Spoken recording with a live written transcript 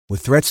With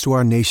threats to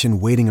our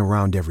nation waiting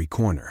around every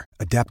corner,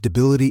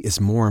 adaptability is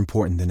more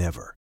important than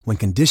ever. When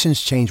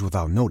conditions change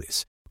without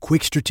notice,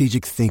 quick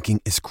strategic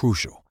thinking is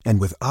crucial.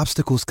 And with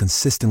obstacles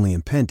consistently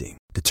impending,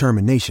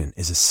 determination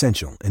is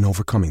essential in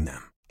overcoming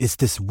them. It's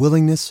this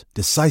willingness,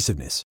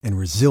 decisiveness, and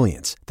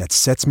resilience that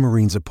sets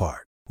Marines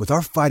apart. With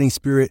our fighting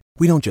spirit,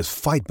 we don't just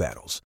fight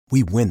battles,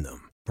 we win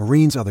them.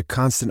 Marines are the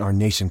constant our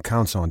nation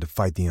counts on to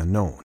fight the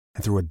unknown.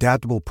 And through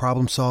adaptable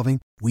problem solving,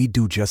 we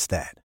do just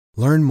that.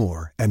 Learn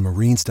more at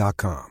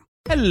marines.com.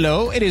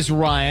 Hello, it is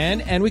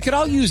Ryan, and we could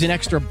all use an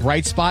extra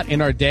bright spot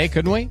in our day,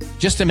 couldn't we?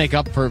 Just to make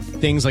up for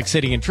things like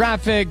sitting in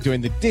traffic,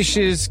 doing the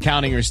dishes,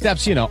 counting your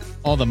steps, you know,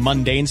 all the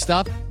mundane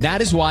stuff.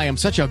 That is why I'm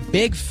such a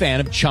big fan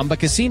of Chumba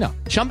Casino.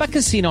 Chumba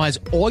Casino has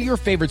all your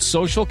favorite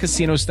social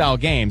casino-style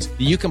games that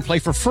you can play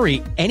for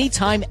free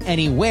anytime,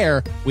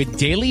 anywhere with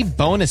daily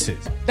bonuses.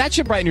 That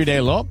should brighten your day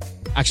a little.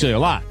 Actually, a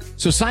lot.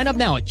 So sign up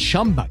now at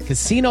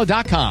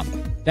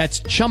ChumbaCasino.com.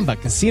 That's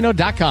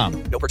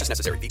ChumbaCasino.com. No purchase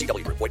necessary.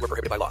 VGW Group. Void where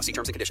prohibited by law. See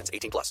terms and conditions.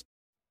 18+.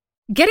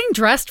 Getting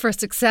dressed for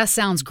success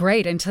sounds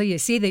great until you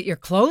see that your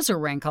clothes are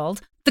wrinkled.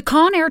 The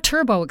Conair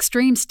Turbo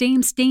Extreme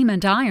Steam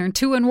and Iron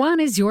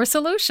 2-in-1 is your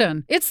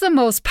solution. It's the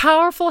most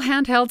powerful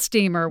handheld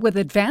steamer with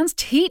advanced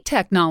heat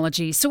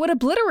technology, so it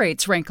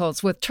obliterates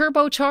wrinkles with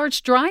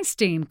turbocharged dry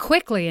steam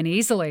quickly and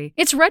easily.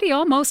 It's ready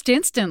almost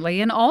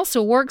instantly and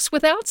also works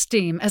without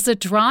steam as a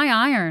dry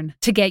iron.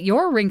 To get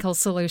your wrinkle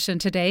solution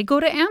today, go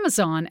to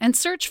Amazon and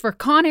search for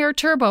Conair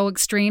Turbo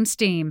Extreme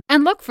Steam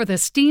and look for the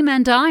Steam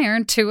and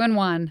Iron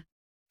 2-in-1.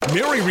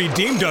 Mary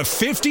redeemed a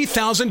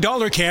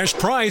 $50,000 cash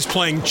prize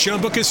playing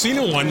Chumba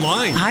Casino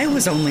online. I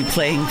was only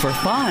playing for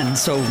fun,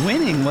 so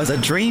winning was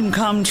a dream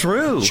come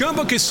true.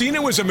 Chumba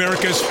Casino is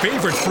America's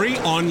favorite free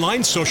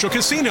online social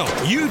casino.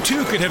 You,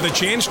 too, could have the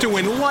chance to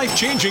win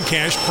life-changing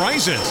cash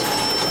prizes.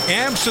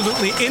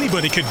 Absolutely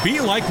anybody could be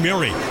like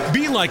Mary.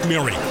 Be like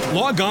Mary.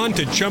 Log on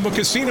to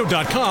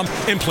ChumbaCasino.com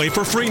and play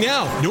for free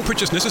now. No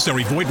purchase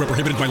necessary. Void where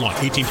prohibited by law.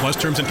 18+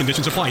 terms and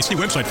conditions apply. See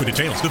website for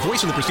details. The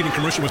voice in the preceding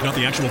commercial was not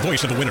the actual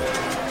voice of the winner.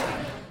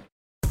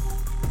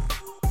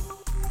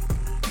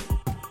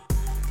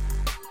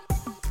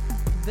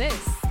 This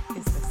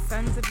is the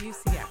Sons of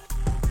UCF,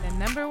 the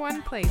number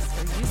one place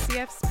for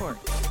UCF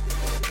sports,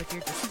 with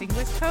your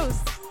distinguished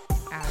host,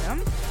 Adam.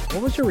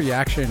 What was your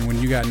reaction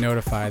when you got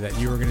notified that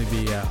you were going to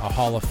be a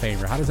Hall of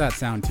Famer? How does that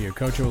sound to you,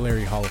 Coach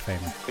O'Leary, Hall of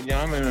Famer?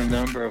 Yeah, I'm in a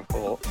number of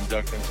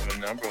inducted into a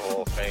number of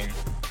Hall of Fame.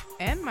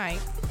 And Mike.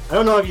 I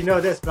don't know if you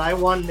know this, but I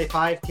won the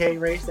 5K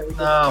race that we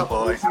did a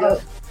couple weeks ago.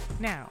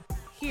 Now,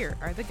 here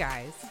are the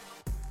guys.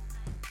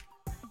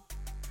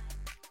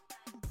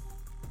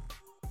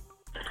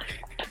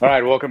 All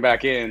right, welcome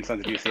back in,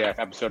 Sons of UCF,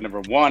 episode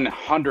number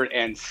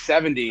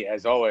 170.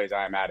 As always,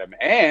 I'm Adam,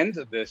 and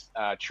this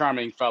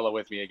charming fellow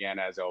with me again,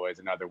 as always,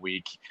 another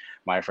week,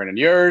 my friend and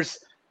yours,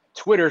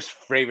 Twitter's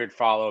favorite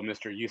follow,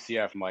 Mr.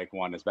 UCF Mike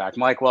 1 is back.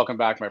 Mike, welcome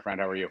back, my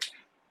friend. How are you?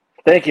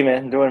 Thank you,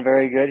 man. Doing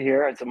very good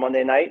here. It's a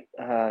Monday night,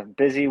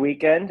 busy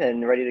weekend,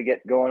 and ready to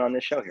get going on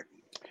this show here.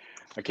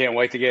 I can't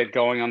wait to get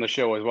going on the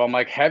show as well,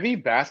 Mike. Heavy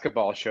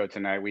basketball show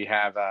tonight. We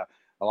have a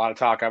lot of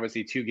talk.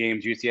 Obviously, 2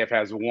 games. UCF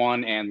has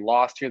won and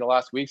lost here the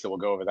last week, so we'll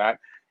go over that.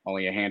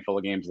 Only a handful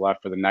of games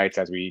left for the Knights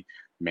as we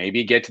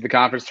maybe get to the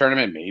conference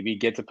tournament, maybe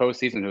get to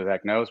postseason. Who the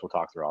heck knows? We'll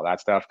talk through all that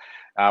stuff.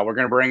 We're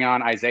going to bring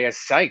on Isaiah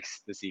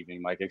Sykes this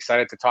evening. Mike,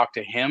 excited to talk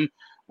to him.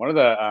 One of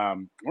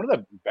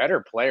the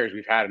better players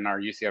we've had in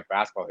our UCF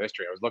basketball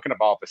history. I was looking up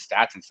all the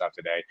stats and stuff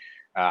today.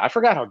 I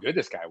forgot how good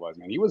this guy was,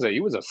 man. He was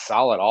a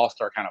solid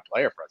all-star kind of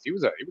player for us. He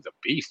was a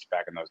beast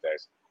back in those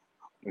days.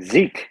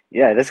 Zeke.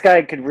 Yeah, this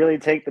guy could really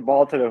take the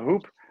ball to the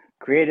hoop,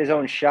 create his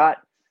own shot.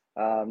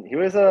 He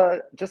was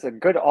just a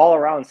good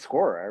all-around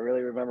scorer. I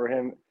really remember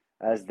him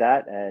as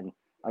that, and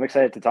I'm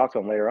excited to talk to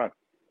him later on.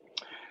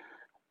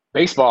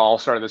 Baseball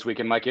started this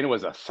weekend, Mike, and it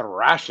was a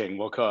thrashing.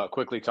 We'll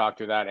quickly talk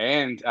through that.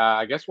 And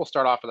I guess we'll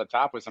start off at the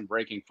top with some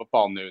breaking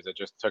football news that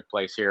just took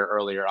place here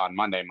earlier on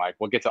Monday, Mike.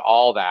 We'll get to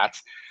all that.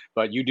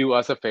 But you do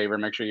us a favor.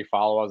 Make sure you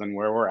follow us on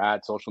where we're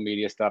at, social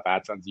media stuff,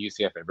 at Sons of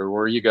UCF,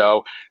 everywhere you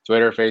go,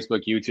 Twitter,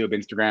 Facebook, YouTube,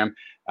 Instagram.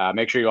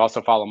 Make sure you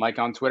also follow Mike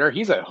on Twitter.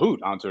 He's a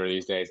hoot on Twitter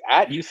these days,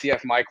 at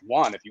UCF Mike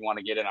 1 if you want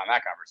to get in on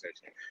that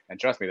conversation. And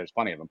trust me, there's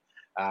plenty of them.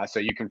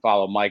 So you can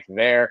follow Mike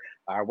there.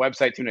 Our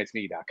website,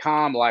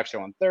 tunightsmedia.com, live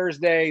show on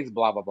Thursdays,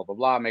 blah, blah, blah, blah,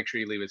 blah. Make sure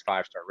you leave us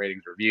 5-star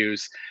ratings,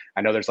 reviews.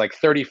 I know there's like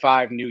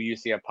 35 new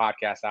UCF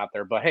podcasts out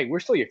there, but hey, we're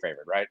still your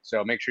favorite, right?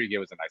 So make sure you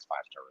give us a nice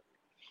 5-star review.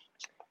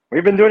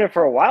 We've been doing it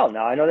for a while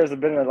now. I know there's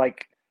been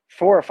like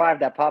 4 or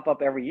 5 that pop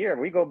up every year.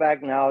 We go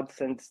back now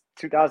since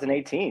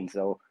 2018,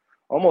 so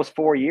almost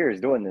 4 years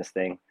doing this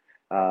thing.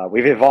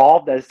 We've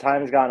evolved as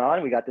time has gone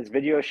on. We got this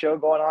video show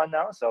going on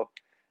now, so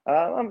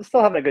I'm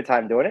still having a good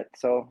time doing it.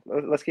 So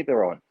let's keep it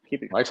rolling.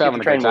 Mike's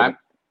having a good time.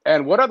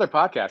 And what other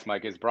podcast,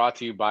 Mike, is brought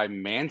to you by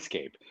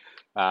Manscaped?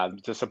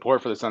 The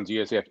support for the Sons of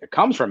UCF, it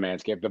comes from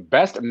Manscaped, the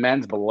best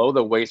men's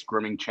below-the-waist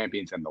grooming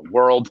champions in the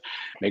world.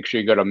 Make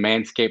sure you go to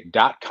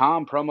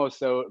manscaped.com,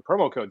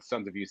 promo code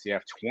Sons of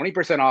UCF,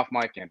 20% off,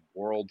 Mike, and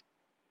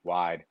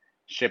worldwide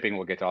shipping.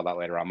 We'll get to all that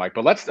later on, Mike.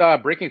 But let's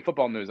breaking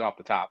football news off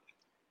the top.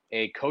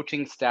 a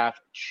coaching staff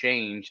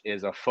change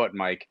is afoot,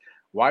 Mike.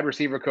 Wide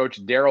receiver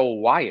coach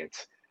Darrell Wyatt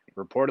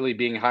reportedly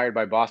being hired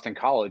by Boston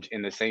College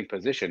in the same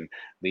position,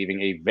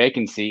 leaving a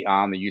vacancy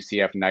on the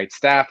UCF Knights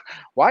staff.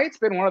 Wyatt's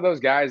been one of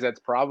those guys that's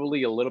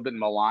probably a little bit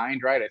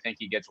maligned, right? I think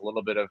he gets a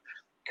little bit of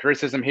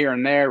criticism here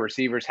and there.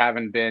 Receivers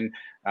haven't been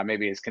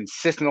maybe as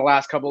consistent the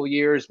last couple of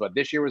years, but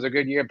this year was a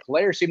good year.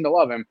 Players seem to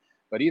love him.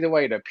 But either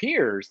way, it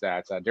appears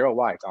that Darrell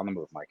Wyatt's on the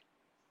move,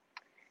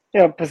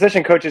 Mike.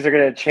 Position coaches are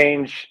going to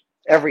change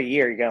every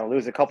year. You're going to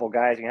lose a couple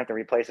guys. You're going to have to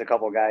replace a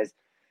couple guys.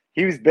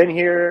 He's been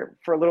here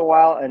for a little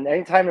while, and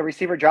anytime the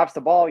receiver drops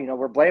the ball,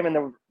 we're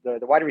blaming the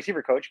wide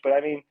receiver coach. But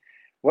I mean,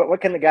 what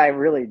can the guy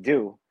really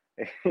do?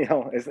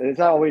 It's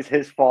not always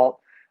his fault.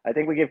 I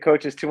think we give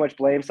coaches too much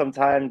blame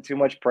sometimes, too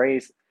much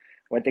praise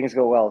when things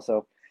go well.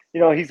 So,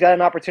 he's got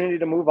an opportunity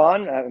to move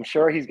on. I'm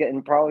sure he's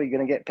probably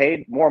going to get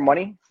paid more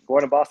money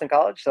going to Boston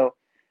College. So,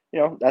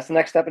 that's the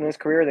next step in his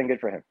career. Then good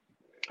for him.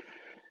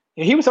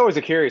 He was always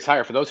a curious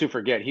hire. For those who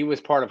forget, he was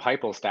part of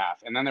Heupel's staff.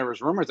 And then there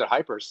was rumors that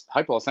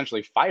Heupel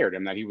essentially fired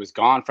him, that he was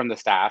gone from the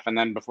staff. And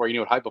then before you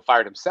knew it, Heupel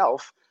fired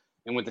himself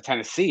and went to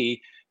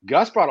Tennessee.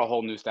 Gus brought a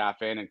whole new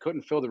staff in and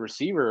couldn't fill the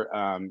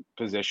receiver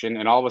position.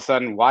 And all of a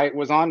sudden, Wyatt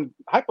was on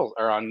Heupel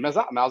or on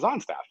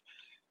Malzahn's staff.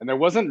 And there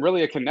wasn't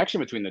really a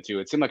connection between the two.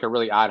 It seemed like a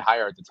really odd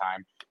hire at the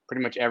time.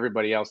 Pretty much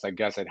everybody else that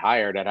Gus had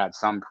hired had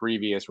some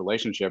previous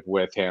relationship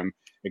with him,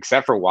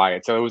 except for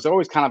Wyatt. So it was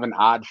always kind of an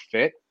odd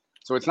fit.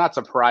 So it's not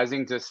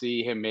surprising to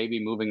see him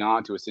maybe moving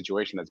on to a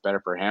situation that's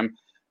better for him.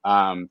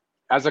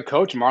 As a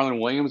coach,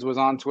 Marlon Williams was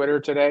on Twitter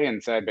today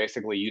and said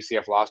basically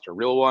UCF lost a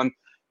real one.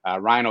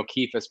 Ryan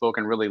O'Keefe has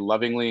spoken really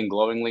lovingly and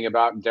glowingly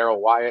about Darrell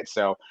Wyatt.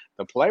 So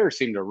the players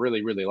seem to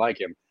really, really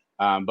like him.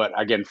 But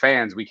again,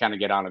 fans, we kind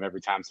of get on him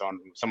every time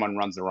someone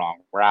runs the wrong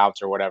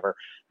routes or whatever.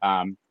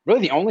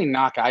 Really, the only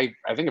knock I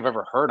think I've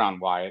ever heard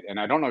on Wyatt, and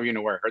I don't know if you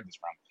know where I heard this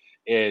from,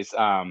 is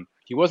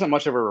he wasn't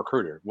much of a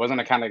recruiter. Wasn't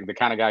the kind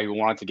of guy who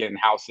wanted to get in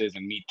houses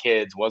and meet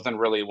kids. Wasn't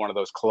really one of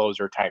those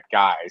closer type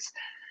guys.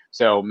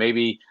 So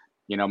maybe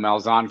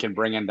Malzahn can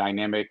bring in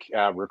dynamic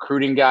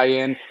recruiting guy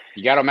in.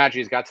 You got to imagine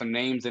he's got some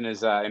names in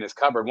his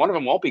cupboard. One of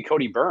them won't be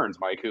Cody Burns,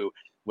 Mike, who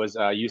was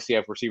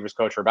UCF receivers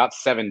coach for about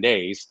 7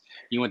 days.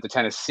 He went to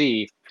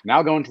Tennessee,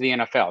 now going to the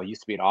NFL. He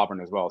used to be at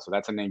Auburn as well. So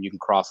that's a name you can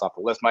cross off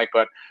the list, Mike.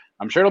 But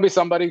I'm sure it'll be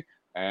somebody,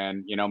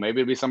 and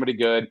maybe it'll be somebody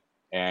good.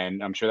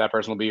 And I'm sure that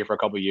person will be here for a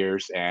couple of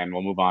years, and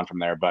we'll move on from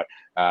there. But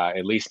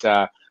at least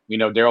we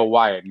know Darrell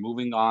Wyatt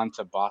moving on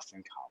to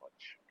Boston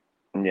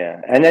College.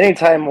 Yeah, and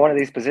anytime one of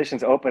these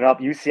positions open up,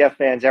 UCF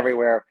fans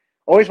everywhere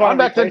always want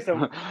to replace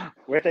him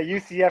with a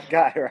UCF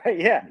guy, right?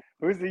 Yeah,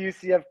 who's the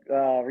UCF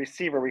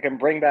receiver we can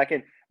bring back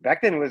in?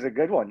 Becton was a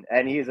good one,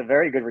 and he is a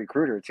very good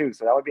recruiter too,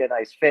 so that would be a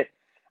nice fit.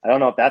 I don't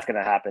know if that's going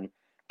to happen.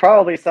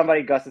 Probably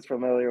somebody Gus is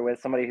familiar with,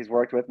 somebody he's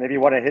worked with, maybe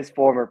one of his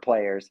former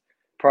players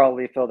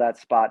probably fill that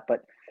spot,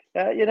 but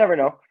you never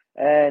know.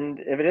 And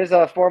if it is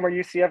a former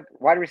UCF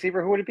wide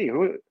receiver, who would it be?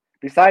 Who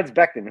besides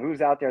Becton?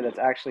 Who's out there that's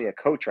actually a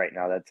coach right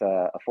now? That's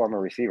a former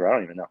receiver. I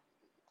don't even know.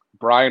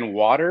 Brian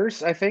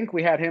Waters, I think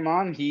we had him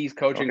on. He's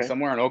coaching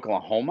somewhere in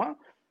Oklahoma.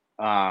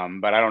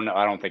 But I don't know.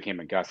 I don't think him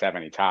and Gus have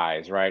any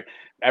ties, right?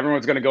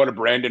 Everyone's going to go to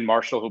Brandon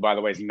Marshall, who, by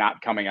the way, is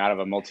not coming out of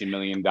a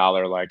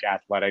multi-million-dollar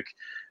athletic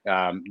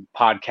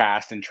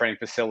podcast and training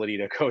facility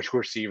to coach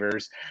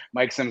receivers.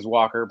 Mike Sims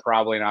Walker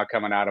probably not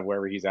coming out of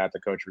wherever he's at to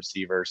coach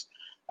receivers.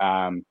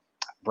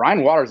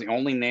 Brian Waters is the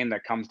only name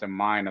that comes to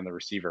mind on the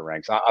receiver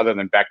ranks, other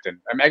than Becton.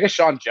 I mean, I guess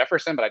Sean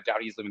Jefferson, but I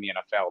doubt he's leaving the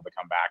NFL to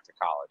come back to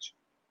college.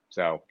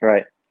 So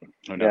right,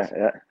 who knows?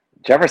 Yeah.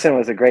 Jefferson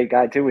was a great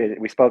guy too.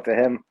 We spoke to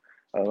him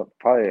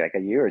probably like a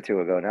year or two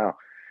ago now.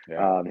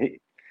 Yeah.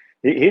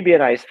 He'd be a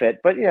nice fit,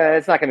 but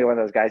it's not going to be one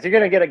of those guys. You're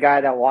going to get a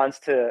guy that wants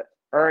to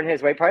earn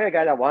his way, probably a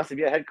guy that wants to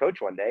be a head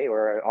coach one day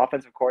or an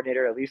offensive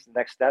coordinator, at least the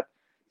next step.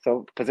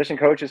 So position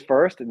coaches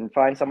first, and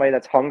find somebody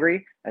that's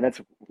hungry and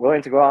that's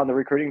willing to go out on the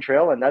recruiting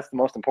trail. And that's the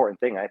most important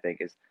thing, I think,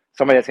 is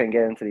somebody that's going to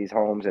get into these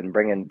homes and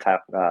bring in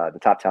the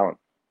top talent.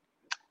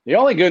 The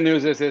only good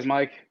news is,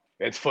 Mike,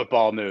 it's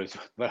football news.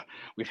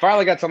 We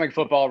finally got something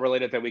football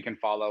related that we can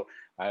follow.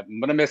 I'm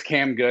going to miss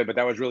Cam Good, but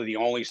that was really the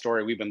only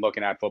story we've been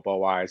looking at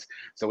football-wise.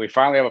 So we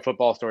finally have a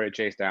football story to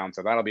chase down,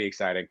 so that'll be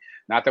exciting.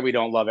 Not that we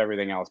don't love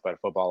everything else, but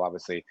football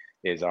obviously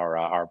is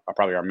our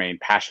probably our main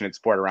passionate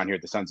sport around here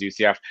at the Suns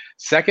UCF.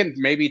 Second,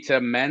 maybe to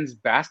men's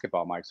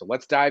basketball, Mike. So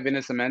let's dive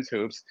into some men's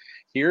hoops.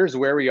 Here's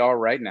where we are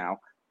right now.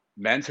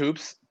 Men's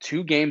hoops,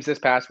 2 games this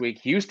past week.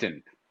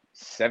 Houston,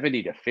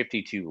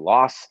 70-52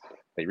 loss.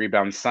 They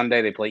rebound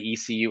Sunday. They play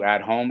ECU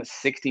at home,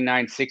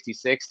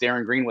 69-66.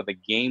 Darren Green with a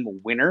game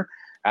winner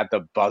at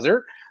the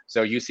buzzer.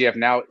 So UCF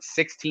now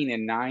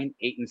 16-9,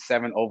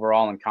 8-7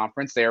 overall in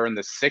conference. They are in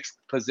the 6th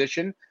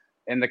position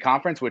in the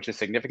conference, which is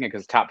significant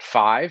because top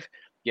 5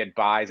 get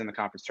buys in the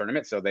conference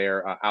tournament. So they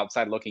are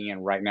outside looking in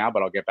right now,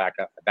 but I'll get back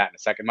at that in a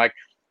second, Mike.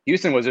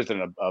 Houston was just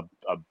an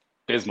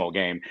abysmal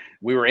game.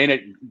 We were in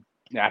it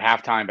at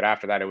halftime, but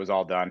after that, it was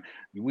all done.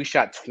 We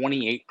shot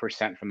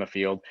 28% from the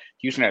field.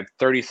 Houston had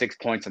 36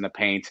 points in the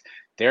paint.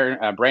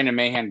 Brandon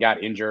Mahan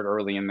got injured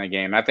early in the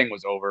game. That thing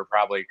was over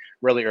probably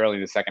really early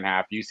in the second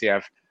half.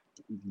 UCF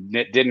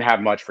didn't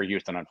have much for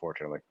Houston,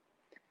 unfortunately.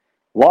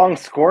 Long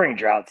scoring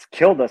droughts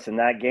killed us in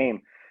that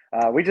game.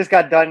 We just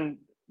got done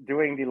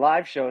doing the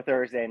live show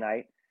Thursday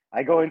night.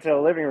 I go into the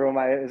living room.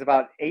 It was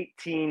about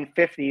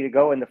 18:50 to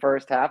go in the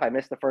first half. I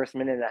missed the first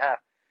minute and a half.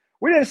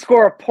 We didn't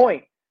score a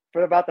point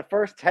for about the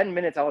first 10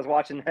 minutes I was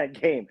watching that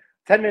game.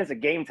 10 minutes of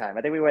game time.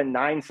 I think we went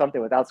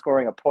 9-something without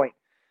scoring a point.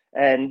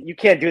 And you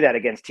can't do that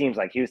against teams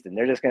like Houston.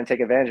 They're just going to take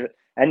advantage of it.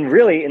 And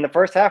really, in the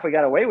first half, we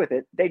got away with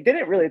it. They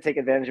didn't really take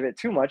advantage of it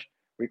too much.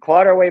 We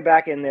clawed our way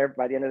back in there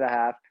by the end of the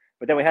half.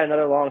 But then we had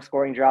another long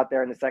scoring drought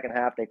there in the second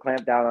half. They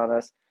clamped down on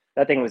us.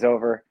 That thing was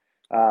over.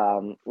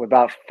 With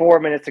about 4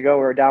 minutes to go,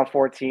 we were down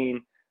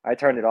 14. I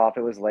turned it off.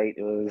 It was late.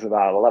 It was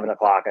about 11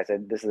 o'clock. I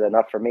said, this is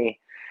enough for me.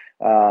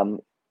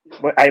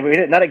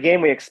 Not a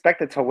game we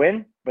expected to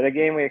win, but a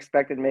game we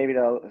expected maybe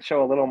to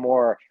show a little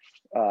more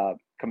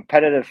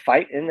competitive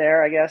fight in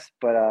there, I guess.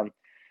 But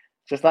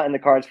just not in the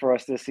cards for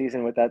us this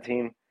season with that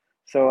team.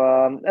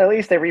 So at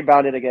least they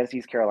rebounded against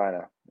East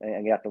Carolina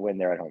and got the win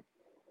there at home.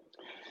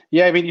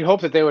 Yeah, I mean, you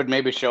hope that they would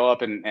maybe show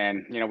up and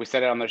we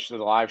said it on the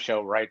live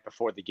show right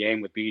before the game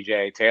with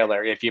BJ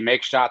Taylor. If you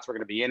make shots, we're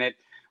going to be in it.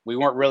 We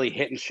weren't really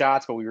hitting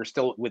shots, but we were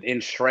still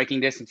within striking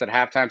distance at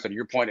halftime. So to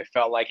your point, it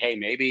felt like, hey,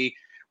 maybe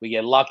we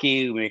get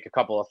lucky, we make a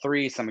couple of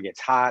threes, someone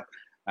gets hot,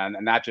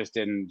 and that just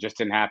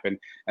didn't happen.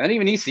 And then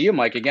even ECU,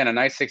 Mike, again, a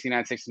nice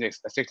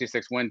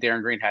 69-66 win.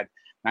 Darren Green had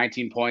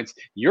 19 points.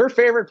 Your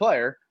favorite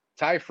player,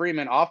 Ty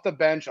Freeman, off the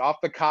bench,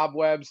 off the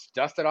cobwebs,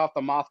 dusted off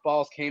the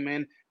mothballs, came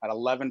in at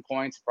 11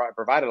 points,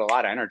 provided a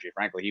lot of energy,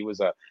 frankly. He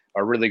was a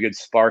really good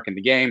spark in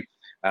the game.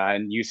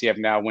 And UCF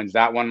now wins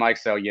that one, Mike.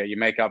 So, yeah, you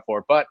make up for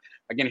it. But,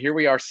 again, here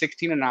we are,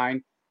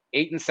 16-9,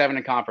 8-7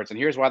 in conference. And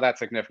here's why that's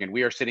significant.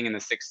 We are sitting in the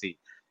 6th seed.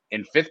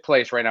 In 5th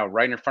place right now,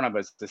 right in front of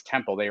us, is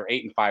Temple. They are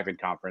 8-5 in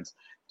conference.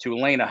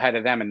 Tulane ahead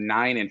of them and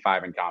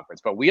 9-5 in conference.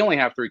 But we only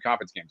have 3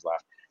 conference games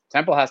left.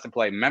 Temple has to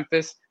play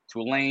Memphis,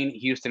 Tulane,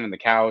 Houston, and the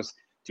Cows.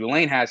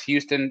 Tulane has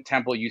Houston,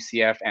 Temple,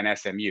 UCF, and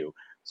SMU.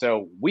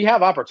 So we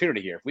have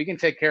opportunity here. If we can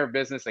take care of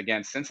business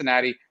against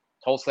Cincinnati,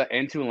 Tulsa,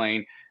 and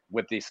Tulane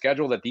with the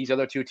schedule that these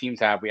other 2 teams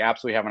have, we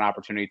absolutely have an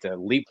opportunity to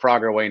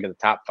leapfrog our way into the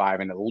top 5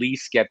 and at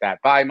least get that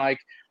bye, Mike.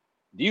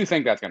 Do you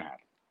think that's going to happen?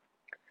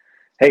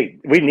 Hey,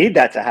 we need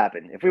that to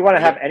happen. If we want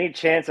to have any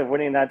chance of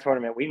winning that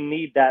tournament, we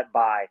need that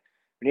bye.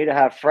 We need to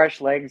have fresh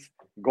legs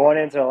going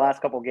into the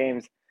last couple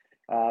games.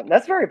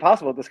 That's very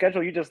possible. The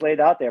schedule you just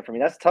laid out there for me,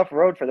 that's a tough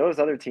road for those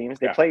other teams.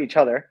 They play each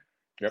other.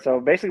 Yep. So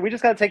basically, we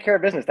just got to take care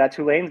of business. That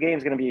Tulane game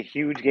is going to be a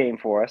huge game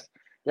for us.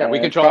 Yeah, we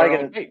control our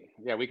own fate.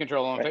 Yeah, we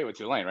control our own fate with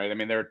Tulane, right? I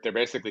mean, they're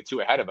basically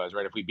 2 ahead of us,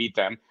 right? If we beat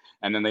them,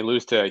 and then they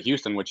lose to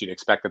Houston, which you'd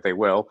expect that they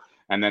will,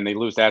 and then they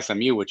lose to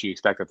SMU, which you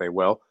expect that they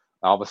will.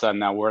 All of a sudden,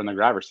 now we're in the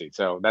driver's seat.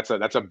 So that's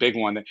a big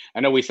one. I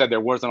know we said there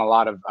wasn't a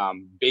lot of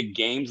big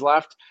games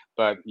left,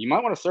 but you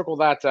might want to circle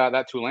that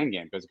Tulane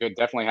game because it could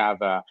definitely have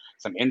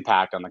some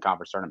impact on the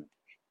conference tournament.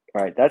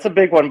 Right, that's a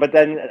big one. But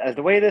then, as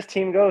the way this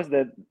team goes,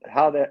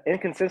 how the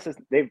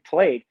inconsistent they've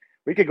played,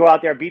 we could go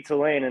out there, beat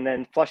Tulane, and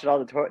then flush it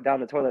all down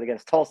the toilet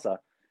against Tulsa,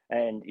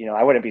 and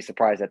I wouldn't be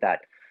surprised at that.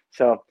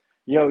 So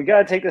we got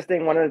to take this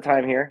thing one at a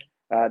time here.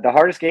 The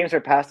hardest games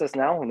are past us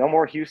now. No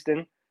more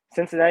Houston.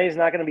 Cincinnati is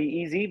not going to be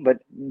easy, but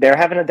they're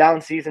having a down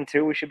season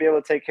too. We should be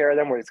able to take care of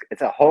them.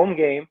 It's a home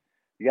game.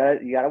 You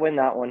gotta win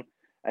that one,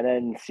 and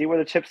then see where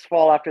the chips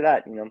fall after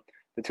that.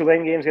 The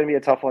Tulane game is going to be a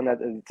tough one.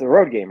 It's a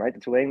road game, right?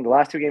 The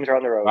last 2 games are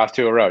on the road. Last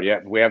 2 a road, yeah.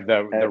 We have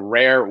the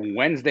rare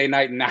Wednesday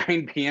night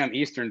 9 p.m.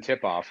 Eastern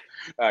tip-off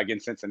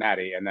against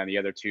Cincinnati, and then the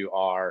other 2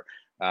 are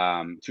 2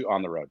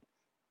 on the road.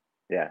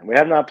 Yeah, we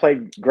have not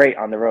played great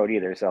on the road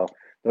either, so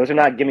those are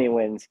not gimme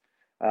wins.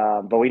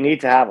 But we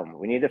need to have them.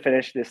 We need to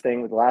finish this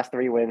thing with the last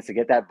 3 wins to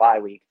get that bye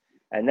week.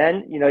 And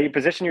then, you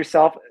position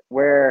yourself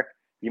where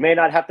you may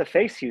not have to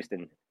face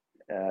Houston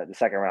the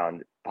second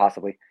round,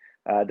 possibly,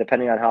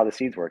 depending on how the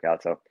seeds work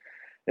out. So,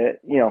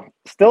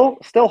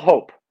 still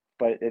hope,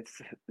 but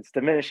it's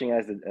diminishing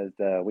as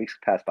the weeks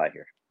pass by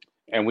here.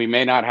 And we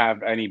may not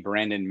have any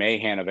Brandon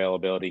Mahan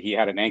availability. He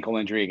had an ankle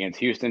injury against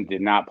Houston,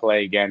 did not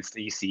play against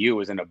ECU,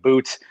 was in a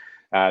boot.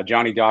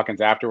 Johnny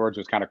Dawkins afterwards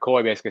was kind of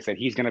coy, basically said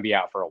he's going to be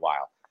out for a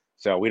while.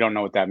 So we don't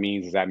know what that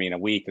means. Does that mean a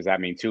week? Does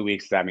that mean 2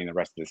 weeks? Does that mean the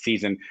rest of the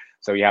season?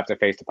 So you have to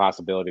face the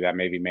possibility that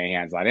maybe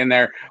Mahan's not in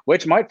there,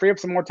 which might free up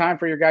some more time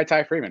for your guy,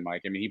 Ty Freeman,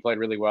 Mike. I mean, he played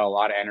really well, a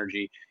lot of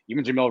energy.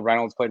 Even Jamil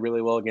Reynolds played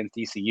really well against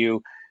ECU.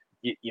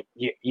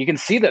 You can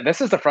see that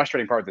this is the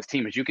frustrating part of this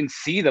team is you can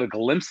see the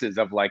glimpses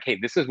of like, hey,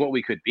 this is what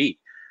we could be.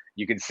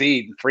 You can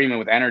see Freeman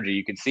with energy.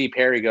 You can see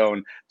Perry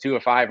going 2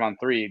 of 5 on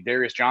 3.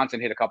 Darius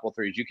Johnson hit a couple of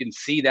threes. You can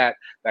see that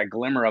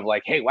glimmer of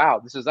like, hey, wow,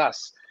 this is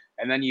us.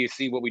 And then you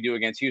see what we do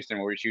against Houston,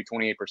 where we shoot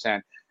 28%,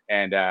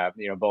 and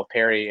both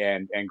Perry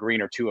and Green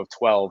are 2 of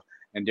 12,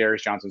 and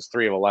Darius Johnson's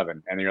 3 of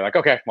 11. And then you're like,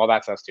 okay, well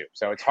that's us too.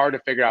 So it's hard to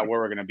figure out where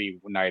we're going to be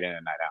night in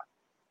and night out.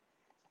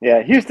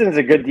 Yeah, Houston is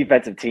a good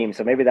defensive team,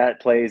 so maybe that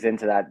plays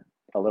into that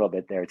a little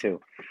bit there too.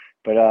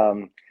 But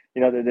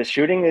the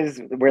shooting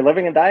we're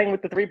living and dying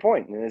with the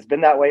 3-point. And it's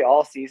been that way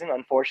all season.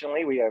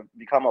 Unfortunately, we have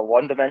become a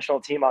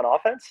one-dimensional team on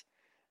offense.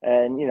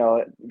 And,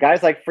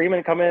 guys like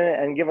Freeman come in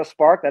and give a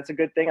spark. That's a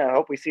good thing. I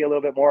hope we see a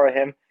little bit more of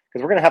him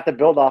because we're going to have to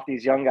build off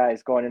these young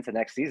guys going into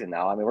next season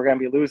now. I mean, we're going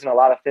to be losing a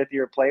lot of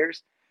fifth-year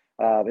players.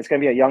 It's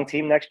going to be a young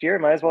team next year.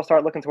 Might as well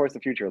start looking towards the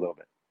future a little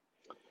bit.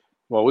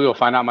 Well, we will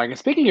find out, Mike. And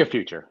speaking of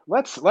future,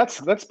 let's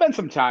spend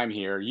some time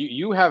here.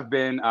 You have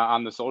been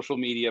on the social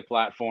media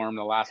platform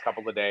the last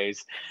couple of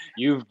days.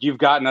 You've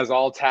gotten us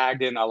all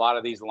tagged in a lot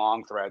of these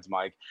long threads,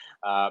 Mike.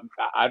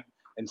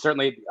 And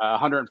certainly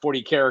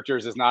 140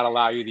 characters does not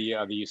allow you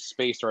the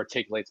space to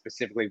articulate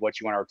specifically what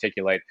you want to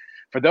articulate.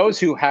 For those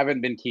who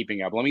haven't been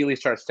keeping up, let me at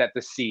least try to set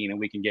the scene, and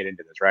we can get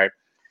into this. Right?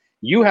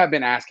 You have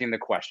been asking the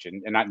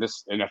question, and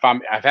if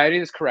I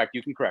is correct,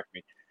 you can correct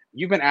me.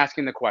 You've been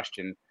asking the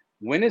question.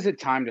 When is it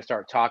time to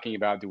start talking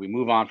about, do we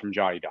move on from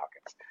Johnny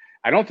Dawkins?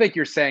 I don't think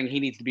you're saying he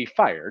needs to be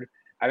fired.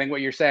 I think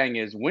what you're saying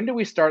is, when do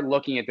we start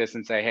looking at this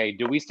and say, hey,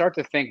 do we start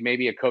to think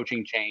maybe a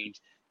coaching change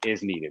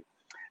is needed?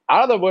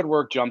 Out of the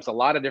woodwork jumps a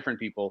lot of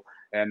different people,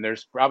 and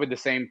there's probably the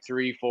same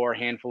 3-4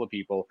 handful of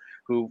people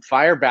who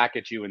fire back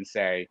at you and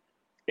say,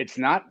 it's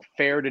not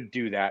fair to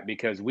do that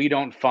because we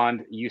don't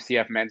fund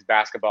UCF men's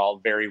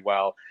basketball very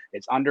well.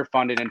 It's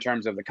underfunded in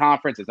terms of the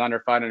conference. It's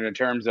underfunded in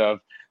terms of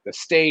the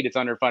state. It's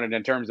underfunded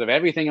in terms of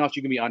everything else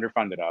you can be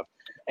underfunded of.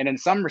 And in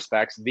some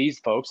respects, these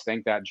folks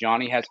think that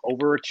Johnny has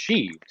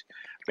overachieved.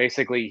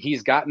 Basically,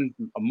 he's gotten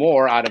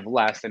more out of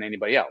less than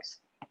anybody else.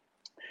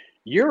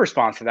 Your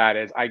response to that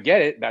is, I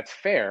get it. That's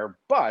fair.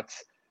 But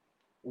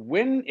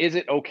when is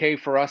it okay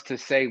for us to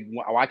say,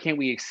 why can't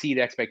we exceed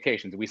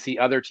expectations? We see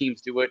other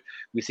teams do it.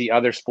 We see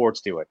other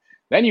sports do it.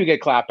 Then you get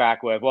clapped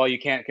back with, well, you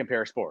can't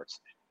compare sports.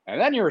 And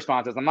then your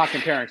response is, I'm not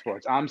comparing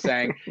sports. I'm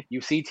saying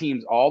you see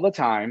teams all the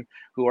time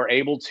who are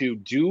able to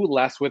do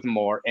less with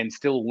more and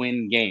still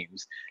win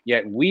games.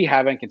 Yet we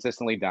haven't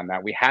consistently done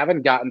that. We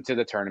haven't gotten to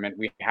the tournament.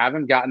 We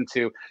haven't gotten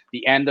to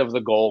the end of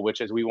the goal, which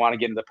is we want to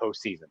get into the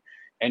postseason.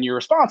 And your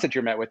response that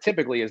you're met with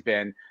typically has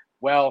been,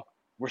 well,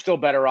 we're still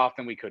better off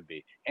than we could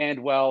be.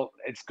 And, well,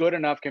 it's good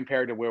enough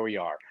compared to where we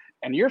are.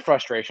 And your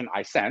frustration,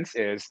 I sense,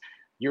 is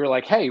you're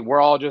like, hey,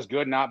 we're all just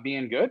good not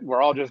being good.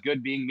 We're all just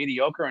good being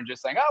mediocre and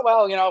just saying, oh,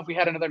 well, if we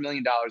had another $1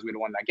 million, we'd have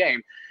won that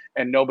game.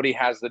 And nobody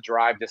has the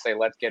drive to say,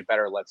 let's get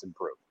better, let's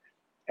improve.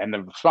 And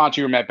the response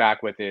you were met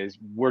back with is,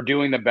 we're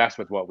doing the best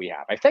with what we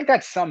have. I think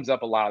that sums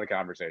up a lot of the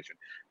conversation.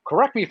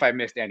 Correct me if I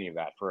missed any of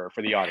that for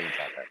the audience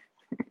out there.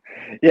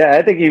 Yeah,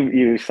 I think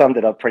you summed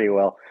it up pretty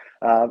well.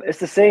 It's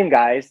the same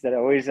guys that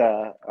always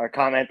are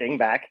commenting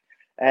back.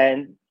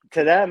 And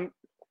to them,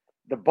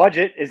 the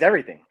budget is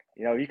everything.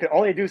 You can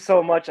only do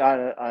so much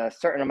on a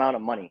certain amount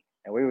of money.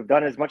 And we've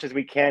done as much as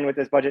we can with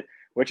this budget,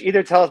 which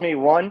either tells me,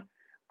 one,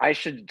 I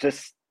should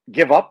just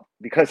give up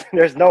because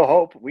there's no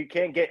hope. We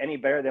can't get any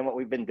better than what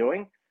we've been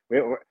doing.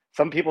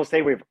 Some people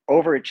say we've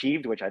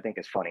overachieved, which I think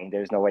is funny.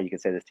 There's no way you can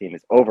say this team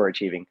is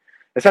overachieving,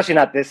 especially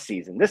not this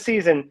season. This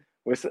season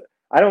was,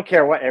 I don't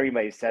care what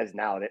everybody says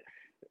now, that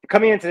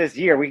coming into this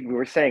year, we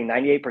were saying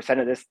 98%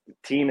 of this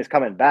team is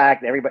coming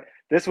back.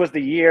 This was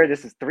the year.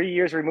 This is 3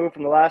 years removed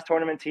from the last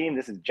tournament team.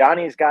 This is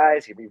Johnny's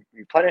guys. He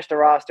replenished the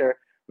roster.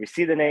 We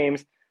see the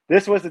names.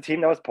 This was the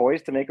team that was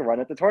poised to make a run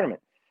at the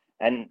tournament.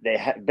 And they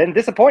have been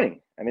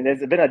disappointing. I mean,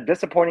 there's been a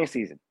disappointing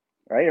season,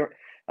 right?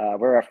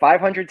 We're a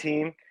 500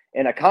 team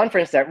in a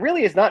conference that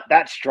really is not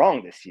that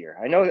strong this year.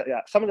 I know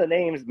some of the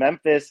names,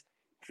 Memphis,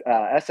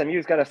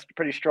 SMU's got a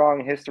pretty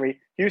strong history.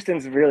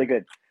 Houston's really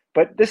good.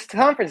 But this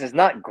conference is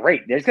not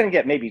great. There's going to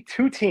get maybe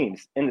 2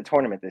 teams in the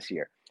tournament this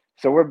year.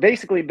 So we're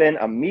basically been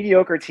a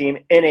mediocre team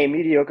in a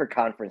mediocre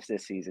conference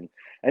this season.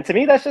 And to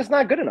me, that's just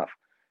not good enough.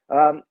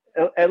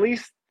 At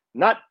least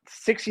not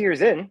 6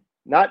 years in,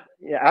 not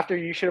after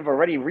you should have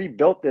already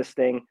rebuilt this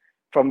thing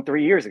from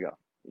 3 years ago.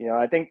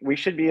 I think we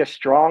should be a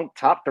strong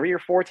top 3 or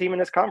 4 team in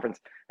this conference.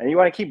 And you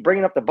want to keep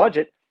bringing up the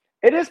budget.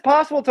 It is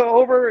possible to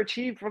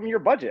overachieve from your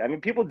budget. I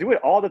mean, people do it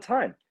all the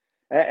time.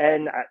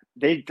 And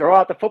they throw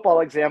out the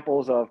football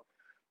examples of,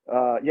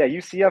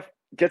 UCF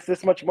gets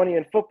this much money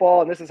in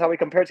football, and this is how we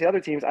compare to the other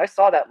teams. I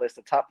saw that list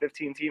of top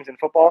 15 teams in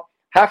football.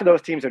 Half of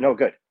those teams are no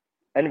good.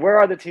 And where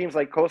are the teams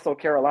like Coastal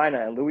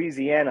Carolina and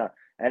Louisiana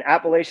and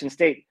Appalachian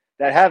State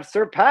that have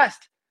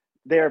surpassed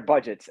their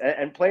budgets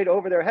and played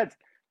over their heads?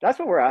 That's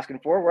what we're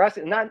asking for. We're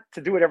asking not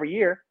to do it every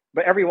year,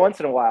 but every once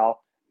in a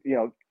while,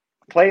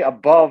 play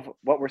above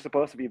what we're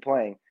supposed to be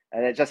playing.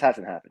 And it just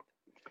hasn't happened.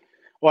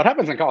 Well, it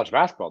happens in college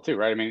basketball too,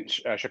 right? I mean,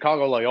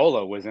 Chicago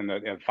Loyola was in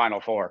the Final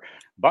Four.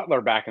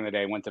 Butler back in the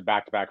day went to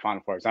back-to-back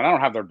Final Fours. And I don't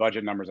have their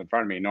budget numbers in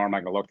front of me, nor am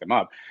I going to look them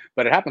up.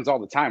 But it happens all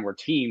the time where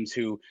teams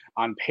who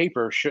on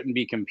paper shouldn't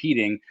be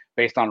competing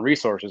based on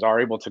resources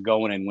are able to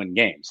go in and win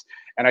games.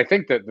 And I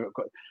think that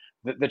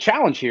the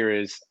challenge here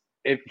is,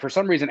 if for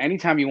some reason,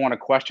 anytime you want to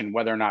question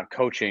whether or not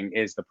coaching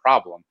is the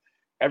problem,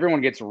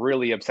 everyone gets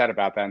really upset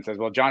about that and says,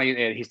 well,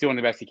 Johnny, he's doing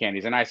the best he can.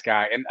 He's a nice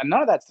guy. And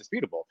none of that's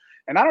disputable.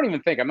 And I don't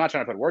even think, I'm not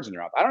trying to put words in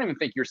your mouth. I don't even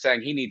think you're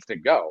saying he needs to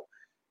go.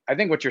 I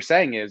think what you're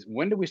saying is,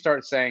 when do we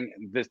start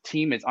saying this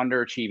team is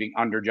underachieving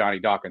under Johnny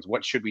Dawkins?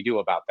 What should we do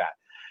about that?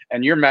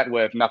 And you're met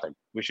with nothing.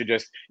 We should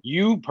just,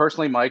 you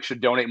personally, Mike,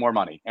 should donate more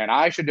money, and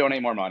I should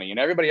donate more money, and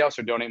everybody else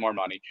should donate more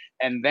money,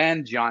 and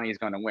then Johnny is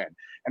going to win.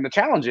 And the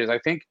challenge is, I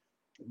think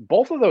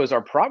both of those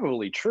are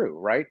probably true,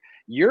 right?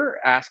 You're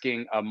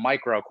asking a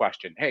micro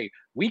question. Hey,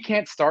 we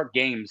can't start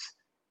games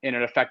in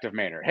an effective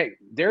manner. Hey,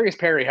 Darius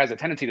Perry has a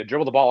tendency to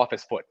dribble the ball off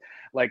his foot.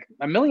 Like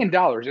 $1 million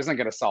isn't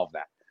going to solve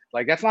that.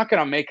 Like, that's not going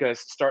to make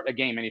us start a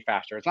game any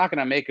faster. It's not going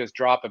to make us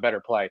drop a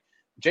better play.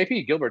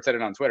 JP Gilbert said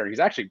it on Twitter. He's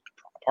actually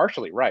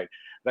partially right.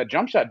 That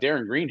jump shot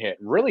Darren Green hit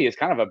really is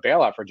kind of a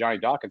bailout for Johnny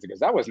Dawkins, because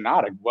that was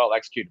not a well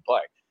executed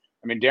play.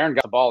 I mean, Darren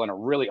got the ball in a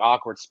really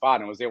awkward spot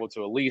and was able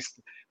to at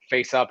least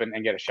face up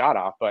and get a shot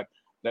off. But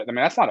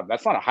that's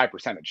not a high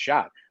percentage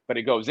shot, but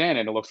it goes in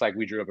and it looks like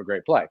we drew up a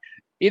great play.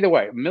 Either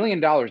way, $1 million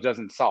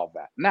doesn't solve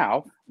that.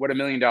 Now, what $1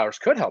 million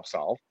could help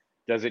solve,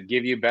 does it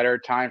give you better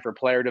time for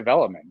player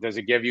development? Does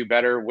it give you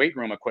better weight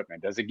room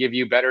equipment? Does it give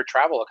you better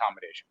travel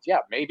accommodations? Yeah,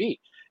 maybe.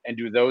 And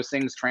do those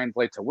things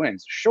translate to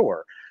wins?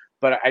 Sure.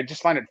 But I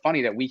just find it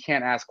funny that we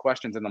can't ask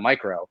questions in the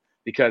micro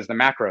because the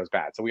macro is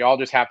bad. So we all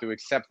just have to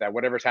accept that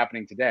whatever's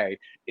happening today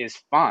is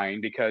fine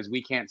because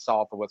we can't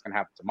solve for what's going to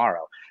happen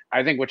tomorrow.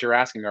 I think what you're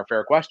asking are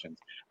fair questions.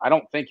 I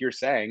don't think you're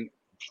saying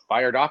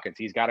fire Dawkins,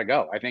 he's got to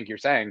go. I think you're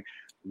saying,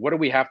 what do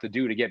we have to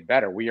do to get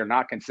better? We are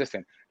not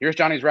consistent. Here's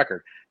Johnny's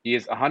record. He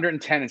is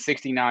 110 and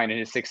 69 in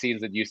his 6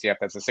 seasons at UCF.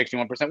 That's a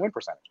 61% win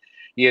percentage.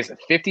 He is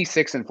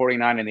 56 and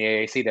 49 in the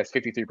AAC. That's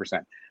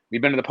 53%. We've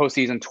been to the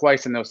postseason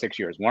twice in those 6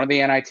 years. One of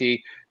the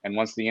NIT and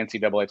once the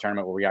NCAA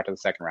tournament where we got to the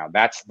second round.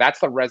 That's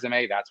the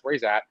resume. That's where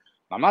he's at.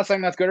 I'm not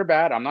saying that's good or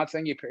bad. I'm not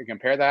saying you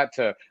compare that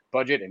to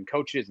budget and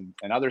coaches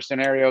and other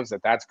scenarios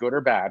that's good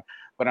or bad.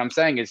 But I'm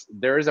saying is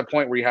there is a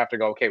point where you have to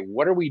go, okay,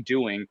 what are we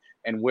doing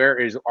and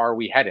are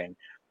we heading?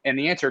 And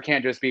the answer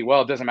can't just be,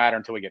 well, it doesn't matter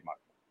until we get money.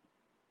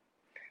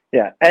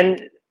 Yeah. And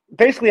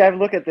basically, I've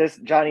looked at this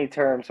Johnny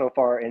term so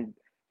far in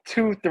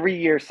 2-3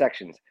 year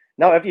sections.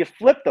 Now, if you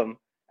flip them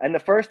and the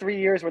first 3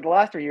 years were the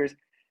last 3 years,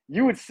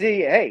 you would see,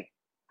 hey,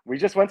 we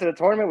just went to the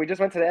tournament. We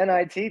just went to the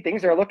NIT.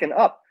 Things are looking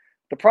up.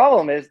 The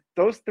problem is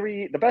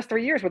the best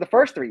 3 years were the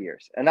first 3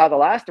 years. And now the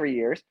last 3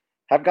 years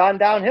have gone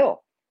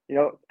downhill.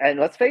 And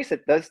let's face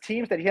it, those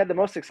teams that he had the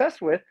most success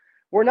with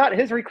were not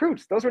his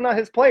recruits. Those were not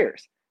his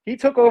players. He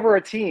took over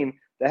a team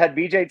that had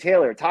BJ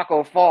Taylor,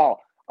 Taco Fall.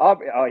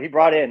 He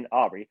brought in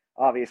Aubrey,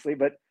 obviously.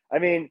 But, I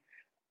mean,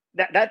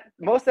 that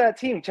most of that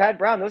team, Chad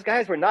Brown, those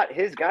guys were not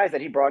his guys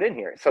that he brought in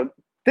here. So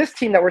this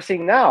team that we're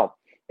seeing now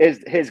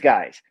is his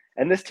guys.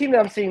 And this team that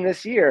I'm seeing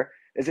this year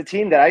is a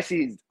team that I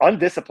see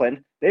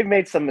undisciplined. They've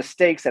made some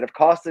mistakes that have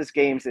cost us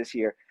games this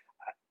year.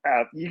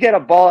 You get a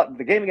ball,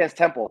 the game against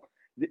Temple,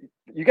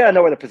 you got to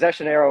know where the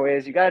possession arrow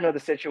is. You got to know the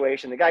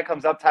situation. The guy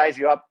comes up, ties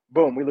you up,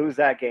 boom, we lose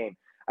that game.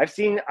 I've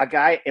seen a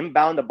guy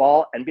inbound the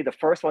ball and be the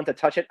first one to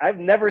touch it. I've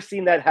never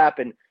seen that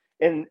happen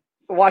in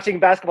watching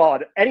basketball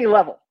at any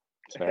level.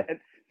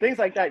 Things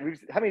like that.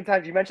 How many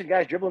times you mentioned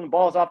guys dribbling the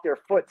balls off their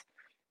foot?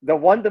 The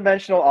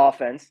one-dimensional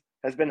offense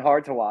has been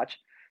hard to watch.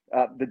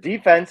 The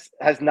defense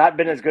has not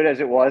been as good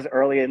as it was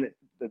early in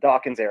the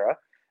Dawkins era.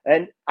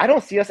 And I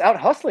don't see us out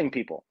hustling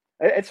people.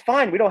 It's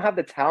fine. We don't have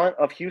the talent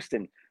of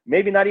Houston,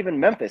 maybe not even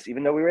Memphis,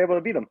 even though we were able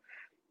to beat them.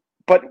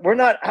 But we're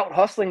not out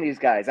hustling these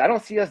guys. I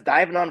don't see us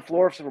diving on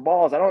floors for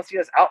balls. I don't see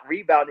us out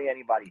rebounding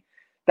anybody.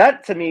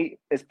 That, to me,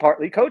 is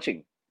partly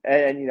coaching.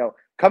 And,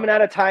 coming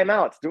out of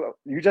timeouts,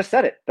 you just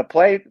said it. The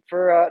play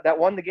for that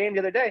won the game the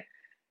other day,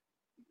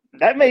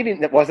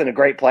 that wasn't a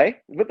great play,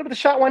 but the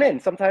shot went in.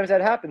 Sometimes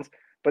that happens.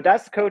 But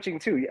that's coaching,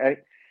 too.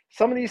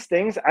 Some of these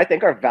things, I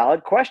think, are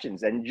valid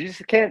questions. And you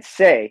just can't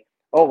say,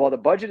 oh, well, the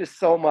budget is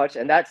so much,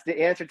 and that's the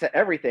answer to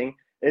everything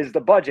is the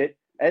budget.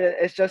 And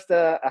it's just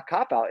a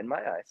cop-out in my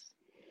eyes.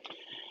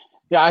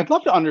 Yeah, I'd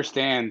love to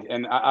understand,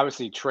 and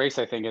obviously Trace,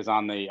 I think, is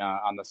on the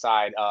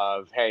side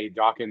of, hey,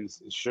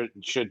 Dawkins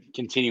should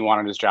continue on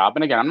in his job.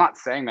 And again, I'm not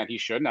saying that he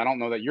shouldn't. I don't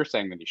know that you're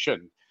saying that he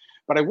shouldn't.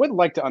 But I would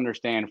like to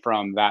understand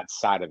from that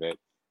side of it,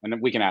 and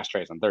we can ask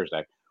Trace on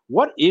Thursday,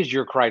 what is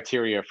your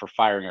criteria for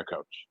firing a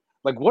coach?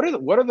 Like, what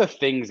are the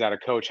things that a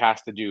coach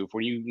has to do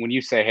when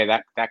you say, hey,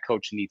 that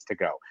coach needs to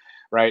go,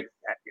 right?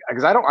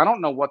 Because I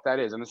don't know what that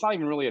is, and it's not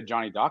even really a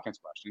Johnny Dawkins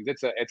question.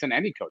 It's an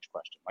any coach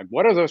question. Like,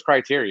 what are those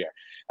criteria?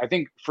 I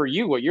think for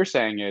you, what you're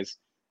saying is,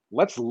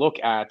 let's look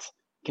at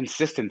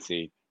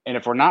consistency. And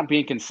if we're not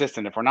being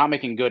consistent, if we're not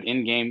making good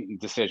in-game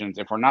decisions,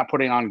 if we're not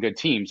putting on good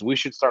teams, we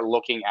should start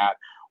looking at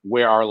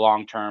where our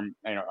long-term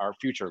and our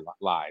future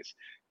lies.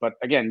 But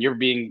again, you're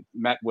being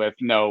met with,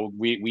 no,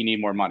 we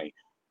need more money.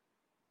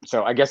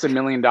 So I guess $1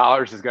 million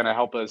is going to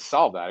help us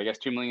solve that. I guess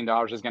 $2 million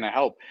is going to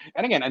help.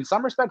 And again, in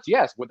some respects,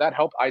 yes. Would that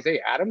help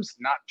Isaiah Adams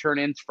not turn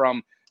in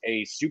from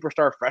a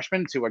superstar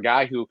freshman to a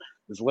guy who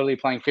is literally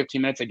playing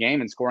 15 minutes a game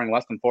and scoring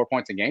less than 4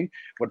 points a game?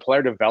 Would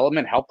player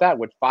development help that?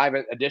 Would 5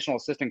 additional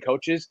assistant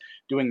coaches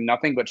doing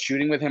nothing but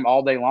shooting with him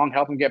all day long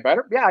help him get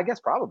better? Yeah, I guess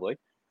probably.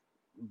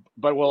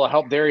 But will it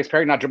help Darius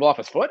Perry not dribble off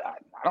his foot?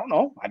 I don't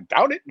know. I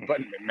doubt it.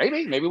 But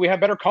maybe we have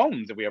better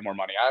cones if we have more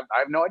money. I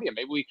have no idea.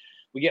 Maybe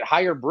we get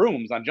higher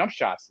brooms on jump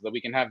shots so that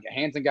we can have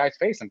hands in guys'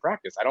 face in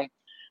practice.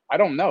 I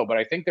don't know, but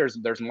I think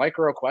there's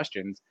micro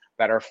questions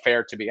that are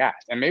fair to be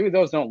asked. And maybe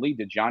those don't lead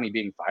to Johnny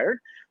being fired,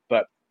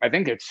 but I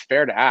think it's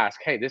fair to ask,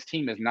 hey, this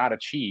team has not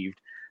achieved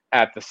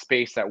at the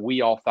space that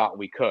we all thought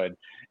we could.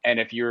 And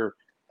if you're,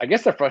 I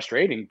guess the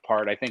frustrating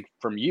part, I think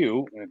from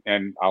you,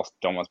 and I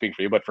don't want to speak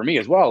for you, but for me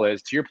as well,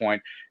 is to your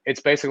point,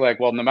 it's basically like,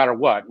 well, no matter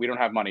what, we don't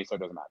have money, so it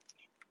doesn't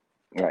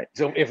matter. Right.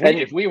 So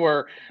if we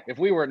were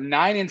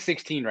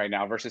 9-16 right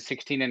now versus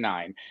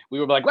 16-9, we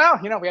would be like, well,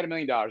 we had $1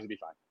 million, it'd be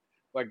fine.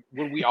 Like,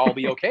 would we all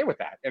be okay with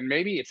that? And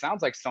maybe it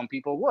sounds like some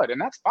people would, and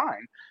that's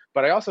fine.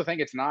 But I also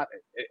think it's not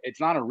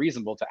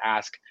unreasonable to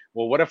ask,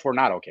 well, what if we're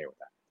not okay with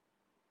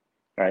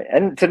that? Right.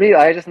 And to me,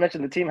 I just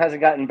mentioned the team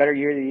hasn't gotten better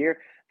year to year.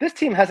 This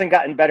team hasn't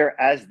gotten better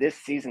as this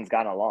season's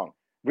gone along.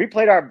 We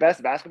played our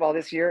best basketball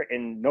this year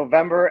in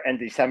November and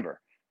December.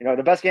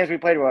 The best games we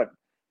played were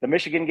the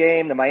Michigan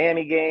game, the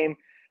Miami game.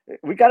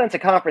 We got into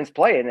conference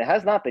play, and it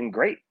has not been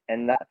great.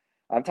 And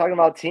I'm talking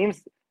about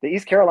teams. The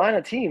East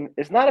Carolina team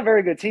is not a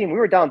very good team. We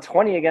were down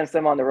 20 against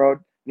them on the road,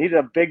 needed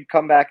a big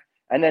comeback.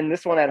 And then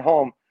this one at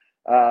home,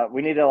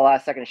 we needed a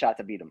last-second shot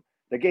to beat them.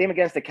 The game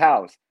against the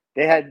Cows,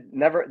 they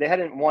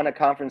hadn't won a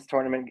conference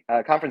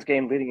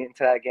game leading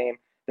into that game.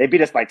 They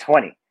beat us by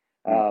 20.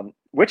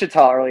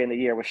 Wichita early in the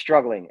year was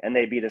struggling, and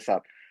they beat us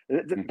up.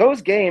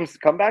 Those games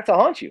come back to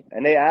haunt you,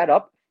 and they add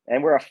up,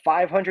 and we're a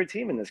 500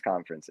 team in this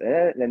conference.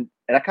 And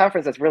a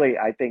conference that's really,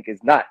 I think,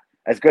 is not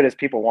as good as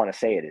people want to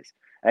say it is.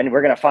 And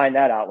we're going to find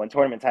that out when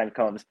tournament time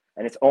comes,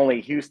 and it's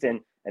only Houston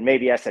and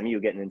maybe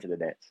SMU getting into the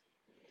dance.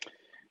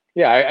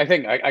 Yeah, I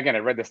think, again, I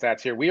read the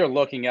stats here. We are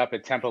looking up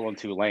at Temple and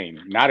Tulane,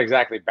 not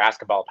exactly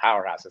basketball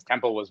powerhouses.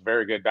 Temple was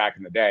very good back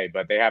in the day,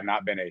 but they have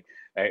not been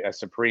a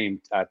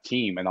supreme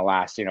team in the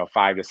last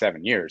 5 to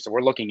 7 years. So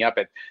we're looking up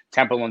at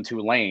Temple and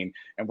Tulane,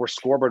 and we're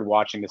scoreboard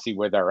watching to see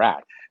where they're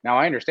at. Now,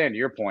 I understand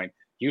your point.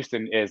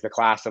 Houston is the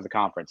class of the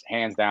conference,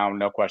 hands down,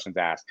 no questions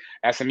asked.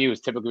 SMU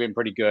has typically been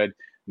pretty good.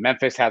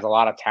 Memphis has a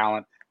lot of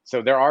talent.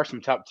 So there are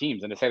some tough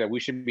teams, and to say that we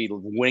should be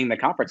winning the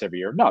conference every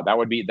year, no, that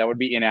would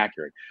be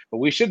inaccurate. But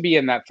we should be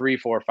in that 3,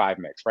 4, 5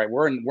 mix, right?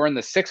 We're in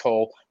the 6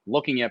 hole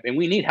looking up, and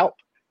we need help.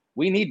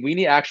 We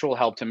need actual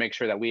help to make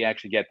sure that we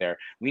actually get there.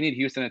 We need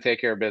Houston to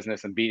take care of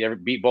business and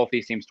beat both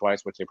these teams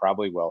twice, which they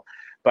probably will.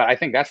 But I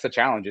think that's the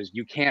challenge: is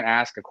you can't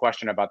ask a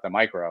question about the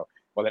micro,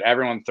 well, that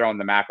everyone's throwing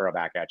the macro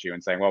back at you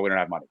and saying, well, we don't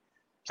have money.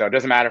 So it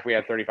doesn't matter if we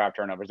had 35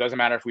 turnovers. It doesn't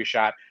matter if we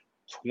shot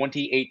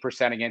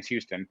 28% against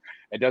Houston.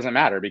 It doesn't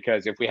matter,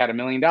 because if we had $1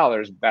 million,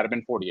 that'd have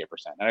been 48%.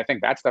 And I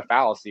think that's the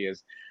fallacy: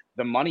 is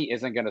the money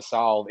isn't going to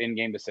solve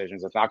in-game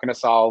decisions. It's not going to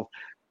solve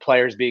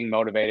players being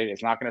motivated.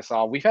 It's not going to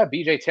solve. We've had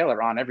BJ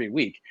Taylor on every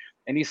week,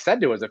 and he said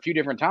to us a few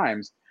different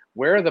times,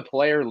 where are the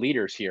player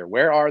leaders here?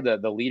 Where are the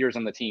leaders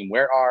on the team?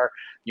 Where are,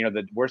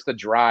 where's the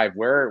drive?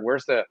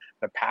 Where's the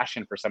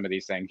passion for some of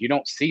these things? You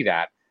don't see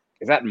that.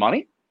 Is that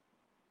money?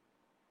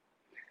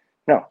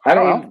 No, I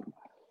don't know.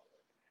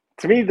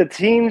 To me, the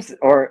teams,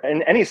 or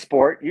in any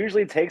sport,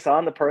 usually takes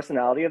on the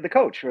personality of the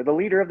coach or the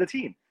leader of the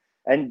team.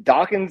 And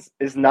Dawkins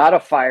is not a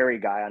fiery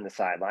guy on the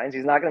sidelines.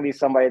 He's not going to be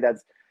somebody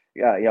that's,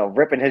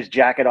 ripping his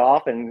jacket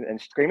off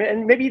and screaming.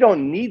 And maybe you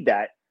don't need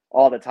that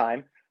all the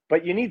time,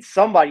 but you need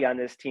somebody on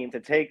this team to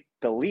take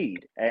the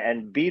lead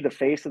and be the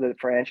face of the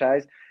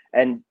franchise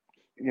and,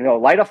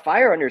 light a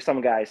fire under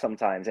some guys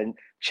sometimes and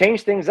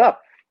change things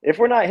up. If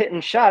we're not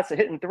hitting shots and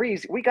hitting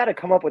threes, we got to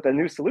come up with a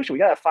new solution. We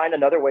got to find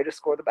another way to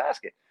score the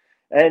basket.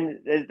 And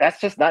that's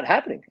just not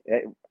happening.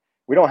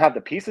 We don't have the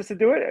pieces to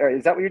do it. Or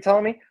is that what you're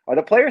telling me? Are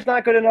the players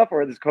not good enough,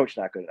 or is the coach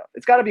not good enough?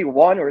 It's got to be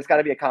one, or it's got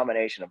to be a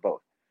combination of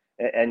both.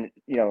 And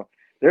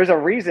there's a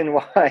reason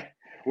why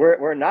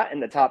we're not in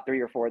the top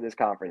 3 or 4 of this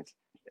conference.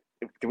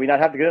 Do we not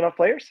have the good enough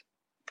players?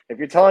 If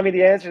you're telling me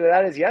the answer to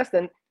that is yes,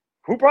 then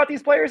who brought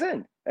these players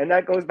in? And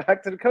that goes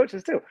back to the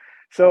coaches too.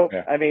 So,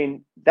 yeah. I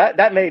mean,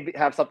 that may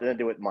have something to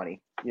do with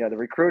money, the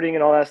recruiting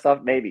and all that stuff,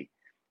 maybe.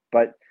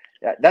 But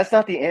that's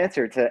not the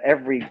answer to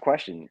every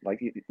question.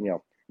 Like,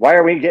 why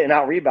are we getting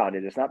out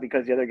rebounded? It's not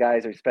because the other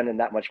guys are spending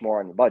that much more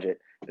on the budget.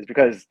 It's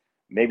because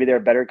maybe they're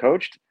better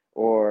coached,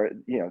 or,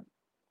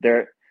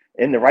 they're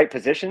in the right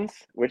positions,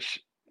 which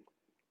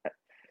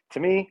to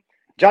me,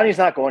 Johnny's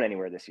not going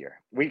anywhere this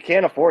year. We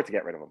can't afford to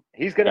get rid of him.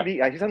 He's going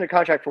to he's under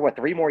contract for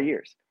 3 more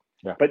years.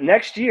 Yeah. But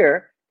next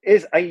year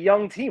is a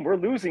young team. We're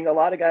losing a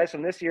lot of guys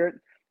from this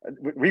year.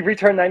 We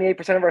returned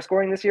 98% of our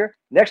scoring this year.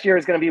 Next year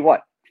is going to be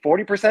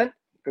 40%?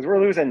 Because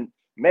we're losing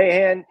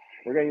Mahan,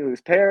 we're going to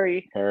lose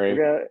Perry.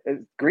 Is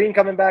Green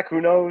coming back?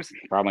 Who knows?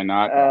 Probably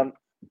not.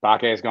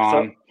 Bakke is gone.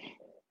 So,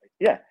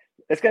 yeah,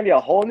 it's going to be a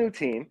whole new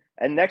team,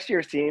 and next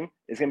year's team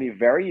is going to be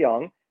very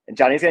young. And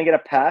Johnny's going to get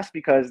a pass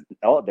because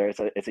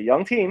it's a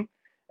young team,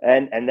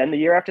 and then the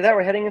year after that,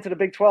 we're heading into the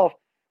Big 12.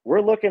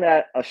 We're looking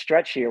at a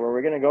stretch here where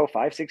we're going to go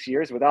 5-6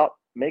 years without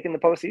making the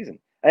postseason.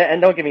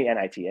 And don't give me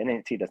NIT.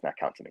 NIT does not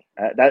count to me.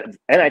 That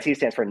NIT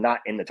stands for not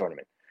in the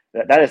tournament.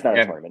 That is not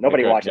a tournament.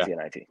 Nobody watches the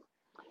NIT.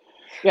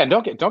 Yeah,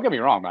 don't get me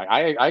wrong.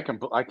 I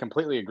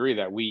completely agree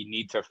that we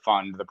need to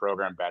fund the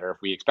program better if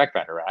we expect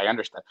better. I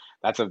understand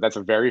that's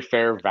a very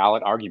fair,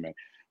 valid argument.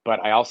 But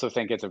I also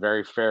think it's a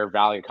very fair,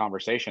 valid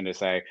conversation to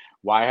say,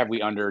 why have we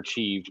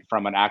underachieved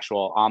from an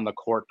actual on the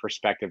court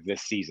perspective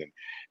this season?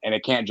 And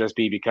it can't just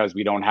be because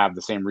we don't have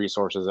the same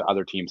resources that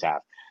other teams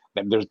have.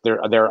 There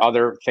are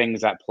other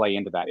things that play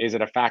into that. Is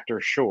it a factor?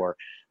 Sure.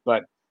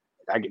 But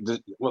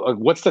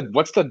what's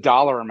the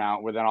dollar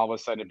amount where then all of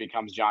a sudden it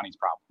becomes Johnny's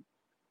problem?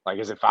 Like,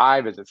 is it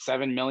 5? Is it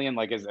 7 million?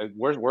 Like,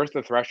 where's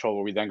the threshold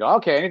where we then go,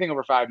 okay, anything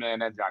over 5 million,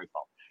 that's Johnny's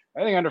fault.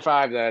 Anything under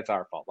 5, that's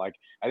our fault. Like,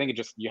 I think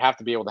you have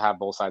to be able to have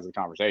both sides of the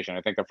conversation.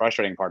 I think the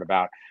frustrating part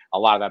about a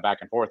lot of that back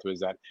and forth was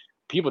that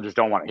people just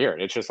don't want to hear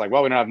it. It's just like,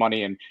 well, we don't have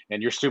money, and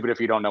you're stupid if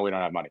you don't know we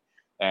don't have money.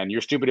 And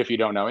you're stupid if you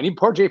don't know. And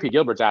poor JP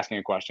Gilbert's asking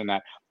a question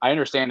that I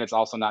understand it's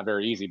also not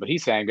very easy, but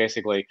he's saying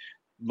basically,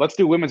 let's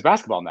do women's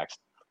basketball next.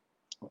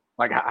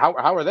 Like, how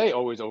are they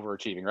always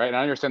overachieving, right? And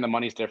I understand the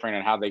money's different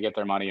and how they get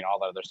their money and all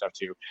that other stuff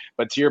too.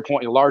 But to your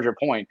point, a larger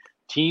point,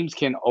 teams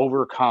can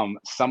overcome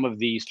some of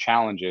these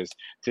challenges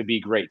to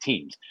be great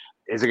teams.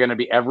 Is it going to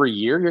be every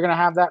year you're going to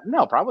have that?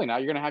 No, probably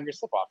not. You're going to have your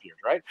slip-off years,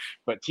 right?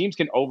 But teams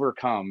can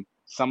overcome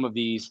some of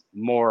these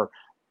more,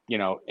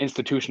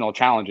 institutional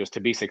challenges to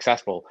be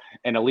successful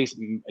and at least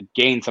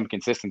gain some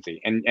consistency.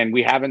 And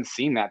we haven't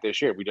seen that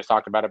this year. We just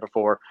talked about it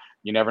before.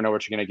 You never know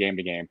what you're going to game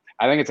to game.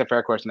 I think it's a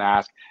fair question to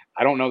ask.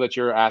 I don't know that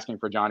you're asking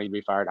for Johnny to be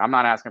fired. I'm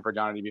not asking for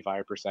Johnny to be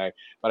fired per se,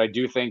 but I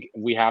do think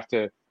we have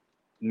to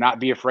not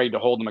be afraid to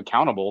hold him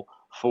accountable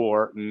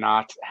for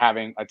not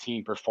having a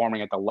team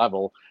performing at the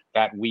level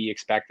that we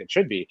expect it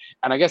should be.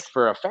 And I guess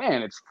for a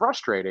fan, it's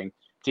frustrating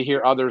to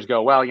hear others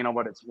go, well, you know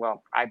what?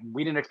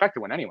 We didn't expect to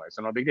win anyway,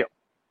 so no big deal.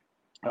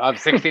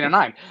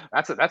 16-9.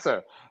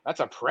 That's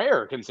a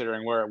prayer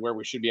considering where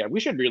we should be at.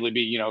 We should really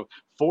be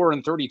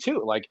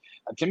 4-32. Like,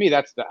 to me,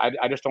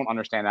 I just don't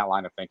understand that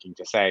line of thinking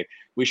to say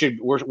we should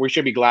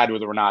be glad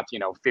whether we're not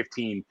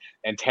 15-10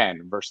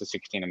 versus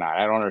 16-9.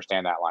 I don't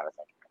understand that line of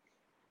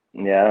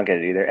thinking. Yeah, I don't get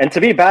it either. And to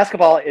me,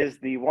 basketball is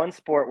the one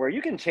sport where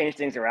you can change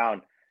things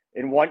around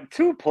in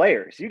 2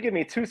 players. You give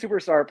me 2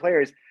 superstar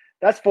players,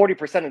 that's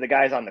 40% of the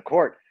guys on the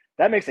court.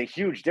 That makes a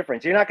huge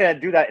difference. You're not going to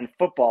do that in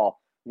football.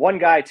 1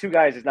 guy, 2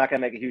 guys is not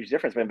going to make a huge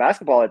difference, but in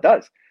basketball it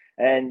does.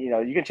 And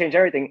you can change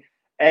everything.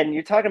 And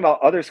you're talking about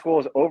other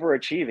schools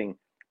overachieving.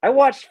 I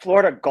watched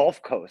Florida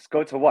Gulf Coast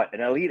go to an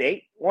Elite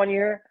 8 one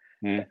year.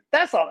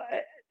 That's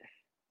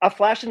a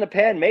flash in the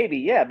pan, maybe,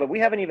 yeah, but we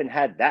haven't even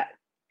had that.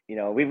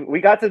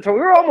 We got to we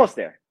were almost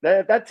there.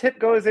 That tip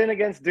goes in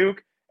against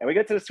Duke, and we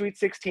get to the Sweet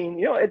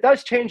 16. It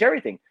does change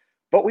everything,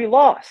 but we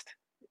lost.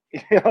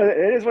 It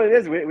is what it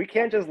is. We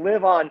can't just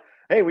live on,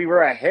 hey, we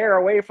were a hair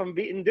away from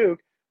beating Duke.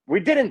 We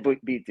didn't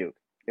beat Duke.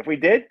 If we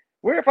did,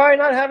 we're probably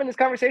not having this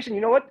conversation.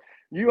 You know what?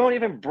 You won't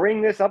even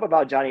bring this up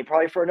about Johnny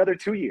probably for another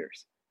 2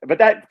 years. But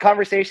that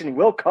conversation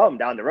will come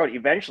down the road.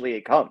 Eventually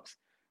it comes.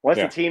 Once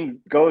the team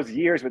goes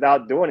years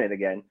without doing it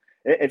again,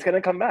 it's going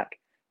to come back.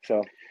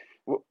 So,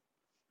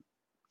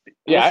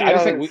 I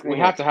just think we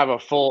have to have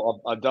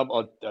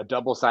a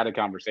double-sided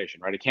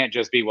conversation, right? It can't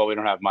just be, well, we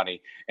don't have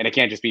money, and it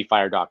can't just be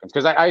fire Dawkins.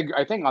 Because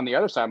I think on the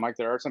other side, Mike,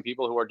 there are some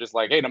people who are just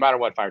like, hey, no matter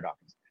what, fire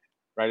Dawkins.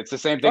 Right, it's the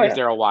same thing as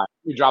Daryl White.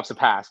 He drops a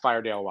pass,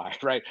 fire Daryl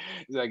White. Right,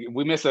 like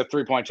we miss a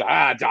 3-point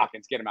shot.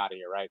 Dawkins, get him out of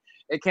here. Right,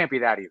 it can't be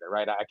that either.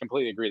 Right, I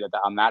completely agree that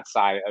on that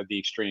side of the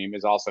extreme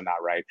is also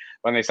not right.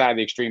 But on the side of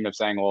the extreme of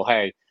saying, well,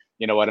 hey,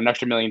 you know what, an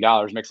extra $1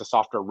 million makes a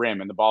softer rim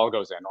and the ball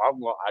goes in.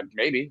 Well,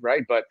 maybe,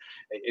 right, but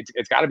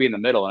it's got to be in the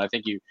middle. And I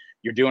think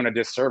you're doing a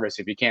disservice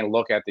if you can't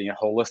look at the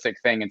holistic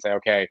thing and say,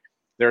 okay,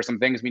 there are some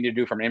things we need to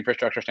do from an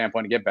infrastructure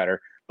standpoint to get better,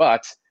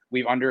 but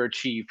we've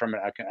underachieved from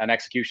an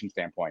execution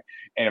standpoint.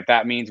 And if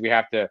that means we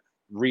have to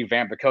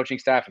revamp the coaching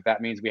staff, if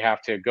that means we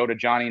have to go to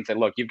Johnny and say,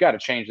 look, you've got to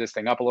change this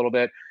thing up a little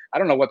bit. I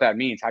don't know what that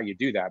means, how you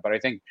do that, but I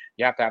think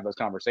you have to have those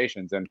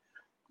conversations. And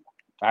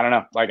I don't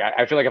know, like,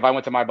 I feel like if I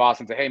went to my boss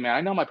and said, hey man,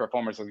 I know my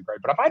performance wasn't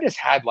great, but if I just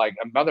had like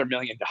another $1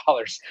 million,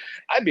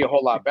 I'd be a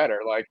whole lot better.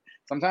 Like,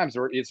 sometimes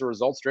it's a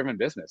results driven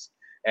business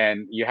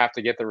and you have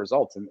to get the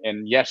results.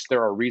 And yes,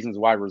 there are reasons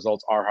why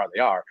results are how they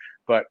are,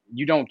 but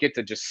you don't get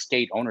to just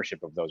skate ownership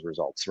of those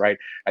results, right?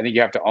 I think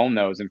you have to own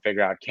those and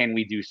figure out, can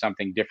we do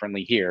something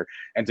differently here?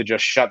 And to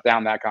just shut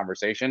down that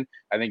conversation,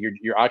 I think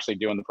you're actually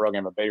doing the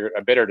program a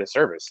bitter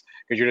disservice,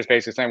 because you're just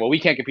basically saying, well, we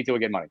can't compete till we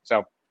get money.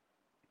 So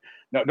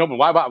no, but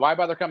why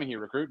bother coming here,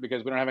 recruit?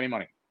 Because we don't have any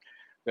money.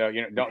 So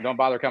don't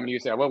bother coming to you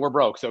and say, well, we're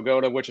broke, so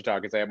go to Wichita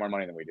because they have more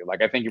money than we do.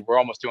 Like, I think we're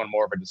almost doing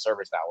more of a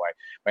disservice that way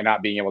by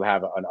not being able to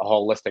have a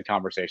holistic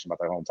conversation about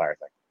the whole entire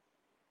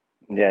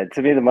thing. Yeah,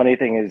 to me, the money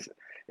thing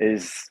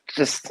is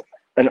just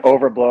an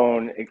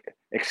overblown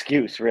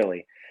excuse,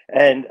 really.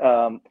 And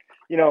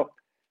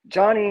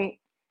Johnny,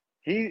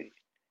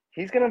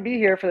 he's going to be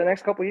here for the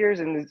next couple of years,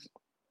 and it's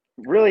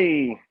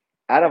really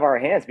out of our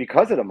hands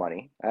because of the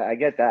money. I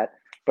get that,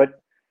 but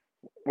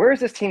where is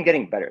this team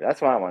getting better?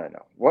 That's what I want to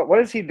know. What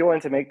is he doing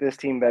to make this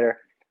team better?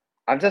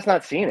 I'm just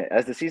not seeing it.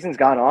 As the season's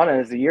gone on and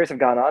as the years have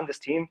gone on, this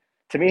team,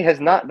 to me, has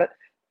not. But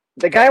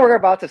the guy we're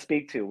about to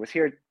speak to was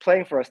here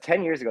playing for us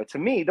 10 years ago. To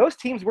me, those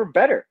teams were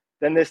better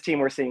than this team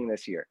we're seeing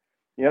this year.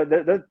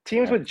 The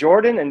teams with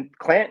Jordan and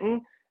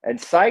Clanton and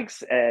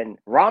Sykes and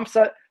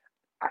Ramsa,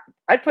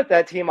 I'd put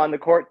that team on the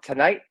court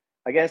tonight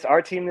against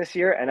our team this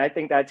year, and I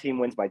think that team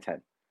wins by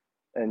 10.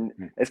 And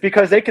it's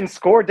because they can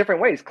score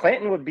different ways.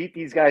 Clanton would beat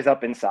these guys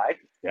up inside.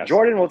 Yes.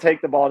 Jordan will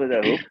take the ball to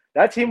the hoop.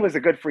 That team was a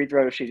good free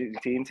throw shooting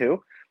team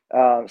too.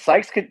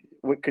 Sykes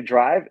could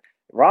drive.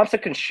 Robson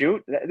can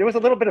shoot. There was a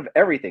little bit of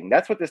everything.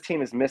 That's what this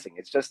team is missing.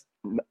 It's just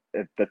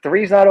if the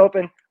three's not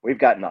open, we've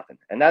got nothing.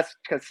 And that's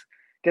because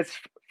it gets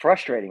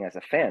frustrating as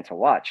a fan to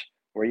watch,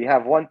 where you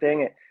have one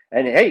thing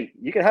and hey,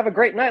 you can have a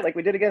great night like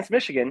we did against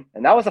Michigan,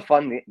 and that was a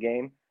fun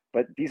game.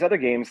 But these other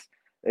games,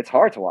 it's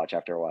hard to watch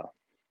after a while.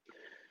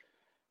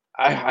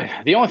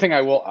 The only thing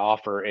I will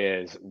offer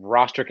is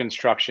roster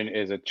construction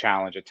is a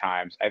challenge at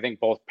times. I think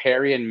both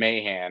Perry and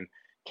Mahan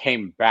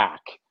came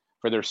back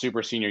for their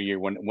super senior year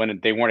when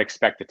they weren't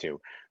expected to.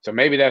 So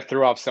maybe that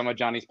threw off some of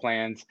Johnny's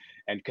plans.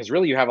 And because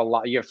really you have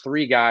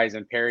three guys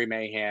in Perry,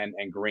 Mahan,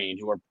 and Green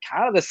who are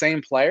kind of the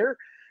same player,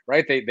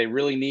 right? They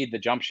really need the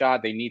jump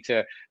shot. They need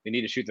to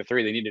shoot the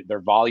three. They're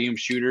volume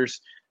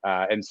shooters.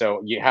 And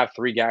so you have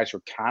three guys who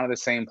are kind of the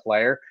same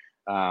player.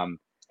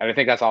 And I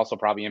think that's also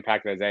probably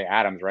impacted Isaiah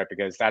Adams, right?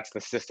 Because that's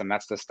the system,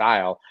 that's the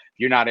style. If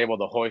you're not able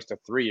to hoist a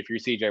three, if you're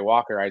CJ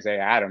Walker,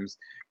 Isaiah Adams,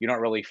 you don't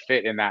really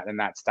fit in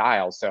that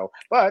style. So,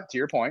 but to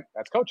your point,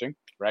 that's coaching,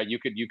 right? You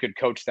could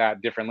coach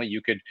that differently.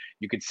 You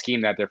could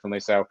scheme that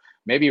differently. So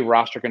maybe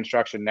roster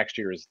construction next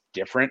year is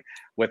different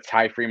with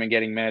Ty Freeman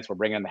getting minutes. We're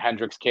bringing the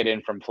Hendricks kid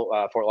in from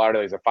Fort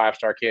Lauderdale. He's a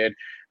 5-star kid,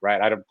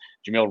 right?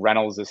 Jamil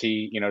Reynolds, does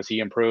he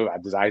improve?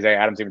 Does Isaiah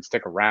Adams even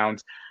stick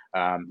around?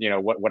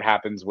 What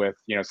happens with,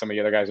 some of the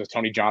other guys. Is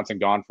Tony Johnson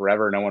gone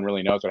forever? No one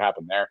really knows what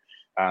happened there.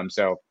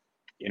 So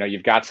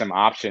you've got some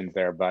options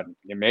there, but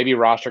maybe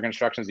roster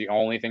construction is the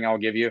only thing I'll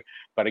give you.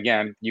 But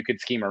again, you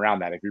could scheme around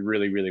that if you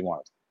really, really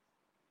want.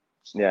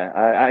 Yeah.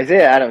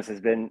 Isaiah Adams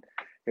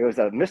he was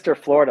a Mr.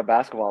 Florida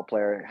basketball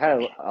player,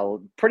 had a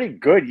pretty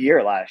good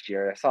year last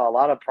year. I saw a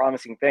lot of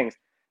promising things.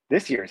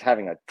 This year is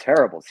having a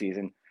terrible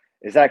season.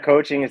 Is that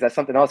coaching? Is that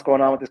something else going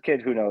on with this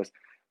kid? Who knows?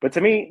 But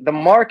to me, the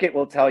market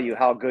will tell you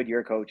how good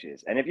your coach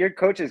is. And if your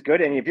coach is good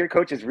and if your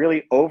coach is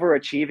really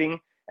overachieving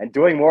and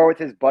doing more with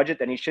his budget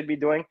than he should be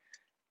doing,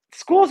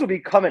 schools would be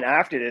coming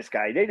after this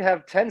guy. They'd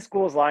have 10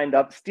 schools lined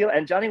up,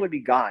 and Johnny would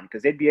be gone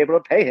because they'd be able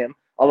to pay him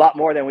a lot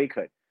more than we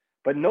could.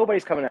 But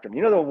nobody's coming after him.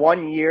 The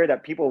 1 year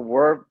that people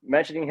were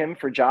mentioning him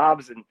for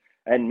jobs,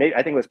 and maybe,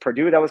 I think it was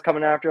Purdue that was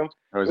coming after him.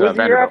 It was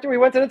the year after we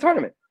went to the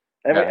tournament.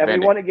 And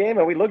we won a game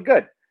and we looked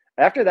good.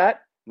 After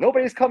that,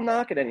 nobody's come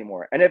knocking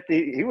anymore. And if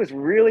he was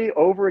really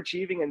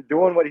overachieving and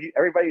doing what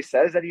everybody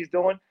says that he's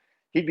doing,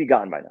 he'd be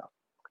gone by now.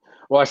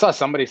 Well, I saw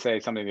somebody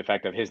say something to the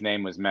effect of his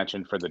name was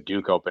mentioned for the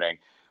Duke opening,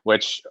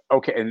 which,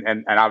 okay,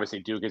 and obviously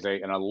Duke is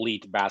an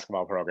elite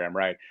basketball program,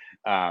 right?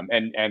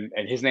 And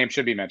his name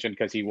should be mentioned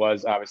because he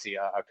was obviously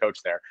a coach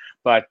there.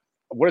 But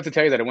what does it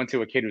tell you that it went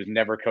to a kid who's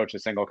never coached a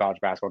single college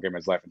basketball game in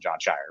his life in John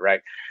Shire, right?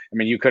 I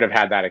mean, you could have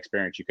had that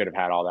experience. You could have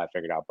had all that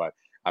figured out, but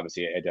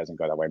obviously it doesn't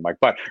go that way, Mike.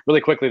 But really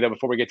quickly, though,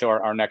 before we get to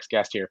our next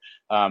guest here,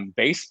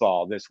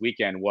 baseball this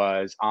weekend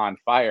was on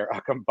fire.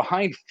 A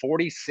combined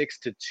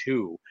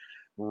 46-2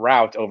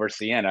 rout over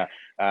Siena.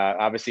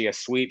 Obviously a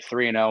sweet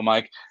 3-0,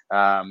 Mike.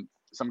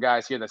 Some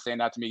guys here that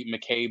stand out to me: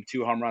 McCabe,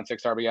 2 home runs,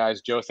 6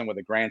 RBIs. Josten with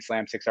a grand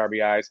slam, 6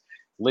 RBIs.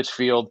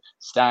 Litchfield,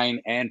 Stein,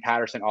 and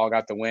Patterson all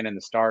got the win in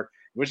the start.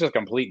 It was just a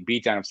complete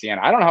beatdown of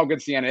Siena. I don't know how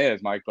good Siena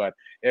is, Mike, but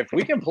if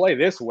we can play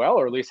this well,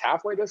 or at least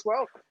halfway this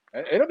well,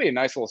 it'll be a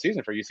nice little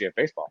season for UCF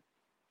baseball.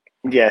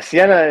 Yeah,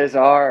 Siena is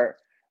our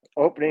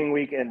opening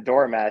weekend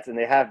doormats, and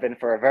they have been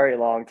for a very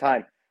long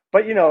time.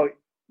 But,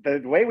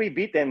 the way we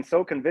beat them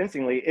so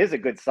convincingly is a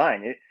good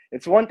sign.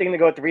 It's one thing to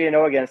go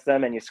 3-0 against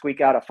them and you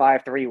squeak out a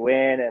 5-3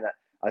 win and a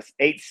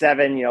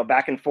 8-7,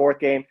 back and forth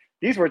game.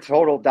 These were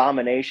total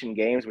domination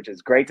games, which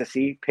is great to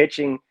see.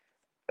 Pitching,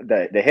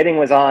 the hitting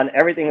was on.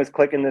 Everything was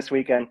clicking this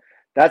weekend.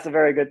 That's a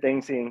very good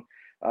thing seeing.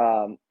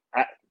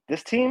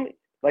 This team,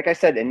 like I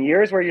said, in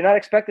years where you're not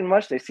expecting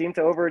much, they seem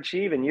to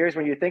overachieve. In years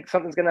when you think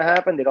something's going to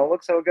happen, they don't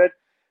look so good.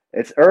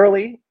 It's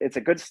early. It's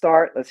a good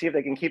start. Let's see if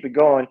they can keep it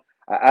going.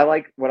 I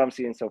like what I'm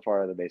seeing so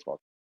far of the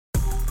baseball.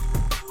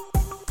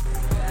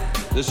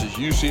 This is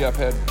UCF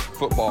head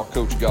football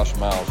coach Gus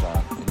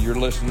Malzahn, and you're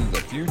listening to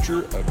the Future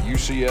of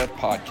UCF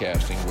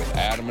podcasting with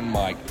Adam and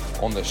Mike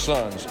on the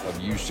Sons of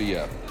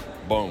UCF.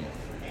 Boom.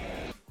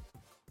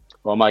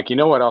 Well, Mike, you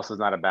know what else is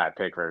not a bad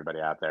pick for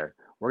everybody out there?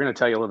 We're going to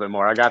tell you a little bit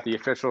more. I got the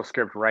official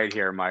script right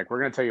here, Mike. We're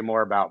going to tell you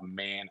more about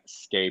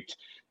Manscaped,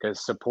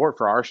 because support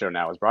for our show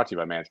now is brought to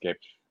you by Manscaped.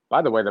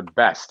 By the way, the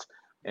best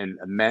in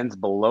men's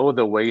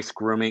below-the-waist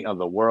grooming of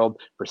the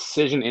world.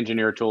 Precision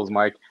engineered tools,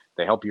 Mike.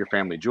 They help your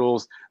family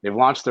jewels. They've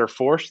launched their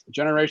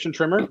 4th-generation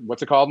trimmer.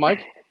 What's it called,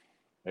 Mike?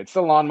 It's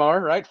the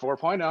lawnmower, right?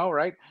 4.0,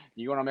 right?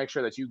 You want to make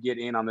sure that you get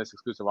in on this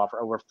exclusive offer.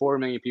 Over 4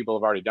 million people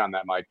have already done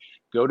that, Mike.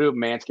 Go to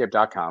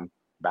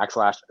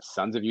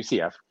manscaped.com/Sons of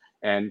UCF,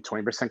 and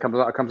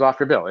 20% comes off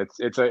your bill. It's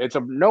a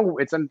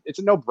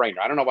no-brainer.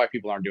 I don't know why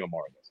people aren't doing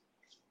more of this.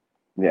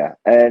 Yeah,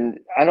 and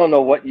I don't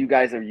know what you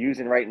guys are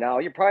using right now.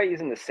 You're probably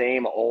using the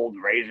same old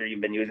razor you've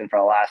been using for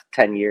the last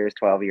 10 years,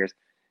 12 years.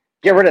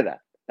 Get rid of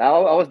that.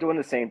 Now, I was doing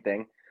the same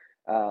thing.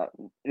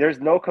 There's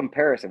no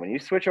comparison. When you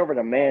switch over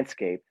to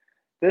Manscaped,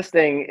 this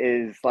thing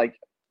is like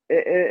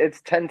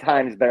it's 10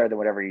 times better than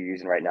whatever you're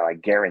using right now. I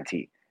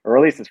guarantee, or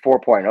at least it's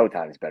 4.0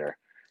 times better.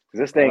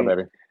 This thing,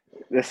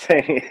 this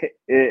thing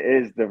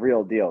is the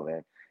real deal,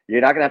 man.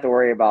 You're not gonna have to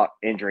worry about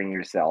injuring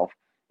yourself.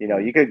 You know,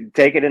 you could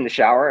take it in the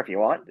shower if you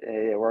want.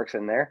 It works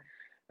in there.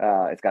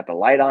 It's got the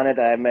light on it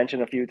that I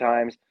mentioned a few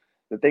times.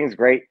 The thing's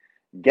great.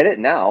 Get it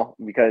now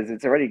because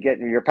it's already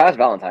you're past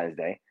Valentine's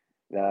Day.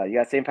 You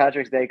got St.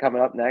 Patrick's Day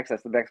coming up next.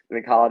 That's the next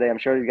big holiday. I'm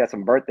sure you got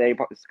some birthday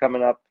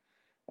coming up.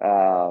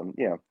 You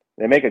know,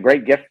 they make a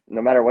great gift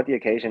no matter what the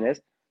occasion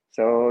is.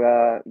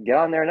 So get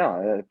on there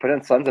now. Put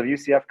in Sons of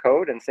UCF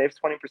code and save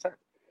 20%.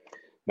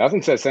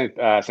 Nothing says St.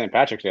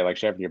 Patrick's Day like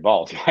shaving your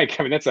balls, Mike.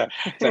 I mean, it's a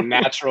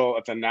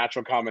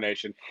natural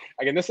combination.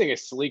 Again, this thing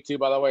is sleek too.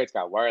 By the way, it's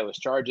got wireless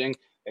charging.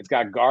 It's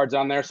got guards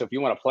on there, so if you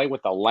want to play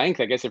with the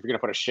length, I guess if you're going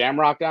to put a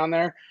shamrock down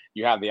there,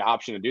 you have the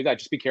option to do that.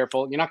 Just be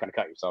careful. You're not going to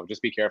cut yourself.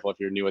 Just be careful if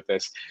you're new at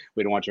this.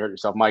 We don't want you to hurt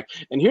yourself, Mike.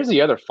 And here's the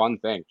other fun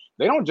thing.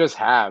 They don't just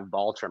have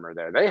ball trimmer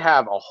there. They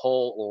have a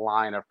whole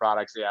line of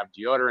products. They have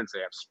deodorants. They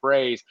have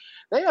sprays.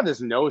 They have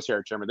this nose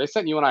hair trimmer. They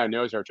sent you and I a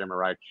nose hair trimmer,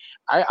 right?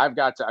 I've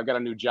got a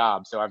new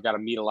job, so I've got to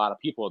meet a lot of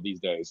people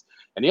these days.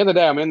 And the other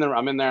day I'm in there,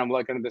 I'm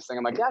looking at this thing.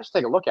 I'm like, yeah, I should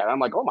take a look at it. I'm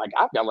like, oh my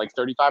God, I've got like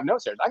 35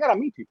 nose hairs. I got to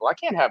meet people. I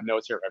can't have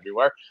nose hair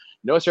everywhere.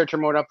 Nose hair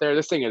trimmer up there.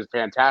 This thing is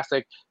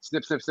fantastic.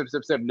 Snip, snip, snip,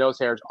 snip, snip. Nose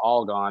hairs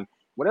all gone.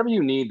 Whatever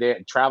you need.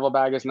 The travel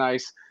bag is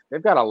nice.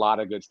 They've got a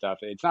lot of good stuff.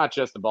 It's not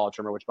just the ball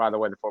trimmer, which by the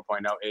way, the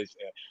 4.0 is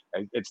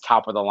it's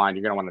top of the line.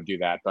 You're going to want to do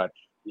that. But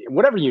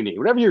whatever you need,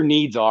 whatever your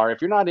needs are,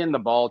 if you're not in the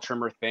ball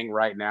trimmer thing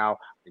right now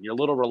and you're a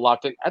little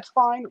reluctant, that's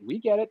fine. We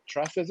get it.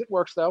 Trust as it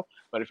works though.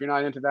 But if you're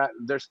not into that,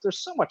 there's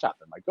so much out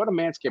there. Like go to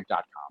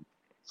manscaped.com.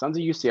 Sons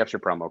of UCF's your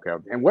promo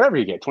code. And whatever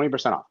you get,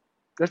 20% off.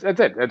 That's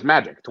it. It's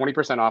magic.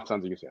 20% off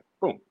Sons of UCF.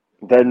 Boom.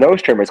 The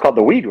nose trimmer is called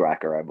the Weed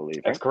Whacker, I believe.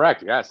 Right? That's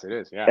correct. Yes, it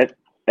is. Yeah.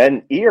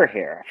 And ear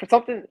hair. For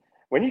something,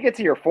 when you get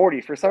to your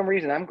 40s, for some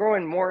reason, I'm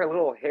growing more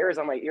little hairs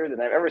on my ear than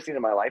I've ever seen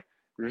in my life.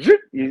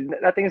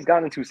 That thing is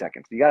gone in 2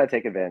 seconds. You got to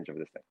take advantage of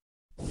this thing.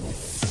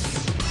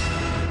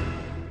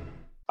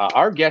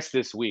 Our guest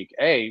this week,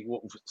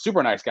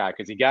 super nice guy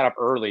because he got up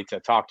early to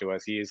talk to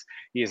us. He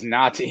is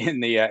not in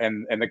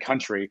the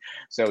country,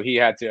 so he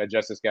had to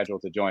adjust his schedule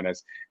to join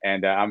us.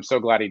 And I'm so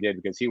glad he did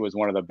because he was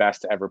one of the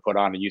best to ever put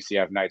on a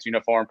UCF Knights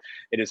uniform.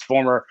 It is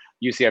former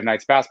UCF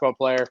Knights basketball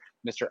player,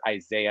 Mr.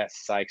 Isaiah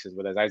Sykes is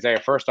with us. Isaiah,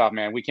 first off,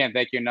 man, we can't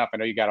thank you enough. I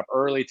know you got up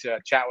early to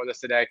chat with us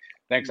today.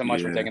 Thanks so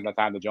much for taking the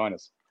time to join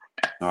us.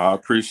 I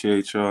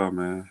appreciate y'all,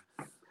 man.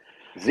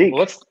 Zeke.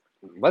 Well,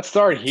 let's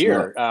start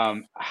here.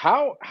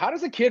 How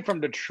does a kid from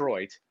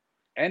Detroit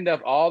end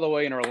up all the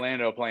way in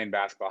Orlando playing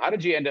basketball? How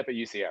did you end up at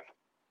UCF?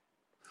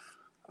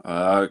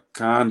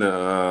 Kind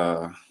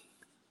of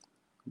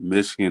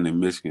Michigan and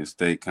Michigan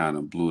State kind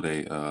of blew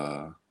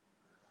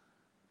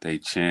they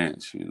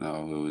chance. You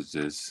know, it was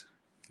just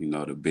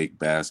the big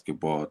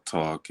basketball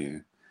talk,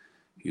 and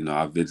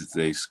I visited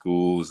their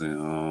schools,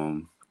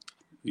 and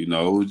it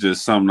was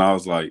just something I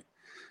was like.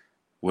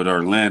 With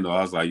Orlando,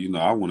 I was like,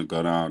 I want to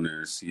go down there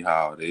and see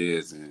how it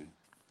is. And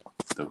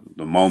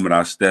the moment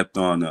I stepped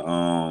on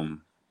the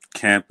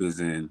campus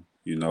and,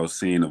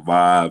 seeing the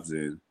vibes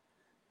and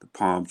the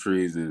palm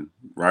trees and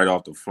right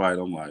off the flight,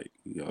 I'm like,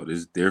 this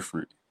is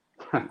different.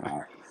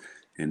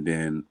 And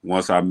then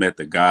once I met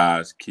the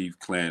guys, Keith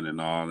Clanton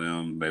and all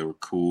them, they were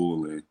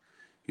cool. And,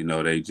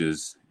 they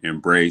just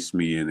embraced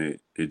me and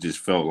it just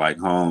felt like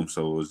home.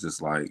 So it was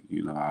just like,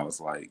 I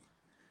was like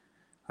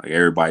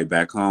everybody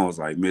back home was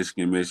like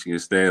Michigan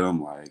State.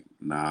 I'm like,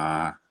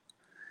 nah,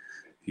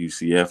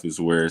 UCF is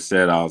where it's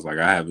at. I was like,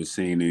 I haven't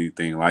seen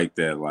anything like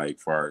that, like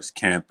far as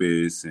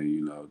campus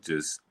and,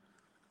 just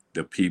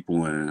the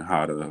people and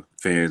how the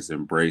fans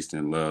embraced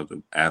and loved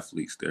the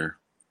athletes there.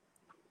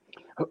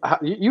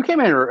 You came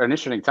in at an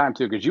interesting time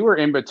too, because you were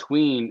in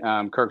between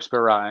Kirk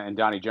Spurra and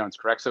Donnie Jones,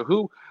 correct? So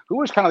who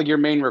was kind of like your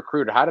main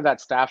recruiter? How did that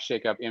staff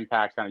shakeup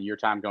impact kind of your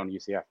time going to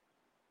UCF?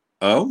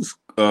 It was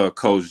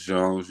Coach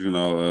Jones.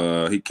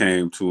 He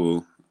came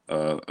to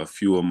a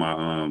few of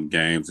my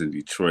games in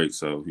Detroit,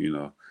 so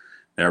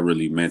that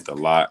really meant a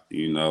lot.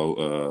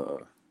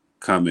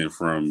 Coming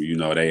from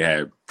they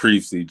had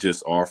previously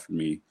just offered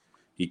me.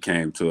 He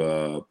came to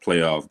a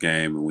playoff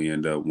game and we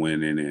ended up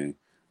winning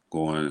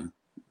and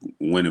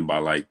winning by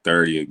like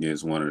 30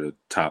 against one of the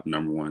top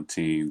number 1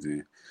 teams,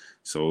 and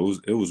so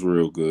it was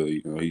real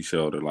good. He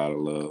showed a lot of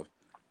love.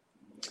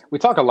 We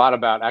talk a lot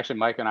about, actually,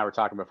 Mike and I were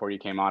talking before you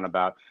came on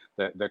about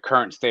the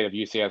current state of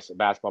UCF's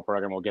basketball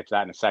program. We'll get to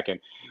that in a second.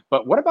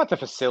 But what about the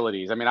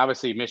facilities? I mean,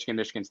 obviously,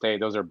 Michigan State,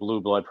 those are blue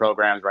blood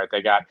programs, right?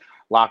 They got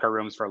locker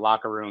rooms,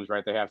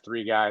 right? They have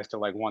 3 guys to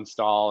like 1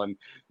 stall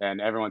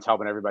and everyone's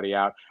helping everybody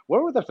out.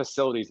 What were the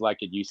facilities like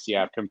at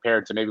UCF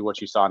compared to maybe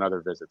what you saw in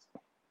other visits?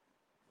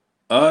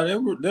 They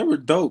were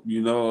dope.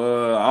 I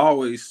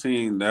always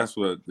seen that's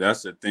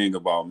the thing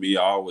about me.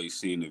 I always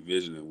seen the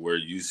vision of where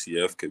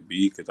UCF could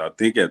be, because I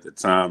think at the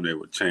time they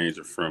were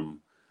changing from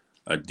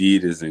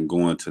Adidas and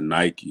going to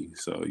Nike.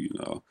 So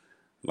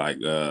Like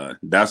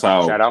that's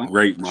how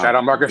great shout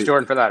out Marcus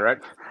Jordan for that, right?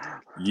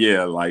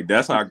 Yeah, like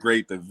that's how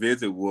great the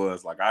visit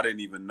was. Like I didn't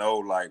even know,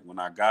 like when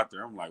I got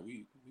there, I'm like,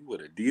 we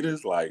with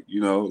Adidas, like,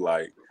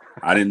 like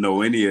I didn't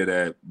know any of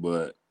that,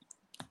 but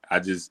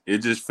it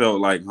just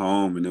felt like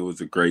home, and it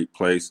was a great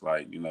place,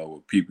 like,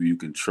 with people you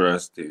can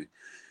trust, and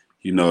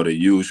the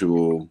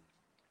usual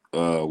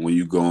when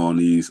you go on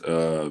these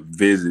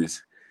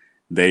visits,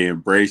 they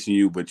embracing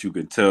you, but you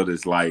can tell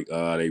this like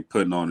they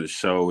putting on a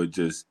show. It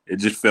just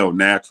felt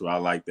natural. I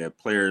like that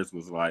players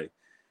was like,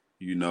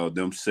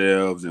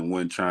 themselves and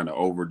wasn't trying to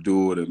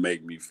overdo it and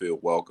make me feel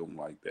welcome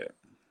like that.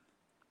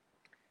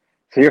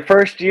 So your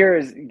first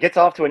year gets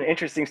off to an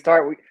interesting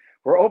start.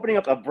 We're opening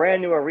up a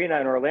brand new arena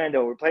in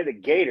Orlando. We played the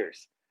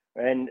Gators,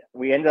 and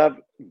we ended up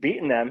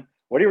beating them.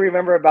 What do you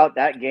remember about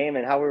that game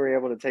and how we were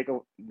able to take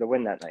the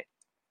win that night?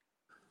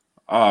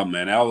 Oh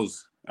man, that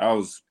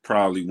was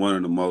probably one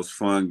of the most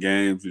fun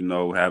games.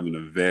 Having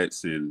the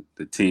vets and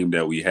the team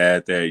that we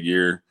had that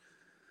year.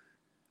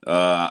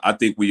 I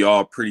think we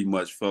all pretty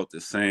much felt the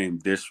same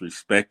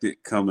disrespected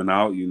coming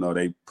out.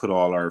 They put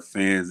all our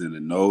fans in the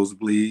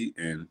nosebleed,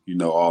 and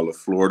all the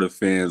Florida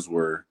fans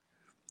were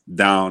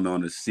down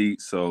on the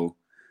seat. So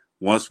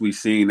once we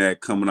seen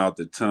that coming out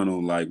the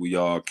tunnel, like we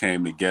all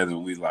came together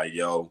and we like,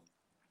 yo,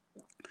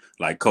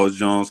 like Coach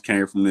Jones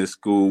came from this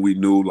school. We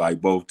knew like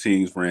both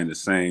teams ran the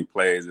same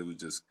plays. It would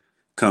just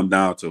come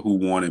down to who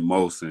wanted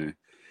most. And,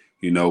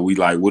 we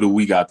like, what do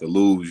we got to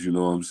lose? You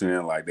know what I'm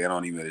saying? Like they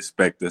don't even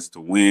expect us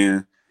to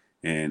win.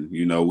 And,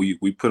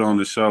 we put on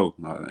the show.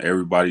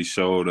 Everybody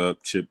showed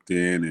up, chipped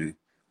in, and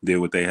did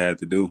what they had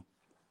to do.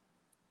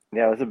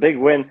 Yeah, it was a big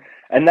win.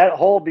 And that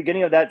whole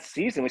beginning of that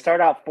season, we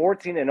started out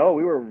 14-0.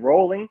 We were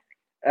rolling.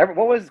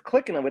 What was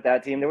clicking with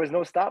that team? There was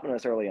no stopping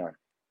us early on.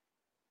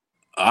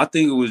 I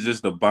think it was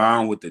just the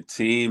bond with the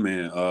team,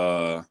 and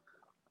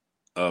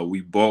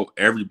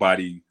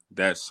everybody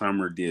that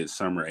summer did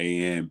summer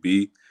A and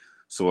B.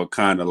 So it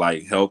kind of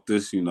like helped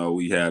us.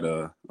 We had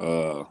a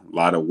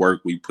lot of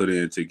work we put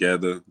in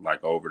together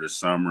like over the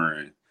summer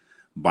and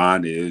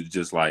bonded. It was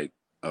just like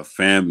a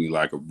family,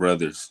 like a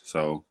brothers.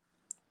 So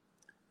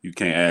you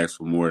can't ask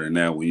for more than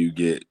that when you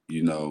get,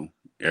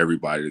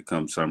 everybody to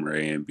come summer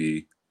A and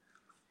B.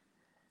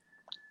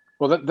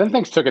 Well, then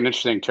things took an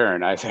interesting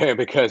turn, I say,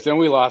 because then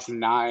we lost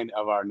 9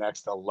 of our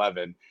next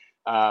 11.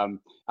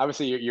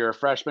 Obviously, you're a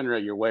freshman,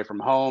 right? You're away from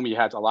home. You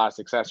had a lot of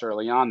success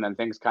early on. Then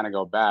things kind of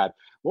go bad.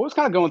 What was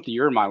kind of going through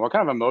your mind? What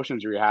kind of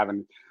emotions were you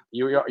having?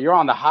 You're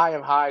on the high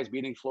of highs,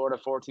 beating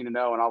Florida 14-0, and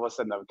all of a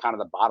sudden,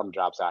 the bottom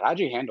drops out. How'd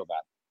you handle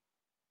that?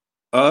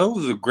 It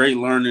was a great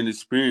learning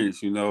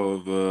experience,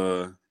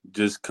 of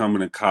just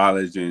coming to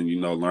college and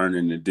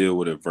learning to deal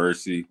with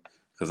adversity.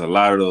 Because a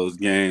lot of those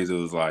games, it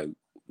was like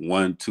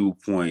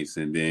 1-2 points,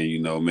 and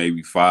then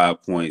maybe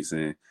 5 points,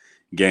 and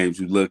games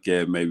you look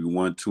at maybe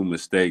 1-2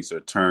 mistakes or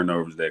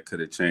turnovers that could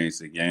have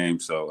changed the game.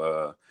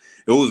 So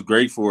it was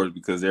great for us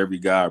because every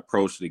guy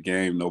approached the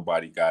game.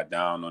 Nobody got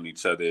down on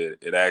each other.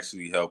 It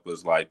actually helped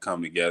us like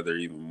come together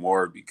even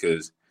more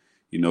because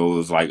it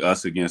was like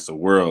us against the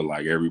world.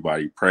 Like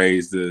everybody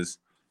praised us,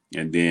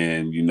 and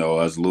then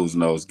us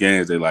losing those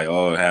games, they like,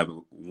 oh,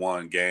 haven't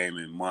won game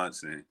in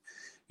months, and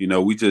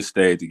we just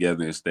stayed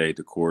together and stayed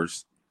the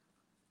course.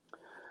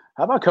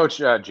 How about Coach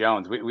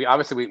Jones? We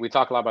obviously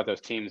talk a lot about those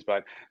teams,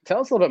 but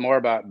tell us a little bit more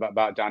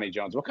about Donnie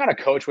Jones. What kind of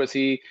coach was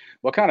he?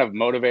 What kind of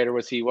motivator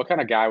was he? What kind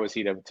of guy was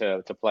he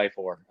to play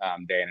for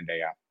day in and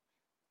day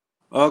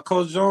out?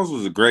 Coach Jones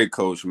was a great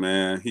coach,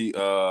 man. He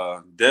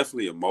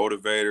definitely a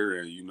motivator,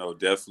 and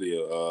definitely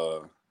a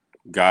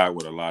guy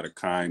with a lot of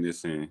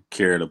kindness and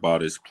cared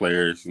about his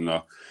players.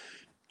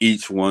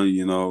 Each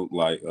one,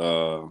 like.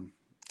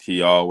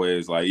 He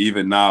always, like,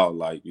 even now,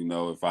 like,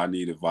 if I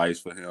need advice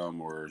for him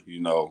or,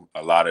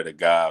 a lot of the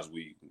guys,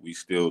 we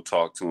still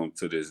talk to him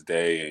to this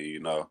day.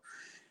 And,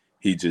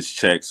 he just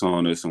checks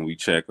on us and we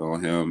check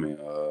on him.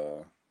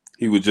 And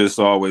he was just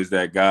always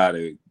that guy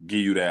to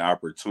give you that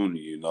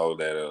opportunity,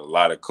 that a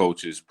lot of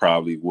coaches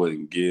probably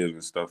wouldn't give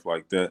and stuff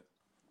like that.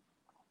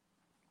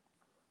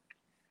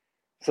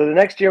 So the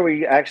next year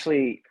we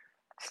actually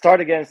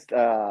start against,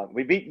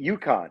 we beat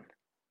UConn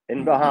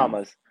in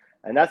Bahamas.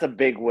 And that's a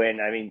big win.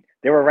 I mean,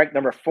 they were ranked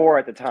number 4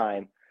 at the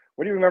time.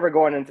 What do you remember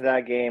going into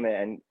that game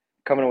and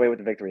coming away with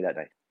the victory that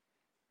night?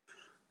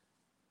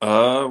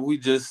 We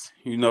just,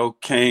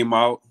 came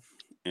out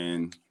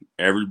and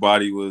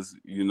everybody was,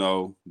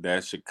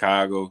 that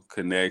Chicago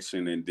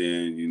connection. And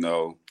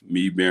then,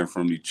 me being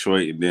from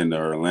Detroit and then to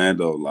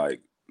Orlando,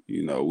 like,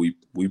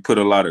 we put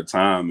a lot of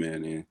time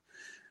in. And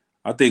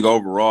I think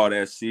overall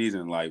that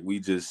season, like, we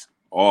just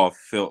all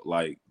felt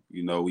like,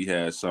 we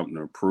had something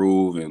to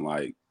prove and,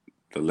 like,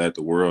 to let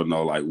the world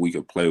know, like, we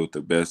could play with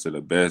the best of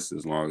the best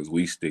as long as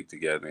we stick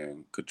together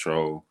and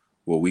control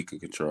what we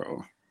can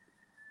control.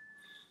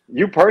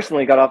 You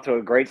personally got off to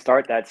a great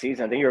start that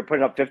season. I think you were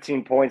putting up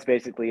 15 points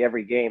basically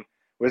every game.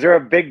 Was there a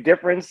big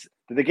difference?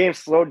 Did the game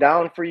slow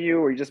down for you?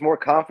 Were you just more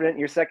confident in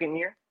your second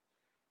year?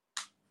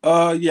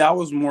 Yeah, I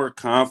was more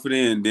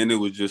confident, and then it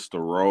was just a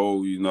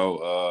role,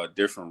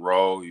 different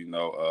role.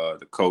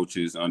 The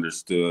coaches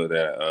understood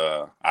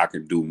that I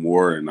can do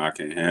more and I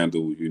can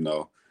handle,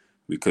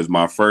 because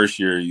my first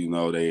year,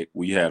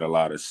 we had a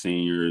lot of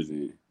seniors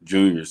and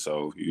juniors.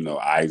 So,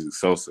 Isaac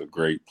Sosa,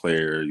 great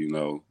player,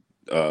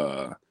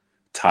 uh,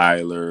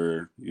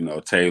 Tyler,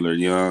 Taylor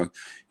Young.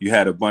 You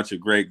had a bunch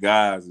of great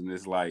guys, and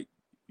it's like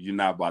you're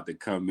not about to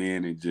come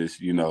in and just,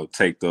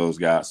 take those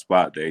guys'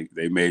 spot.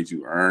 They made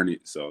you earn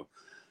it. So,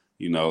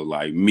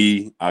 like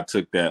me, I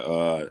took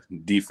that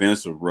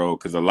defensive role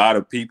because a lot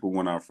of people,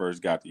 when I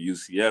first got to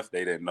UCF,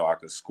 they didn't know I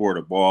could score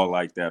the ball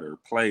like that or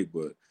play.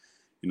 But,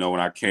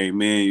 when I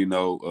came in,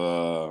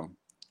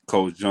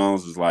 Coach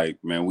Jones was like,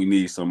 man, we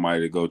need somebody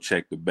to go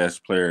check the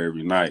best player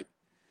every night.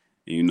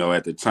 And,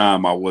 at the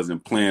time, I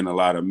wasn't playing a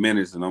lot of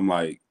minutes. And I'm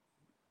like,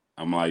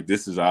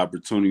 this is an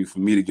opportunity for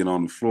me to get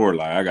on the floor.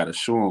 Like, I got to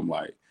show them,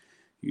 like,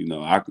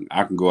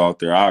 I can go out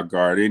there. I'll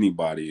guard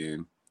anybody.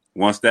 And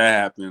once that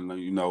happened,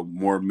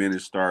 more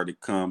minutes started to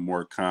come,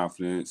 more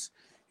confidence,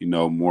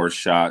 more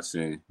shots,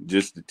 and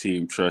just the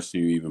team trusting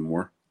you even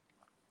more.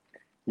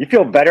 You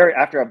feel better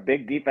after a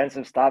big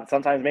defensive stop,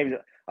 sometimes maybe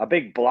a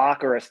big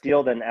block or a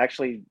steal than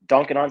actually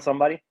dunking on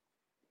somebody?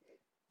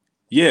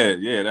 Yeah,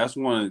 that's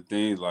one of the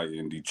things. Like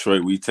in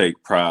Detroit, we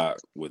take pride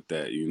with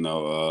that. You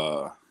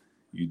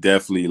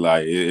definitely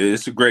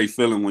it's a great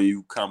feeling when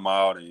you come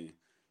out and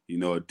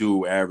a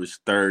dude averaged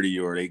 30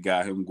 or they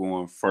got him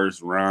going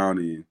first round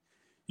and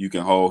you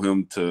can hold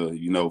him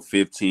to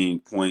 15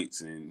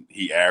 points and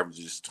he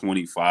averages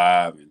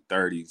 25 and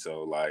 30.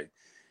 So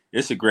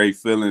it's a great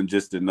feeling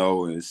just to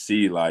know and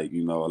see a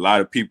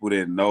lot of people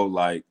didn't know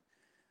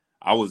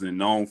I wasn't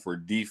known for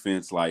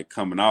defense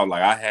coming out.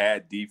 I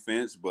had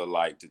defense, but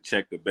to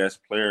check the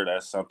best player,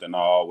 that's something I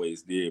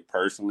always did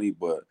personally.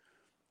 But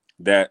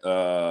that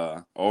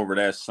over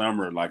that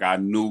summer, I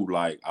knew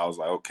I was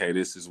like, okay,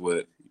 this is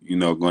what,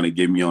 going to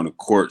get me on the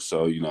court.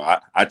 So,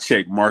 I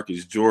checked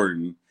Marcus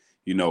Jordan,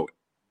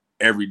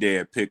 every day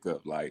at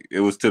pickup.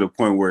 It was to the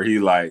point where he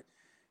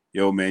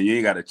yo, man, you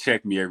ain't got to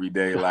check me every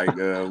day.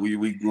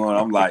 We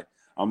going,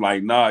 I'm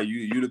like, nah,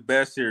 you the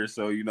best here.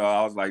 So,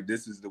 I was like,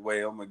 this is the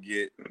way I'm going to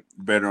get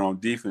better on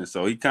defense.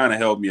 So he kind of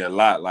helped me a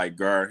lot,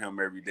 guard him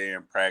every day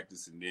in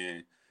practice. And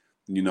then,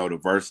 the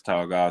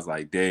versatile guys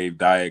like Dave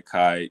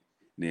Diakite,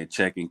 and then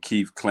checking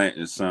Keith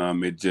Clinton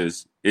some. It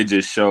just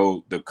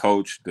showed the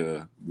coach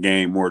the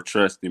game more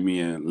trust in me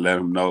and let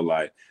him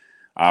know,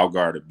 I'll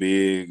guard a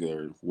big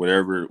or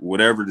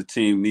whatever the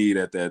team need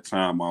at that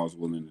time, I was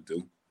willing to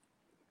do.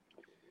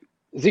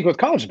 Zeke, with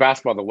college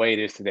basketball the way it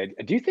is today,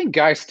 do you think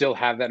guys still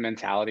have that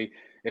mentality?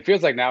 It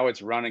feels like now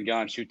it's run and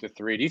gun, shoot the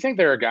three. Do you think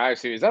there are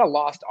guys is that a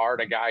lost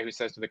art, a guy who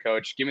says to the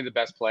coach, give me the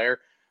best player?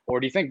 Or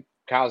do you think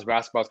college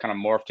basketball is kind of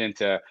morphed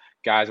into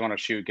guys want to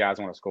shoot, guys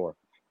want to score?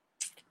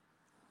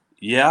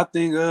 Yeah, I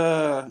think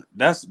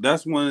that's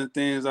one of the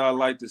things I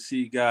like to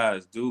see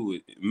guys do.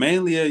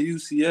 Mainly at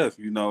UCF,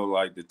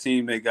 the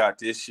team they got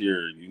this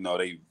year,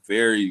 they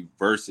very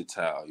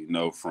versatile,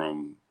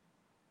 from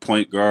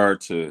point guard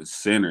to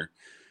center.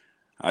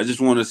 I just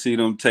want to see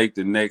them take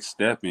the next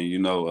step,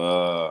 and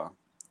I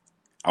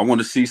want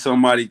to see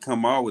somebody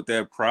come out with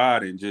that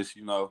pride and just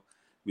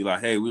be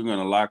like, hey, we're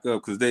gonna lock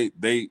up, because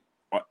they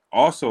are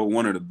also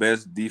one of the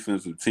best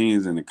defensive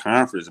teams in the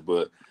conference,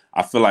 but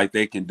I feel like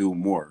they can do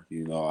more.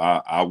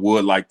 I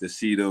would like to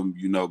see them,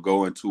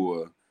 go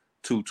into a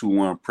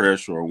 2-2-1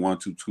 press or a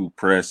 1-2-2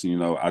 press.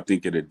 I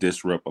think it'd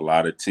disrupt a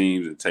lot of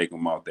teams and take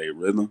them out their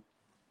rhythm.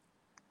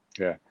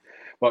 Yeah.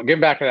 Well,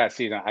 getting back to that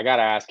season, I got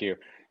to ask you,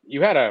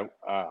 you had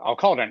I'll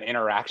call it an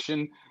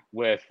interaction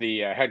with the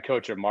head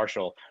coach of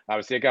Marshall.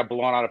 Obviously, it got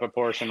blown out of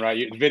proportion,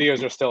 right?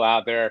 Videos are still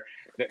out there.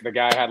 The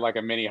guy had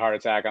a mini heart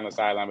attack on the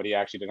sideline, but he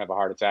actually didn't have a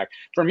heart attack.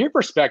 From your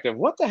perspective,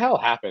 what the hell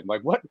happened?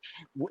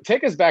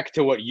 Take us back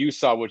to what you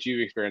saw, what you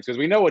experienced, because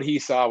we know what he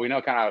saw. We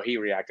know kind of how he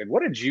reacted.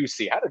 What did you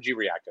see? How did you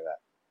react to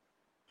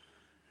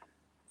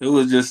that? It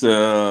was just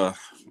a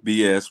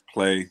BS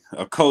play.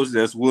 A coach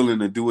that's willing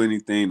to do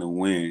anything to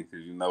win.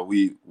 Because,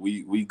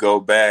 we go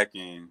back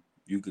and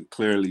you can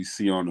clearly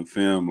see on the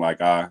film,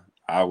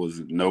 I was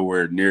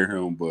nowhere near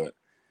him. But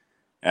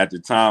at the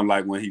time,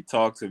 when he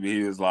talked to me,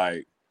 he was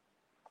like,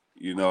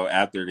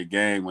 after the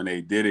game when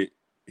they did it,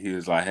 he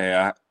was like,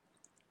 hey,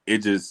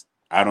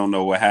 I don't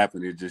know what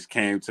happened. It just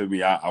came to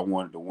me. I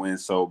wanted to win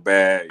so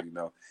bad,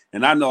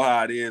 And I know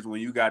how it is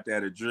when you got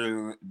that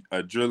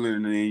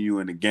adrenaline in you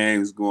and the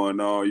game's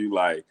going on.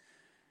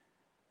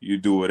 You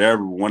do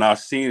whatever. When I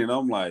seen it,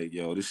 I'm like,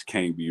 yo, this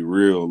can't be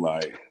real.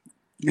 I'm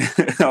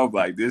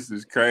like, this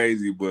is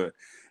crazy. But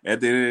at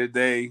the end of the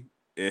day,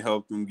 it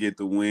helped them get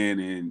the win.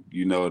 And,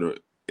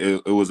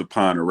 it was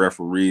upon the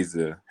referees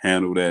to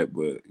handle that.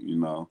 But,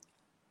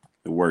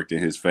 it worked in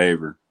his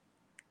favor.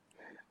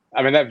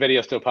 I mean, that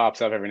video still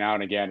pops up every now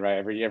and again, right?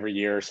 Every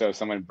year or so,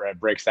 someone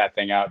breaks that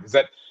thing out. Does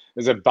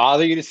it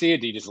bother you to see it?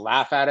 Do you just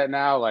laugh at it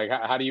now?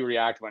 How do you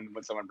react when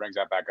someone brings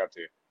that back up to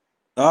you?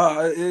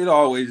 It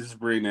always just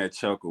bring that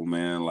chuckle,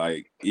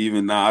 man.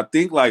 Even now, I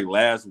think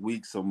last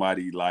week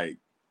somebody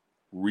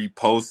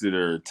reposted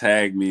or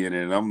tagged me in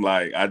it. And I'm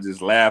like, I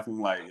just laugh. I'm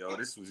like, yo,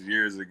 this was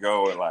years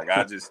ago. And like,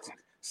 I just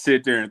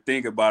sit there and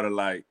think about it.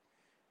 Like,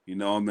 you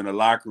know, I'm in the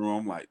locker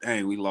room. I'm like,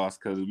 dang, we lost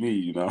because of me,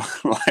 you know,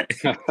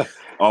 like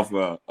off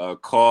a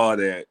call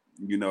that,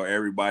 you know,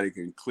 everybody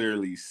can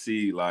clearly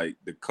see like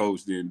the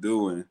coach didn't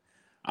do. And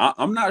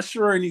I'm not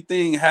sure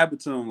anything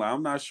happened to him. Like,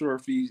 I'm not sure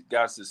if he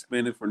got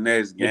suspended for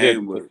next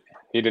game, but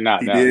He did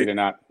not. he No, he did. did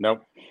not.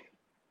 Nope.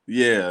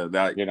 Yeah,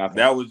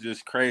 that was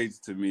just crazy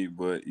to me.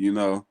 But, you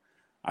know,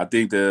 I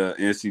think the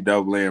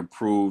NCAA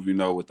improved, you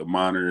know, with the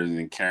monitors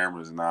and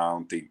cameras, and I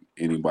don't think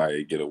anybody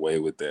would get away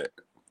with that.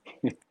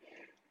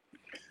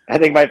 I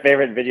think my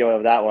favorite video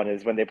of that one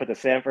is when they put the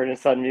Sanford and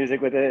Son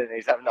music with it, and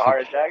he's having a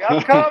heart attack.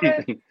 I'm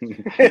coming.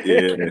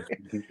 Yeah,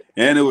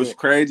 and it was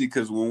crazy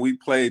because when we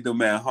played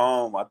them at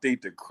home, I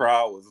think the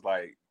crowd was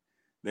like,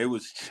 they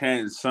was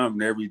chanting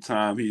something every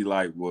time he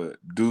like would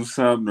do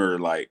something or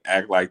like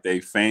act like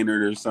they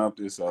fainted or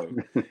something. So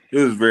it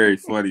was very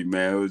funny,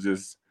 man. It was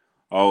just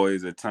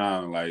always a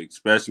time, like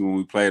especially when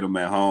we played them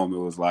at home. It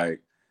was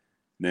like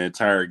the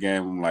entire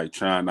game, I'm like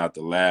trying not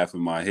to laugh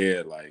in my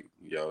head, like,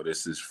 yo,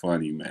 this is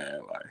funny,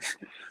 man.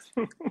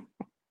 Like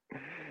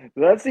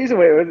that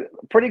season, it was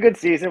a pretty good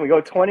season. We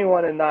go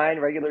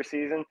 21-9 regular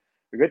season.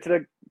 We get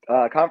to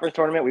the conference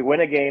tournament. We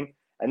win a game,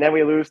 and then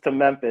we lose to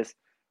Memphis.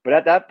 But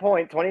at that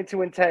point,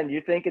 22-10, you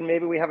thinking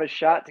maybe we have a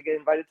shot to get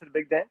invited to the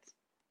Big Dance?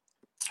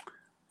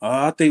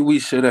 I think we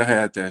should have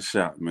had that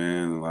shot,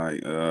 man.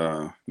 Like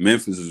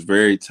Memphis was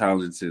very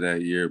talented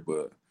that year,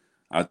 but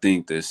I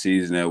think the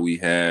season that we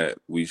had,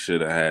 we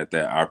should have had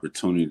that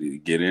opportunity to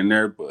get in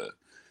there. But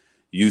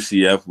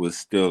UCF was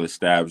still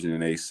establishing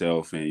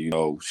themselves and, you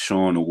know,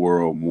 showing the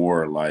world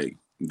more like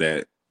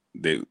that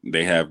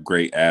they have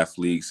great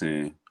athletes.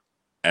 And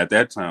at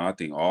that time, I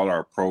think all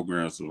our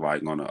programs were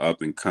like on the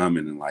up and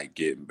coming and like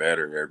getting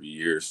better every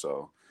year.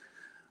 So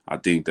I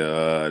think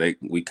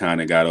we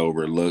kind of got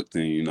overlooked,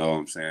 and you know what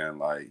I'm saying,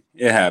 like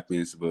it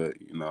happens, but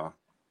you know.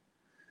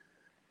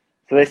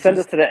 So they send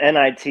us to the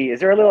NIT. Is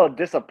there a little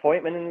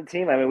disappointment in the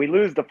team? I mean, we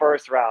lose the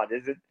first round.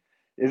 Is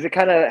it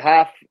kind of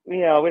half,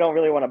 you know, we don't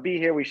really want to be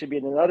here, we should be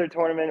in another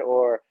tournament,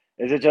 or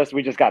is it just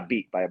we just got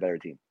beat by a better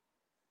team?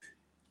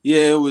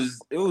 Yeah, it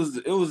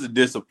was a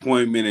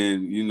disappointment,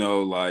 and you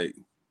know, like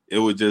it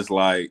was just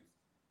like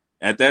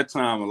at that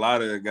time a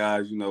lot of the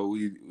guys, you know,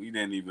 we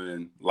didn't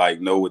even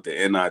like know what the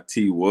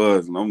NIT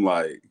was, and I'm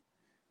like,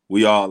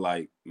 we all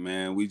like,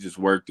 man, we just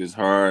worked this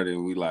hard,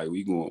 and we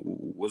going,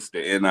 what's the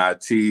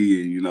NIT,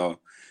 and you know.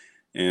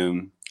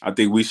 And I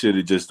think we should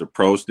have just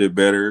approached it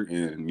better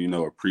and, you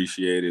know,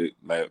 appreciated,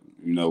 like,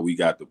 you know, we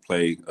got to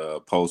play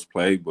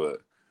post-play.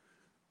 But,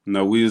 you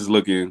know, we was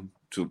looking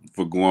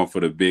for going for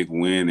the big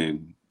win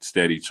and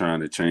steady trying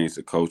to change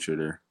the culture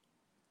there.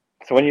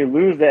 So when you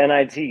lose the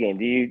NIT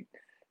game,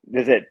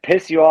 does it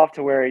piss you off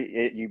to where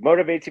it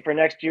motivates you for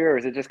next year, or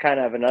is it just kind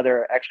of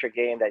another extra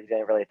game that you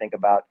didn't really think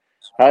about?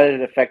 How did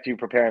it affect you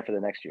preparing for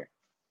the next year?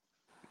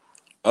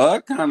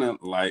 Kind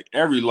of like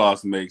every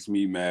loss makes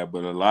me mad,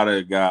 but a lot of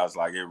the guys,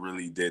 like, it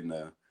really didn't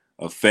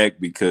affect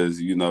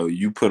because, you know,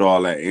 you put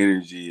all that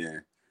energy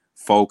and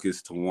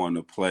focus to want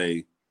to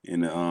play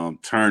in the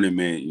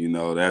tournament. You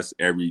know, that's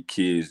every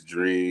kid's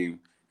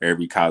dream,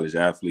 every college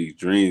athlete's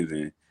dreams.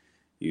 And,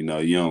 you know,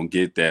 you don't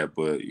get that.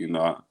 But, you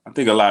know, I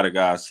think a lot of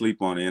guys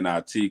sleep on the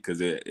NIT because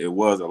it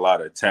was a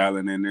lot of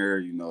talent in there,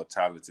 you know,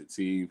 talented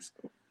teams.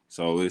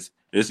 So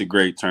it's a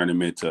great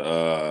tournament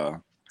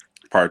to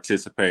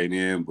participate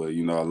in, but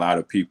you know, a lot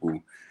of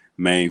people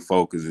main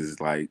focus is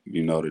like,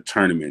 you know, the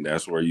tournament.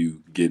 That's where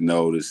you get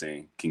noticed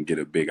and can get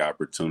a big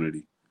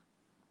opportunity.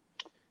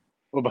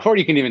 Well, before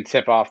you can even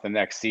tip off the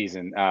next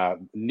season,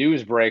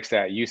 news breaks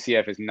that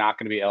UCF is not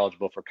going to be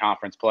eligible for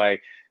conference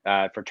play,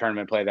 for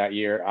tournament play that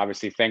year.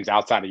 Obviously, things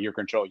outside of your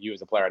control, you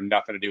as a player, have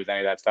nothing to do with any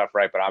of that stuff,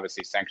 right? But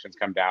obviously, sanctions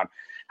come down.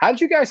 How did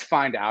you guys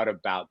find out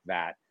about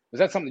that? Was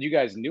that something you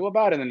guys knew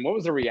about? And then what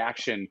was the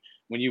reaction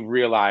when you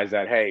realized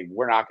that, hey,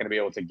 we're not going to be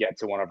able to get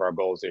to one of our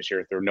goals this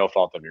year through no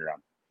fault of your own?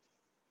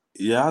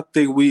 Yeah, I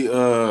think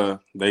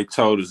they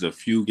told us a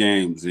few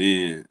games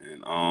in,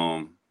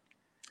 and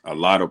a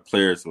lot of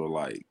players were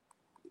like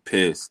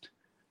pissed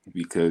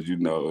because, you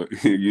know,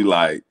 you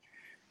like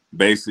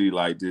basically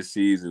like this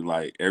season,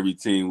 like every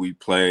team we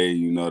play,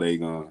 you know, they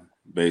gonna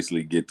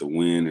basically get the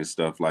win and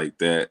stuff like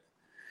that.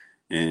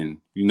 And,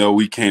 you know,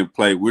 we can't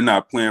play. We're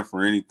not playing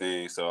for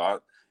anything. So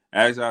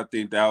I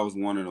think that was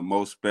one of the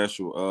most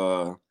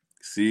special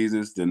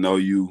seasons to know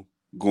you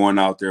going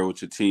out there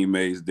with your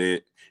teammates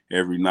that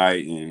every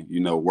night and,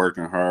 you know,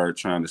 working hard,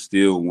 trying to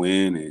still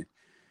win and,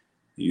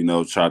 you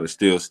know, try to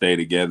still stay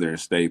together and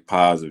stay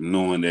positive,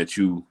 knowing that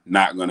you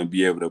not going to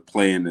be able to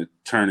play in the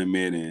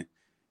tournament. And,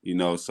 you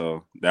know,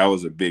 so that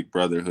was a big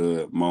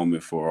brotherhood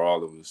moment for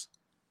all of us.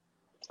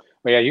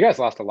 Well, yeah, you guys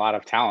lost a lot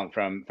of talent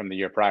from the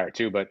year prior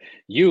too, but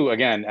you,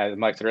 again, as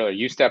Mike said earlier,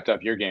 you stepped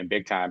up your game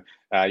big time.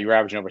 You were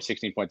averaging over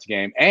 16 points a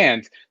game,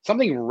 and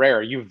something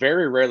rare. You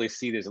very rarely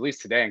see this, at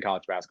least today in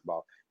college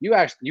basketball. You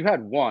had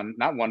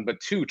not one, but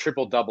two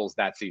triple doubles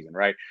that season,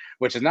 right?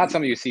 Which is not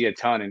something you see a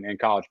ton in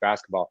college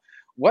basketball.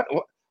 What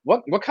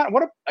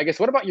I guess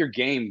what about your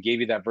game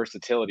gave you that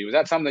versatility? Was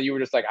that something that you were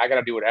just like, I got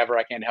to do whatever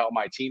I can to help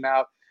my team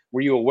out?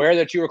 Were you aware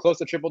that you were close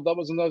to triple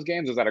doubles in those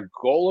games? Was that a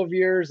goal of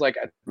yours? Like,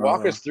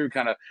 walk us through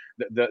kind of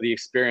the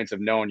experience of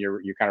knowing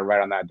you're kind of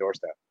right on that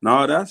doorstep.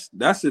 No, that's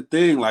the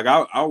thing. Like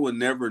I would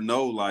never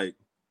know like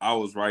I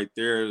was right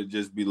there to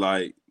just be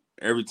like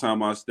every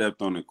time I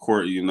stepped on the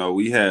court,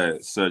 we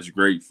had such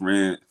great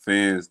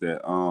fans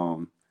that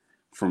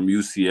from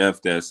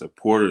UCF that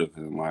supportive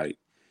and like,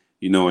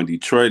 in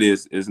Detroit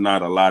is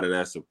not a lot of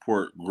that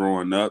support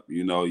growing up.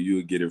 You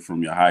would get it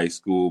from your high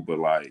school, but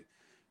like,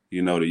 the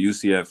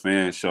UCF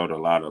fans showed a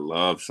lot of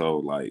love. So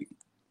like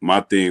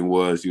my thing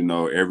was,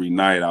 every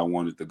night I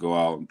wanted to go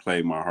out and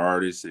play my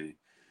hardest and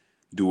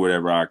do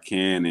whatever I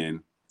can. And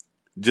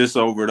just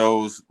over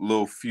those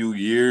little few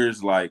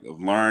years, like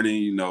of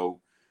learning,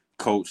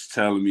 coach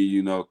telling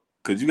me,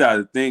 because you got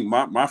to think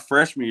my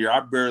freshman year, I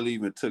barely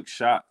even took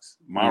shots.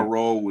 My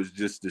role was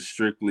just to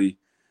strictly,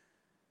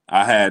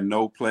 I had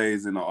no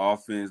plays in the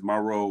offense. My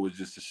role was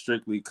just to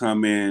strictly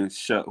come in,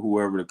 shut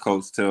whoever the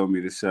coach tell me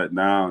to shut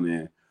down.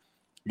 And,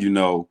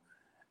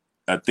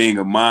 a thing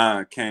of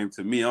mine came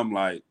to me. I'm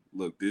like,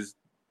 look, this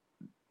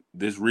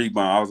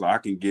rebound, I was like, I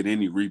can get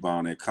any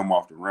rebound that come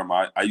off the rim.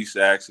 I used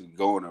to actually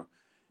go in a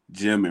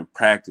gym and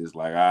practice.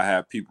 Like I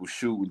have people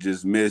shoot and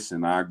just miss,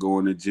 and I go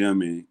in the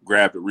gym and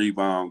grab the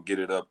rebound, get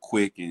it up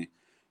quick, and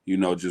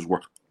just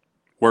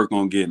work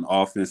on getting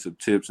offensive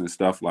tips and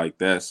stuff like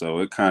that. So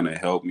it kind of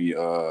helped me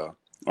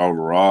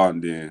overall.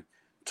 And then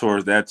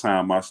towards that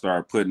time, I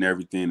started putting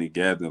everything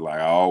together. Like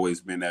I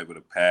always been able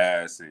to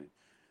pass and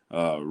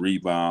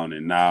rebound,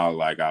 and now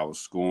like I was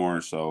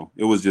scoring. So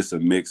it was just a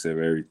mix of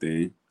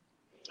everything.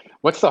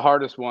 What's the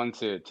hardest one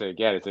to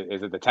get?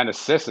 Is it the 10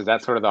 assists? Is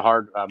that sort of the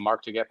hard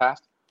mark to get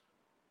past?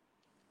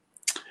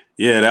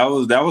 Yeah, that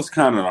was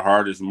kind of the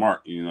hardest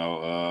mark,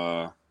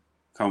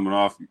 coming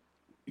off,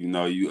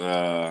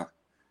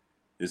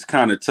 it's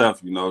kind of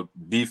tough,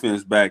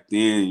 defense back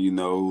then, it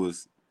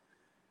was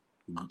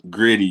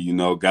gritty,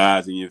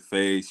 guys in your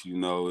face,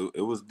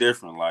 it was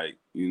different. Like,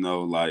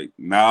 like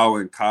now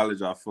in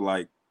college, I feel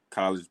like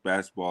college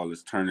basketball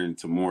is turning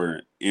into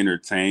more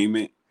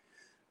entertainment.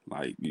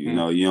 Like, you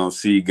don't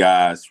see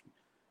guys,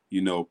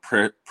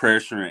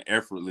 pressuring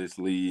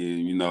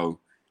effortlessly and,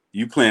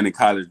 you playing in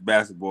college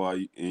basketball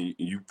and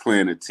you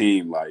playing a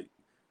team, like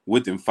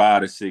within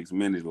 5 to 6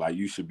 minutes, like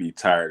you should be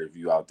tired if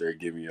you out there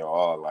giving your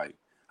all. Like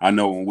I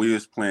know when we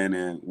was playing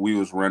and we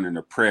was running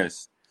the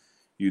press,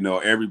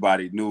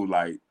 everybody knew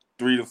like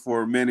 3 to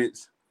 4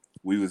 minutes,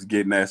 we was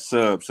getting that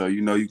sub. So,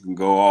 you can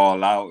go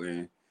all out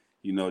and,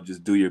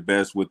 just do your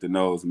best within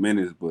those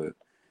minutes. But,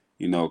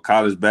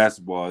 college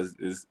basketball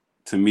is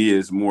to me,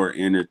 is more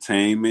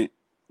entertainment.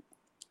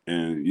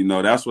 And,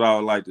 that's what I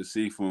would like to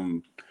see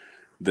from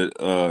the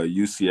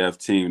UCF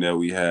team that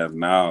we have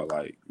now,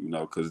 like,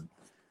 because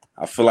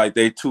I feel like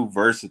they too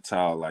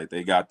versatile. Like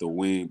they got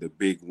the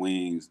big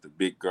wings, the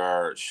big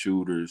guard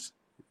shooters.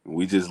 And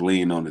we just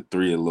lean on the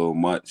three a little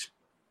much.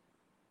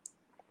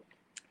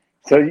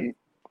 So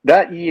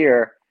that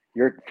year,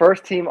 your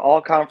first team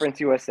All-Conference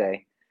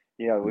USA,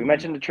 we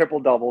mentioned the triple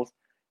doubles.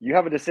 You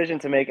have a decision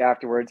to make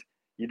afterwards.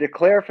 You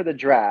declare for the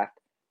draft,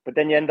 but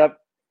then you end up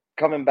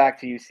coming back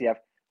to UCF.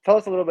 Tell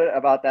us a little bit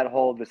about that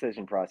whole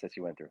decision process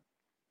you went through.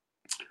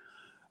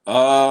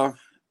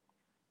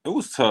 It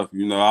was tough.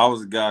 I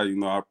was a guy,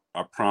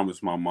 I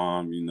promised my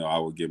mom, I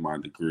would get my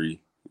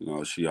degree.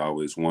 She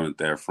always wanted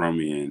that from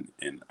me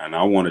and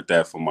I wanted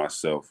that for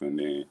myself.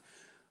 And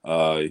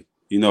then,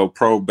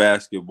 pro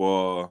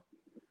basketball,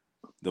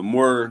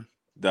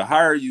 the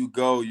higher you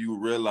go, you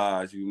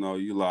realize, you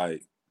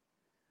like,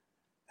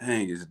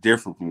 dang, it's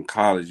different from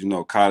college.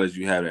 College,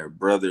 you have that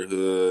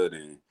brotherhood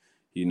and,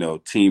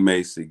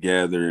 teammates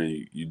together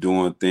and you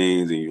doing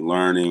things and you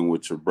learning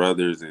with your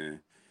brothers. And,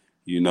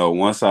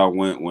 when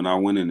I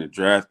went in the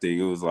drafting,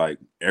 it was like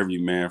every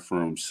man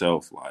for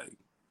himself. Like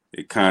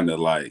it kind of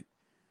like,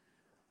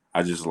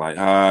 I just like,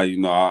 I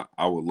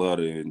would love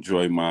to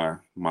enjoy the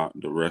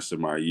rest of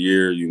my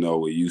year, with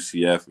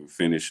UCF and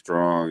finish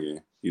strong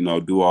and,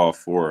 do all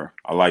four.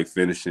 I like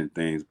finishing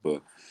things,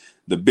 but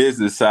the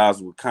business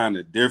sides were kind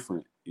of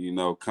different,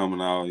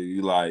 coming out.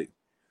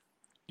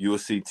 You will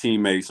see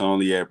teammates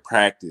only at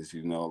practice,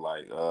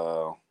 like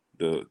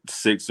the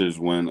Sixers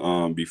when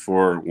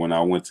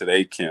I went to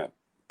their camp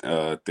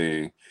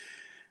thing.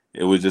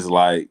 It was just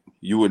like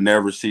you would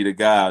never see the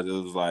guys. It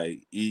was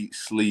like eat,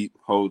 sleep,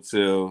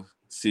 hotel,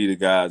 see the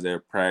guys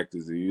at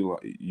practice. And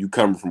you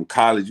coming from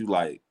college, you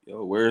like,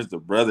 yo, where's the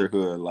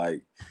brotherhood?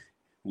 Like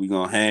we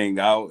gonna hang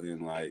out.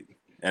 And like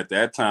at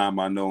that time,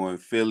 I know in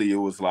Philly, it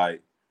was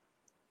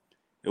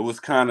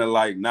kind of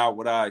like not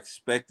what I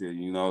expected,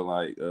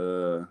 like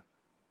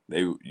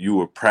you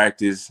would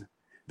practice.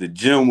 The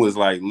gym was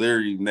like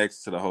literally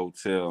next to the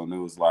hotel, and it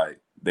was like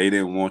they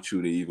didn't want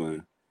you to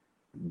even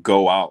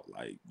go out.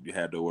 Like you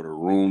had to order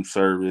room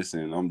service,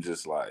 and I'm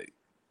just like,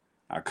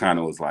 I kind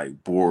of was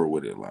like bored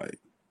with it. Like,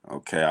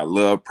 okay, I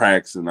love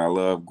practicing, I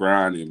love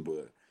grinding,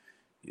 but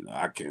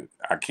I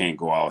can't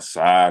go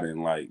outside,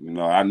 and like,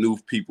 I knew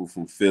people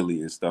from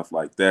Philly and stuff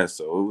like that.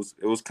 So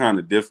it was kind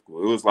of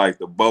difficult. It was like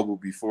the bubble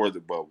before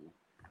the bubble.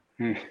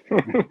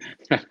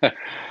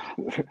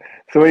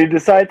 So when you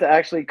decide to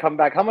actually come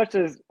back, how much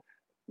is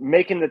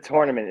making the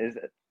tournament? Is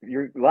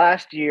your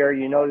last year,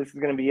 this is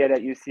going to be it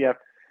at UCF.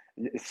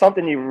 It's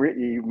something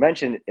you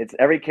mentioned, it's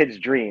every kid's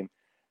dream.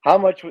 How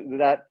much would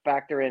that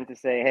factor into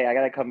saying, hey, I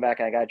got to come back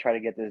and I got to try to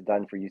get this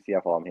done for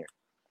UCF while I'm here?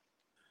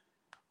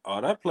 Oh,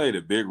 that played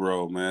a big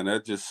role, man.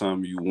 That's just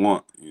something you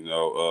want,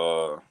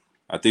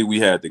 I think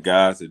we had the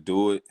guys to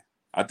do it.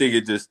 I think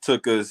it just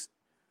took us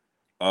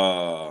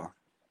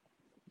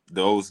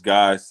those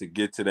guys to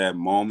get to that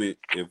moment.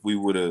 If we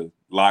would have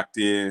locked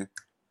in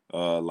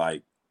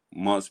like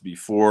months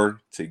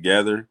before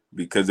together,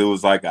 because it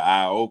was like an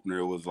eye opener.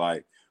 It was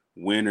like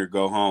win or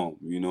go home.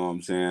 You know what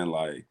I'm saying?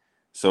 Like,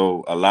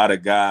 so a lot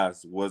of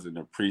guys wasn't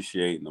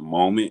appreciating the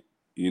moment,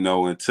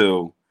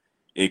 until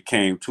it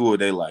came to it.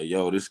 They like,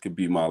 yo, this could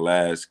be my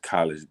last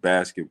college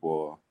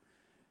basketball.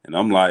 And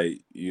I'm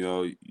like,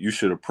 you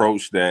should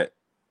approach that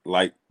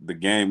like the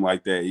game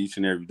like that each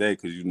and every day,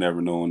 because you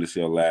never know when it's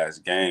your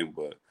last game.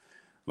 But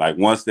like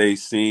once they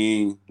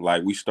seen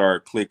like we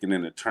started clicking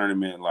in the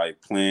tournament,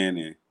 like playing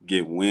and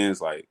get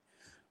wins, like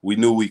we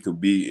knew we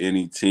could beat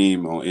any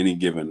team on any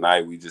given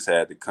night. We just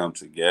had to come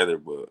together.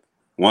 But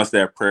once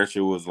that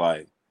pressure was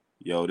like,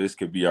 yo, this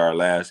could be our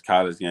last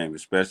college game,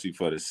 especially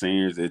for the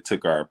seniors, it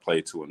took our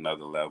play to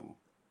another level.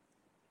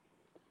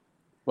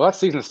 Well, that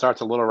season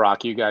starts a little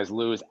rocky. You guys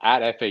lose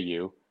at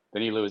FAU,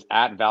 then you lose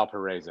at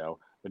Valparaiso.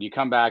 But you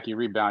come back, you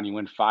rebound, you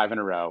win 5 in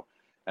a row,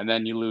 and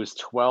then you lose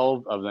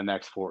 12 of the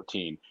next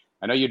 14.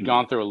 I know you'd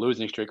gone through a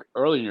losing streak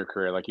early in your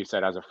career, like you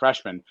said, as a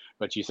freshman,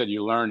 but you said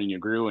you learned and you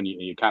grew and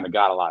you kind of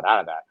got a lot out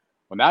of that.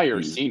 Well, now you're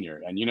a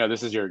senior, and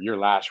this is your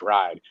last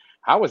ride.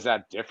 How was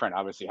that different?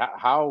 Obviously,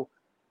 how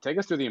take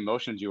us through the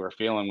emotions you were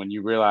feeling when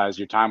you realized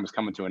your time was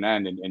coming to an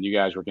end and you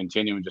guys were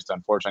continuing, just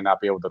unfortunately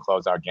not be able to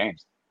close out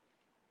games.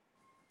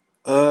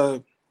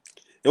 It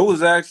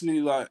was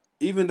actually like,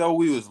 even though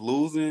we was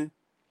losing,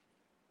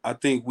 I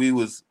think it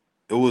was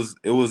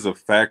a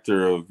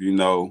factor of,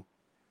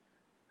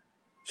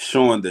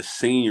 showing the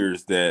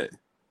seniors that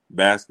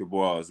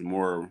basketball is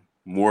more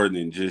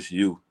than just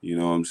you. You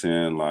know what I'm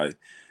saying? Like,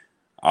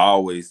 I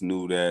always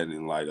knew that,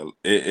 and like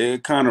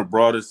it kind of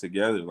brought us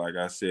together, like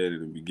I said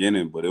in the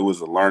beginning. But it was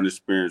a learning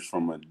experience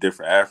from a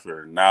different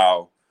effort.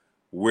 Now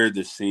we're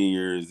the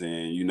seniors,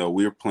 and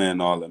we're playing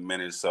all the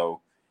minutes,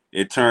 so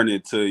it turned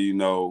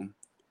into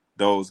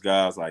those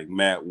guys like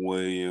Matt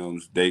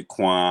Williams,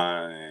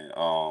 Daquan,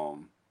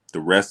 and the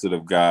rest of the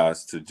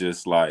guys to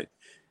just like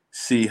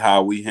see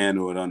how we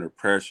handle it under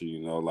pressure.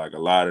 Like a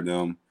lot of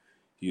them,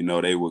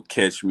 they would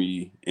catch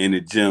me in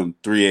the gym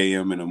 3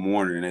 a.m. in the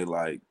morning, and they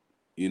like,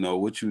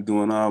 what you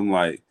doing? I'm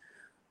like,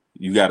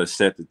 you got to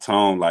set the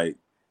tone. Like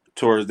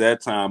towards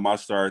that time, I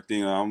started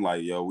thinking, I'm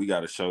like, yo, we got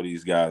to show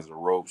these guys the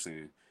ropes,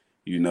 and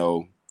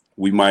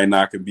we might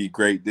not can be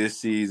great this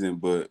season,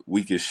 but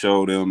we can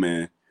show them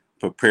and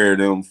prepare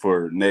them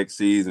for next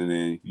season,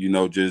 and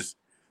just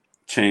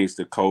change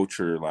the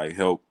culture, like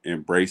help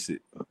embrace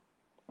it.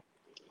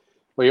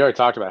 Well, you already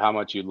talked about how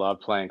much you love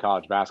playing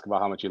college basketball,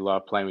 how much you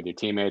love playing with your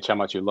teammates, how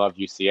much you love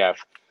UCF.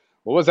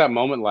 What was that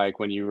moment like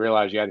when you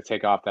realized you had to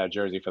take off that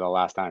jersey for the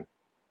last time?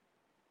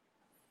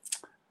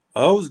 It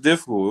was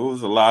difficult. It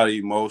was a lot of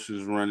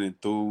emotions running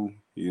through.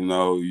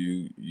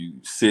 You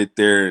sit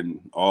there and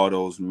all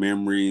those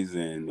memories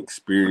and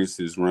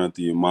experiences run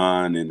through your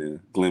mind in a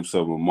glimpse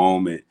of a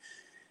moment.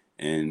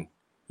 And,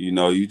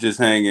 you just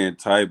hang in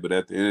tight. But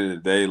at the end of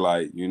the day,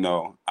 like,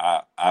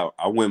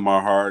 I went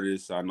my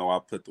hardest. I know I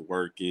put the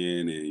work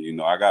in,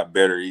 and, I got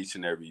better each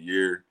and every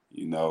year,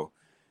 and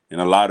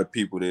a lot of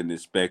people didn't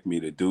expect me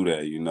to do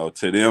that.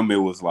 To them, it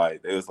was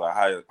like,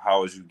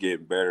 how is you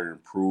getting better and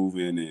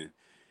improving in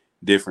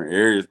different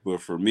areas?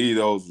 But for me,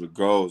 those were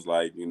goals.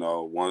 Like,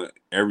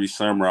 every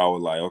summer I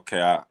was like,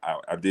 okay,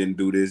 I didn't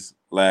do this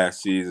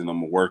last season.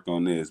 I'm going to work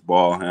on this,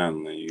 ball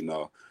handling,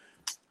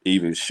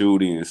 even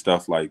shooting and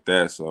stuff like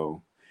that.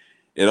 So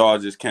it all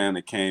just kind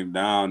of came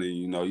down, and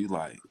you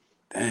like,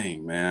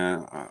 dang,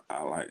 man,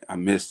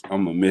 I'm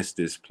gonna miss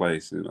this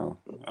place.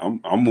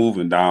 I'm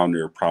moving down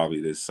there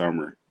probably this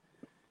summer.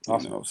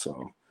 Awesome.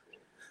 So,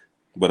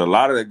 but a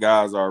lot of the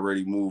guys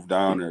already moved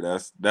down there.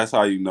 That's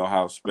how you know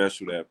how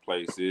special that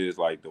place is.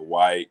 Like the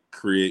White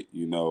Creek,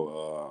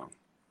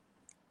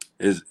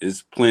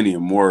 it's plenty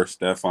of more.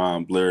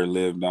 Stefan Blair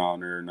live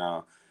down there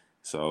now.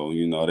 So,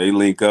 they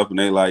link up and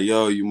they like,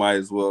 yo, you might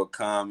as well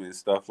come and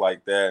stuff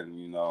like that.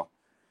 And,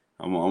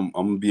 I'm going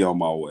to be on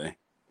my way.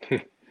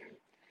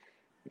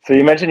 So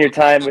you mentioned your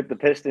time with the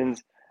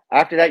Pistons.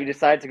 After that, you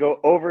decided to go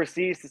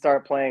overseas to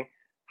start playing.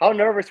 How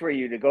nervous were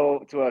you to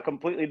go to a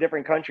completely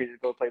different country to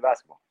go play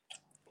basketball?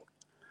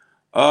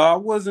 I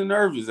wasn't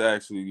nervous,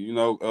 actually. In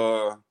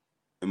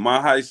my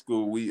high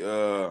school,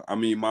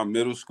 my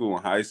middle school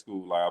and high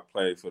school, like I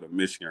played for the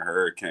Michigan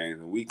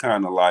Hurricanes, and we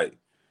kind of like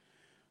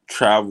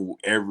travel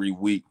every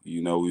week.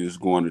 We was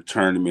going to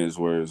tournaments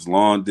where it's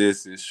long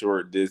distance,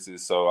 short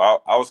distance. So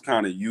I was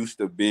kind of used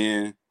to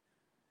being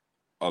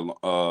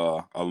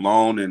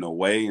alone and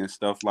away and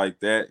stuff like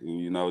that,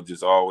 and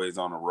just always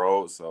on the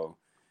road. So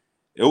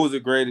it was a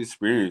great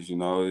experience.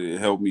 It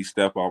helped me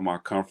step out my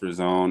comfort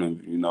zone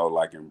and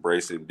like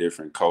embracing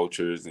different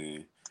cultures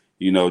and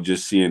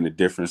just seeing the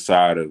different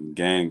side of the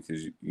game,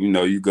 because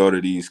you go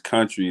to these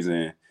countries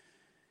and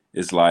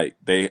it's like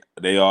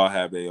they all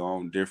have their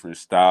own different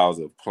styles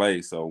of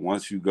play. So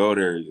once you go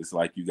there, it's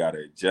like you got to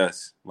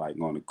adjust like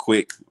on a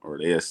quick, or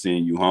they'll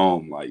send you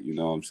home, like, you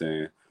know what I'm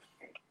saying?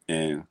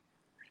 And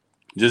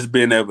just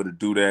being able to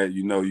do that,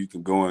 you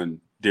can go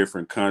in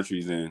different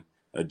countries and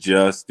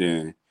adjust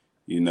and,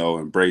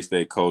 embrace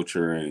their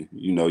culture, and,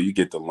 you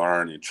get to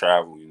learn and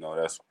travel.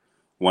 That's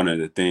one of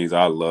the things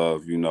I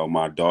love.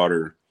 My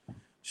daughter,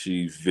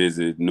 she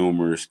visited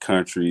numerous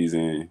countries,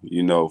 and,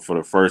 for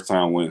the first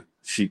time when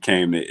she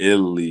came to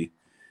Italy,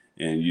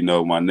 and,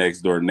 my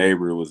next door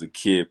neighbor was a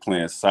kid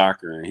playing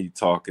soccer, and he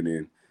talking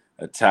in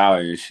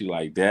Italian. She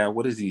like, "Dad,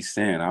 what is he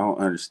saying? I don't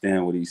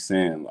understand what he's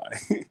saying."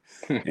 Like,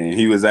 and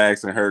he was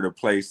asking her to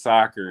play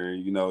soccer,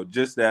 and,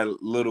 just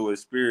that little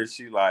experience,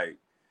 she like,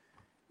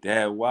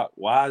 "Dad,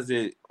 why is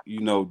it,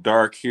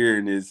 dark here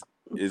and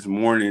it's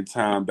morning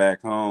time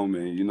back home?"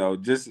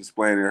 And, just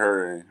explaining to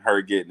her and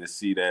her getting to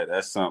see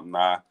that's something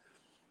I,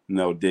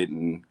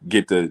 didn't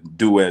get to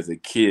do as a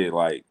kid,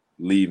 like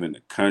leaving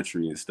the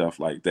country and stuff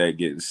like that,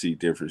 getting to see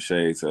different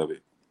shades of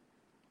it.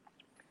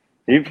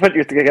 You've put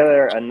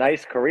together a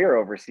nice career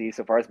overseas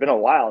so far. It's been a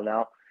while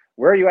now.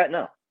 Where are you at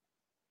now?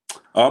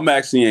 I'm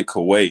actually in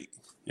Kuwait,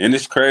 and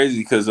it's crazy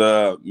because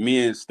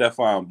me and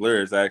Stephon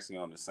Blair is actually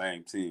on the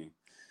same team.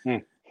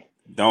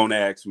 Don't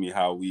ask me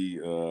how we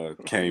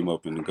came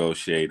up and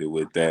negotiated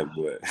with that,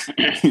 but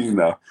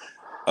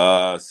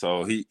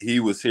so he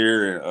was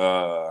here, and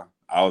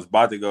I was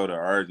about to go to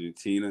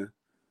Argentina,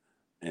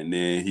 and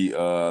then he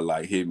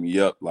like hit me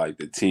up like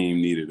the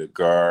team needed a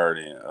guard,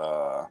 and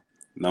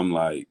I'm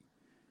like,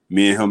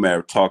 me and him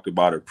have talked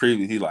about it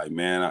previously. He like,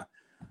 "Man,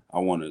 I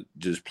want to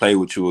just play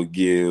with you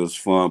again. It was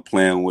fun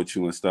playing with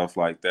you and stuff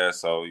like that."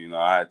 So,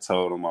 I had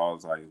told him, I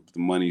was like, the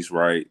money's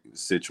right, the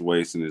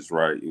situation is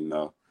right,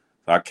 So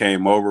I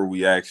came over.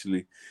 We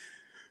actually,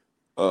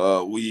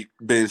 we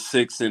been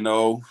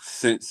 6-0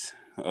 since,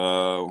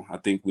 I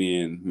think we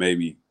in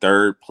maybe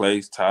third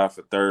place, tied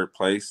for third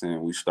place, and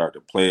we start the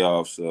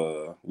playoffs.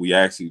 We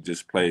actually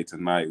just played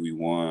tonight. We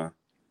won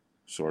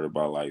sort of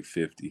by like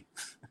 50.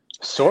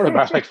 Sort of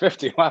by like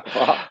 50.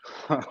 Wow.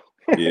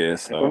 Yeah,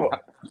 so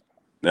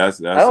that's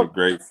a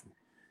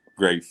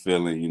great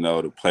feeling,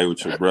 to play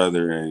with your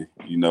brother. And,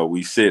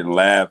 we sit and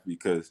laugh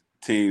because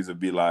teams would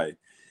be like,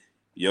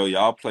 "Yo,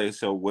 y'all play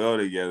so well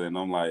together." And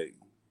I'm like,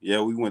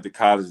 "Yeah, we went to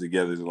college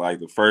together." Like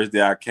the first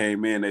day I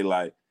came in, they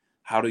like,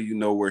 "How do you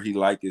know where he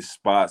like his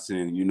spots?"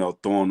 And,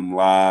 throwing them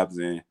lobs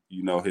and,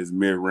 his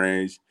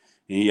mid-range.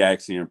 And he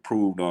actually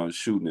improved on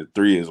shooting the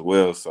three as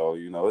well. So,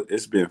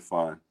 it's been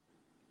fun.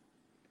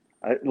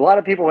 A lot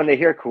of people, when they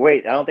hear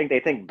Kuwait, I don't think they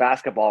think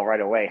basketball right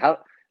away. How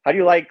do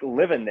you like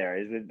living there?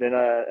 Has it been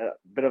a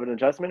bit of an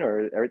adjustment,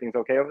 or everything's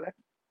okay over there?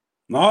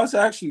 No, it's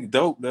actually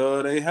dope,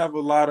 though. They have a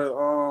lot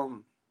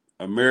of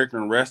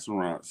American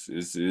restaurants.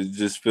 It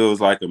just feels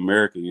like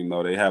America.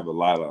 They have a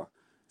lot of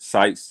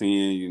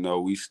sightseeing.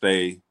 We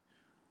stay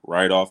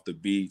right off the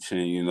beach,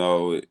 and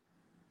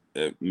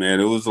man,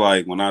 it was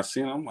like when I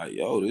seen it, I'm like,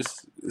 "Yo,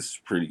 this is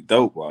pretty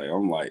dope." Like,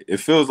 I'm like, it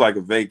feels like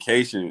a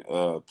vacation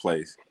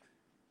place.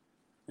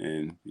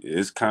 And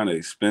it's kind of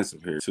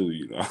expensive here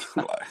too,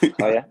 like,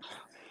 oh yeah.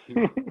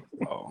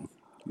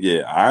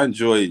 Yeah, I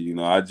enjoy it.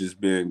 I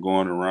just been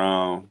going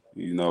around,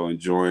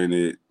 enjoying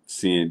it,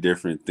 seeing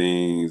different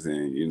things,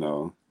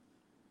 and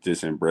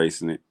just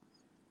embracing it.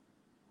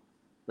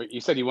 But you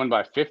said you won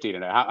by 50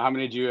 tonight. How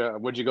many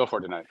would you go for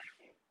tonight?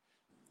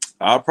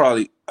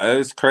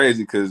 It's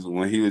crazy because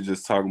when he was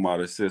just talking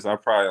about assists, I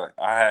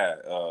had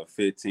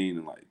 15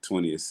 and like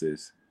 20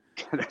 assists.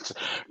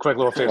 Quick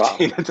little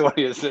 15 and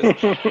 20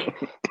 assists.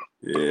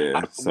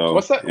 Yeah. So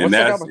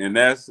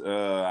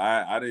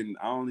I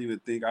don't even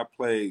think I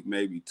played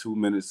maybe 2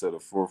 minutes of the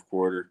fourth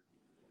quarter.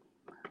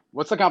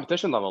 What's the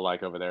competition level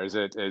like over there? Is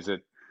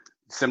it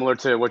similar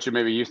to what you're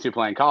maybe used to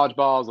playing college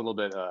ball? A little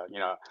bit, a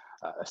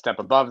step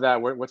above that?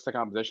 What's the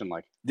competition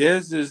like?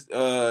 There's just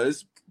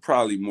it's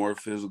probably more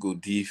physical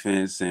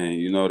defense, and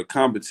the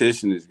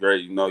competition is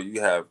great.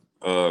 You have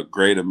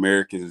great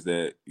Americans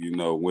that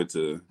went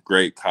to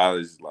great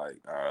colleges, like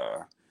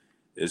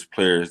it's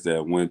players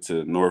that went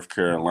to North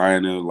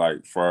Carolina,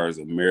 like far as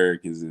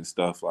Americans and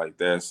stuff like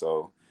that.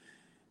 So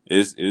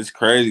it's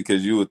crazy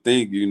because you would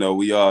think,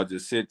 we all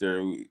just sit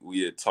there,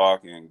 we'd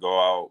talk and go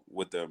out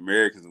with the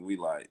Americans, and we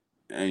like,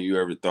 "And you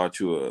ever thought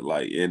you would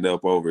like end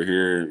up over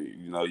here?"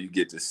 You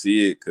get to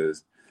see it,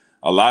 because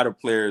a lot of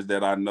players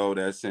that I know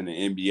that's in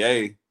the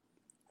NBA,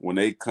 when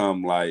they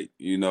come like,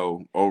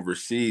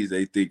 overseas,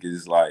 they think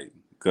it's like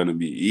gonna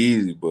be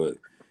easy, but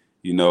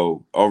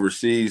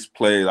overseas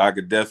players, I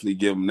could definitely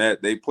give them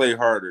that. They play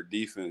harder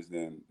defense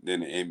than the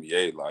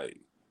NBA. Like,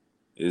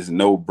 it's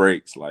no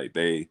breaks. Like,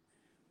 they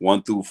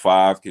 1 through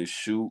 5 can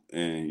shoot,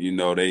 and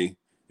they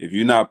if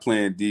you're not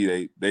playing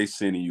D, they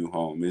sending you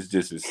home. It's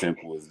just as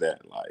simple as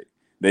that. Like,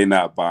 they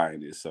not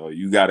buying it. So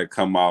you got to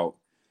come out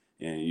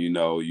and,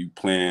 you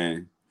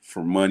playing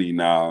for money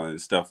now and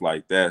stuff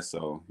like that.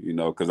 So,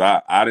 because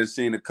I done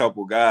seen a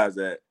couple guys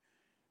that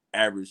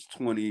average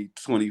 20,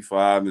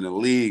 25 in the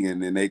league,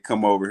 and then they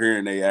come over here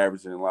and they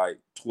averaging like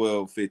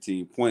 12,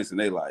 15 points, and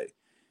they like,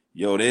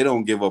 yo, they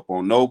don't give up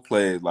on no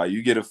plays. Like,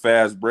 you get a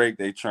fast break,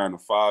 they trying to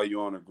foul you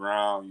on the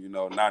ground,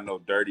 not no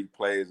dirty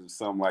plays or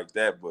something like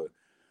that, but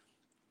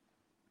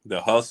the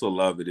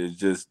hustle of it is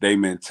just their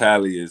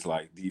mentality is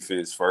like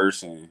defense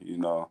first, and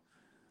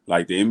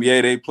like the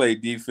NBA, they play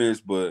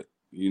defense, but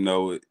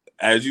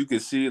as you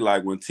can see,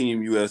 like when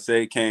Team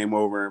USA came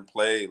over and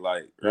played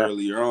like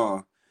earlier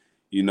on,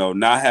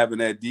 not having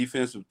that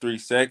defensive 3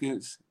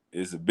 seconds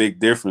is a big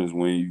difference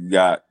when you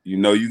got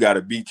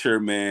to beat your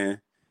man,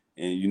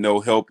 and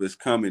help is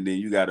coming. Then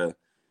you got a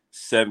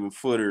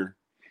 7-footer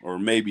or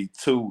maybe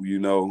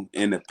 2,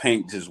 in the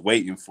paint just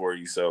waiting for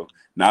you. So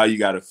now you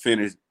got to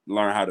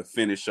learn how to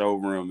finish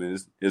over them,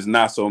 and it's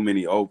not so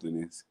many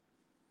openings.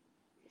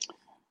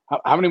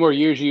 How many more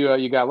years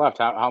you got left?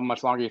 How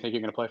much longer do you think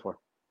you're going to play for?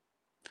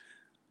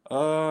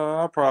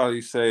 I'll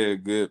probably say a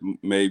good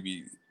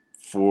maybe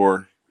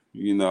 4.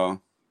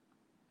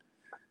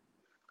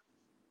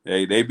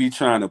 They be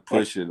trying to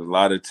push it. A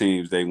lot of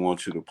teams, they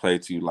want you to play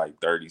to you like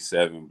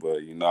 37, but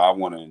I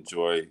want to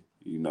enjoy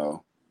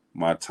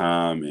my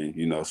time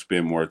and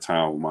spend more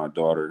time with my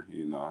daughter.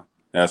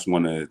 That's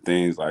one of the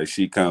things. Like,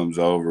 she comes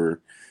over,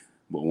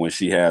 but when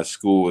she has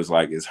school,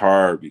 it's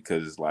hard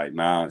because it's like,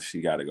 nah, she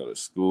got to go to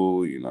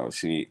school.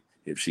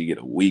 If she get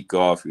a week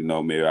off,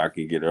 maybe I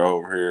can get her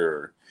over here,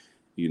 or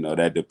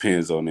that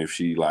depends on if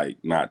she like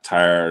not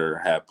tired or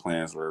have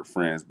plans with her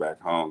friends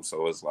back home.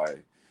 So it's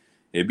like,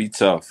 it'd be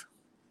tough.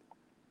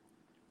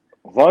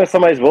 As long as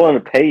somebody's willing to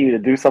pay you to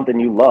do something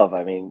you love,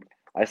 I mean,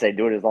 I say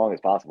do it as long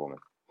as possible, man.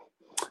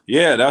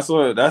 Yeah, that's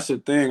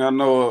the thing. I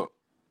know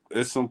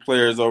there's some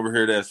players over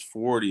here that's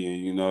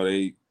 40 and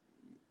they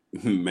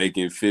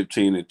making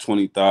 15 to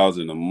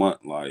 20,000 a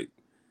month. Like,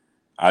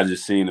 I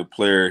just seen a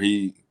player,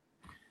 he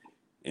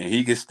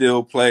can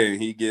still play,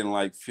 and he getting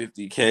like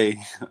 $50K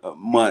a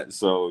month.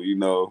 So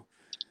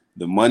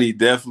the money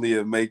definitely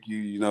will make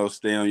you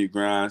stay on your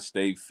grind,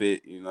 stay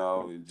fit,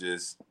 and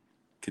just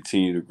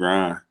continue to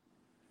grind.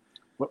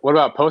 What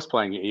about post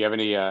playing? You have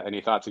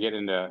any thoughts of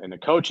getting into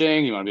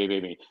coaching? You want to be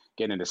maybe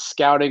getting into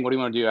scouting? What do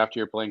you want to do after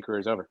your playing career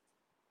is over?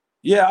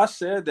 Yeah, I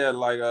said that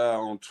like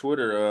on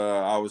Twitter.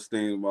 I was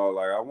thinking about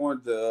like I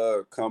wanted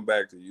to come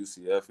back to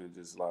UCF and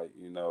just like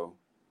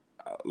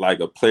like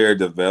a player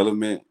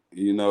development.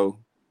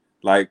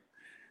 Like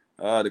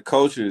the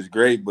coaching is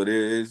great, but it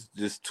is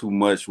just too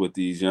much with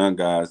these young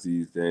guys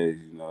these days.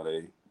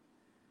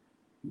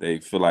 They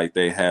feel like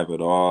they have it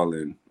all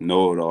and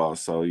know it all.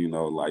 So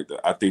like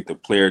I think the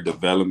player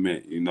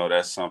development,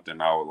 that's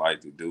something I would like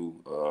to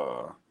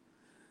do.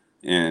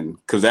 And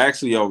because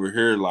actually over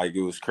here, like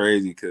it was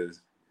crazy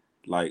because.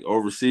 Like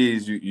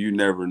overseas, you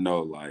never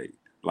know. Like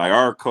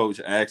our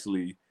coach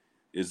actually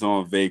is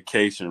on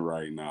vacation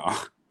right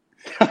now,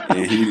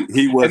 and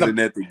he wasn't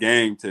at the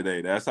game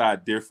today. That's how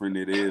different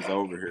it is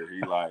over here.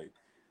 He like,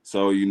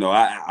 so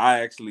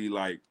I actually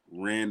like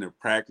ran the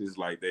practice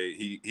like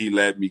he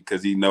let me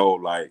because he know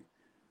like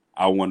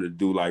I want to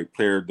do like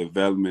player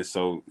development.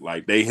 So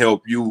like they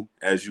help you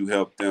as you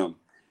help them,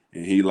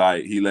 and he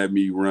let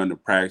me run the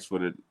practice for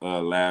the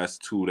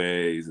last 2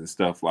 days and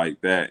stuff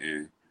like that,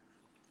 and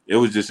it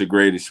was just a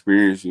great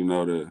experience,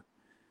 to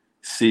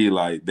see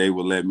like they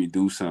would let me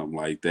do something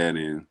like that.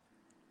 And,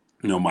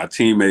 my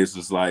teammates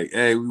was like,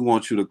 hey, we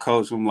want you to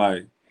coach. I'm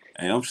like,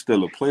 hey, I'm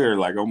still a player.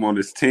 Like, I'm on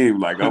this team.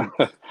 Like,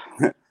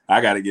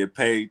 I got to get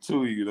paid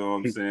too, you know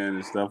what I'm saying?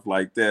 And stuff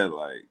like that.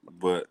 Like,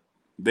 but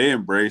they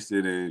embraced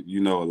it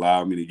and,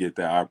 allowed me to get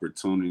that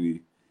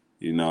opportunity,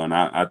 and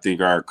I think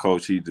our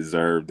coach, he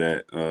deserved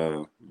that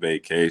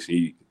vacation.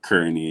 He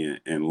currently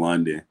in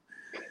London.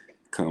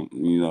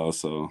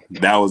 So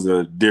that was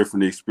a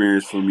different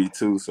experience for me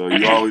too. So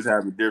you always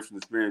have a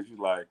different experience. You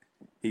like,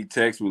 he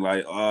texts me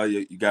like, oh,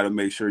 you got to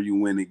make sure you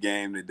win the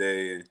game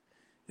today. And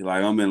he's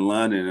like, I'm in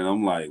London, and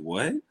I'm like,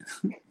 what?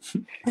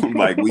 I'm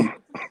like,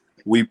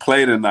 we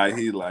play tonight.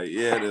 He's like,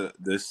 yeah,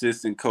 the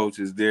assistant coach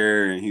is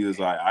there, and he was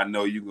like, I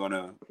know you're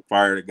gonna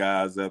fire the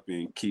guys up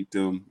and keep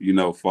them,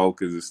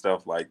 focused and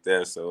stuff like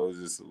that. So it's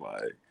just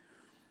like,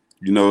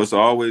 it's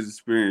always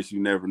experience. You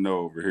never know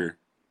over here.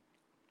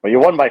 Well, you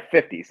won by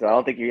 50, so I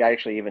don't think you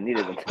actually even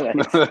needed them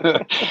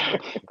tonight.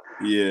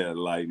 Yeah,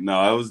 like,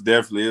 no, it was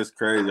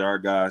crazy. Our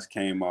guys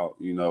came out,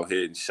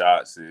 hitting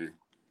shots, and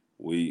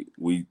we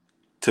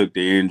took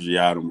the injury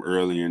out of them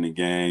earlier in the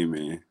game,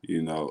 and,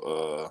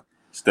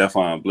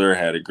 Stephon Blair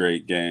had a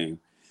great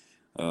game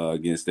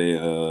against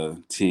their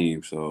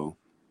team. So,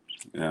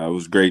 it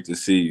was great to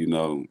see,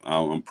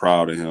 I'm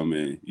proud of him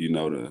and,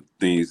 the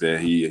things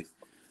that he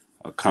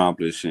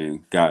accomplished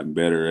and gotten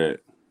better at.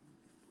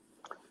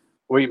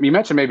 Well, you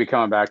mentioned maybe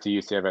coming back to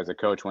UCF as a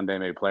coach one day,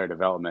 maybe player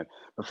development.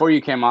 Before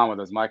you came on with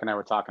us, Mike and I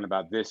were talking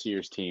about this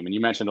year's team, and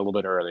you mentioned a little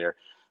bit earlier,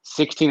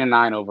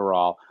 16-9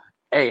 overall.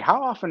 Hey,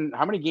 how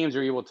many games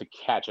are you able to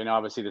catch? I know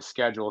obviously the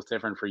schedule is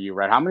different for you,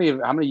 right? How many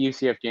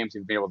UCF games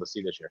have you been able to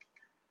see this year?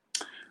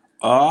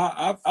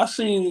 I've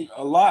seen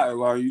a lot.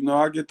 Like,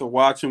 I get to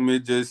watch them.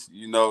 It just,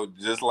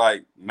 just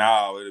like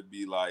now, it'd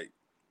be like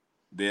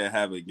they'll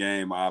have a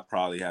game. I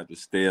probably have to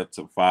stay up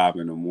to 5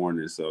 in the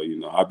morning. So,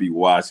 I'll be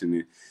watching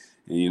it.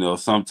 And,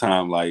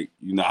 sometimes, like,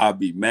 I'll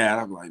be mad.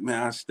 I'm like,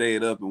 man, I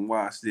stayed up and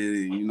watched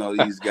it. And,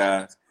 these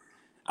guys,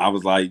 I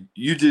was like,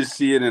 you just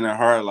see it in their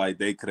heart, like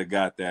they could have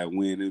got that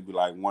win. It'd be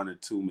like one or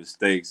two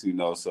mistakes,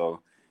 so,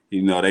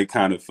 they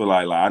kind of feel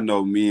like I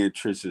know me and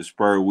Trisha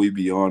Spur, we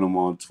be on them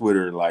on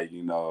Twitter, like,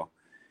 we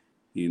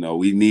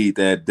need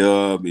that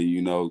dub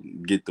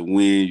and, get the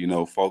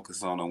win,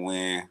 focus on the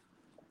win.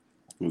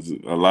 'Cause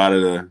a lot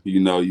of the,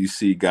 you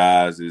see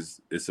guys,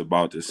 it's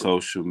about the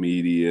social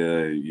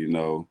media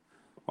and,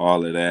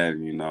 all of that.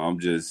 And,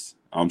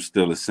 I'm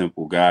still a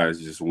simple guy. It's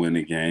just win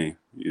the game.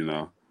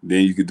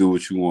 Then you can do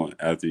what you want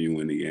after you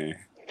win the game.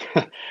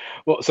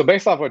 Well, so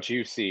based off what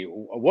you see,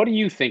 what do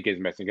you think is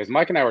missing? Because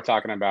Mike and I were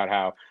talking about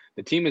how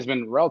the team has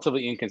been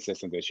relatively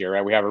inconsistent this year,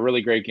 right? We have a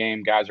really great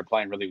game, guys are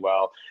playing really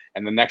well,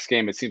 and the next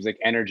game it seems like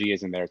energy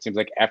isn't there. It seems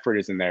like effort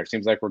isn't there. It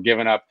seems like we're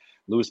giving up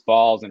loose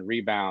balls and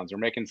rebounds. We're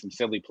making some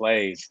silly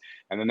plays,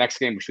 and the next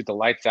game we shoot the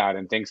lights out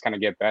and things kind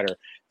of get better.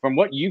 From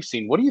what you've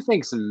seen, what do you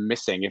think's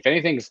missing? If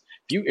anything's,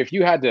 if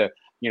you had to,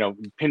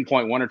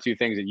 pinpoint one or two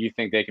things that you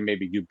think they can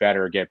maybe do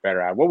better or get better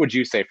at, what would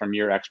you say from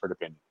your expert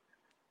opinion?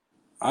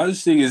 I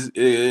just think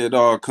it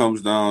all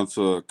comes down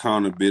to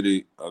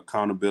accountability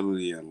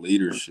and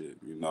leadership.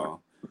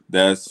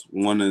 That's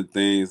one of the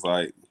things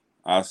like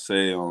I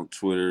say on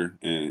Twitter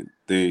and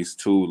things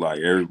too. Like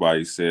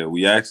everybody said,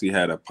 we actually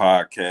had a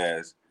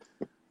podcast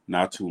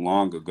not too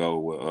long ago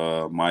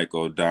with Mike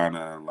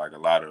O'Donnell and like a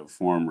lot of the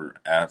former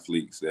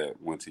athletes that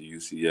went to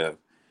UCF,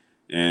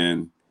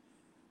 and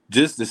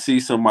just to see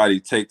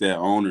somebody take that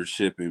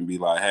ownership and be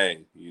like,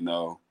 hey,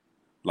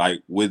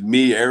 like with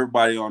me,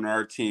 everybody on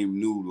our team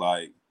knew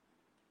like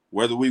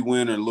whether we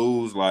win or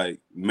lose, like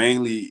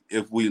mainly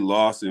if we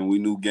lost and we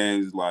knew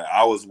games, like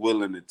I was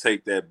willing to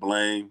take that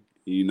blame,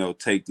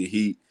 take the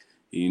heat,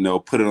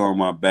 put it on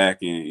my back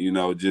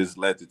and, just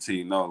let the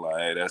team know like,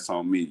 hey, that's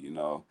on me,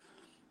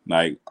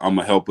 like I'm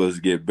gonna help us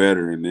get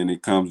better. And then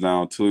it comes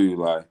down to you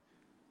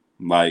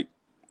like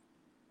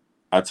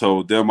I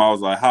told them, I was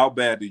like, how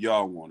bad do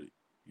y'all want it?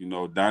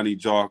 Donnie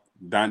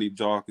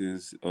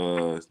Jawkins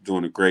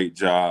doing a great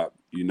job,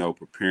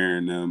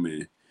 preparing them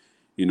and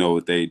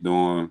what they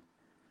doing.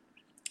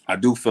 I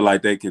do feel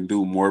like they can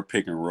do more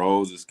pick and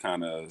rolls. It's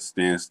kind of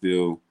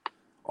standstill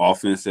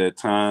offense at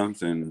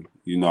times. And,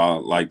 I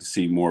like to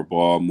see more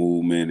ball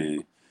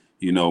movement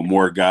and,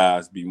 more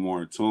guys be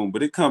more in tune.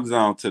 But it comes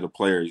down to the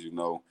players,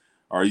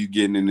 Are you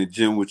getting in the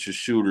gym with your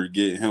shooter,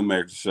 getting him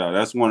extra shot?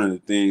 That's one of the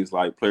things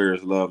like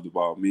players loved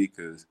about me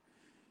because,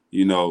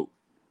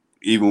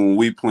 even when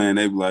we playing,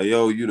 they be like,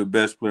 yo, you the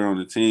best player on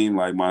the team,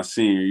 like my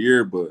senior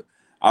year. But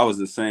I was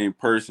the same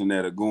person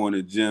that'll go in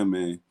the gym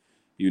and,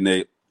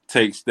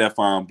 take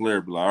Stephon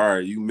Blair, be like, all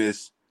right, you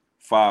missed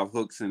 5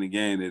 hooks in the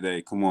game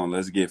today. Come on,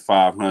 let's get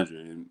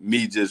 500. And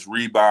me just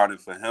rebounding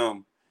for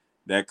him,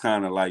 that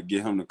kind of like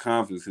get him the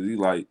confidence because he's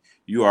like,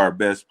 you are our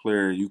best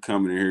player. You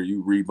coming in here,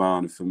 you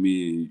rebounding for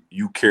me, and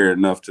you care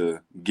enough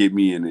to get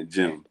me in the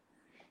gym.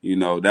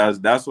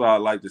 That's what I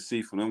like to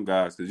see from them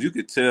guys because you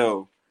could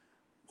tell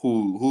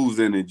who's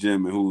in the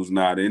gym and who's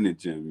not in the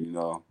gym,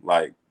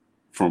 like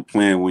from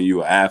playing when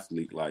you're an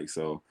athlete. Like,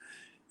 so,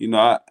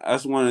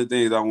 that's one of the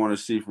things I want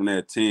to see from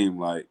that team,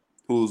 like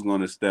who's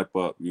going to step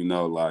up,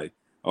 like,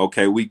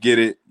 okay, we get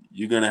it.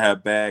 You're going to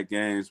have bad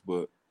games,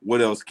 but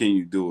what else can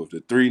you do? If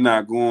the three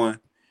not going,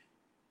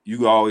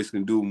 you always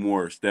can do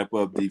more. Step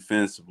up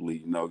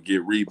defensively,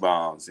 get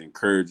rebounds,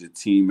 encourage your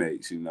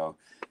teammates,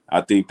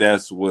 I think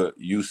that's what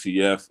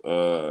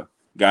UCF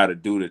got to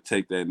do to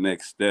take that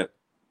next step.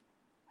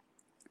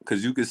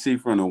 Because you can see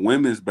from the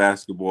women's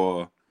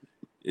basketball,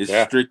 it's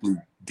strictly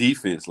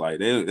defense. Like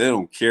they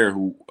don't care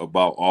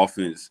about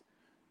offense.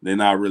 They're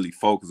not really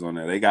focused on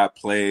that. They got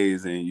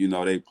plays and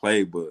they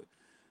play, but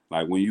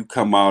like when you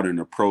come out in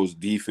the pros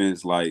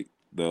defense, like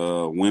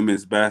the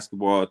women's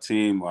basketball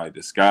team, like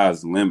the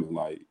sky's the limit.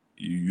 Like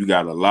you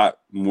got a lot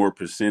more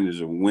percentage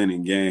of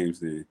winning games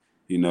than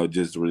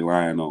just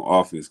relying on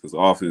offense because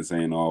offense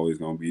ain't always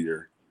gonna be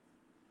there.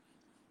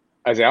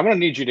 Isaiah, I'm going to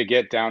need you to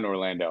get down to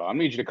Orlando. I'm going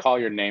to need you to call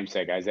your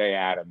namesake, Isaiah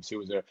Adams, who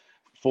was a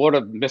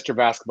Florida Mr.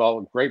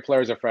 Basketball, great player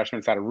as a freshman,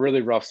 has had a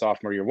really rough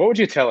sophomore year. What would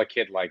you tell a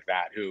kid like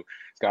that who's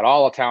got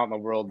all the talent in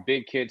the world,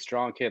 big kid,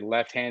 strong kid,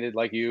 left-handed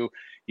like you?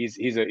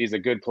 He's a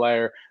good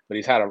player, but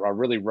he's had a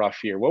really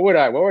rough year. What would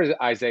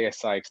Isaiah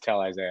Sykes tell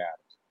Isaiah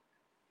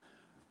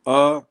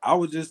Adams? I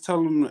would just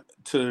tell him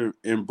to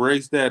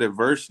embrace that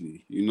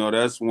adversity.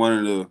 That's one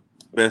of the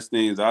best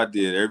things I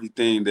did.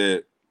 Everything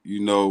that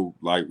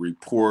like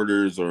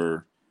reporters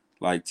or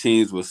like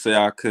teams would say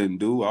I couldn't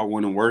do, I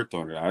went and worked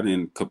on it. I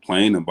didn't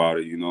complain about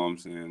it, you know what I'm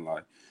saying?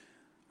 Like,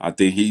 I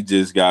think he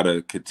just got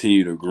to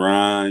continue to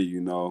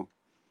grind,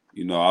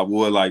 I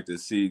would like to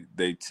see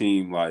their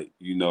team, like,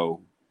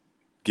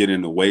 get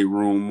in the weight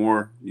room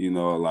more,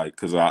 like,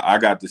 because I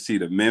got to see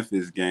the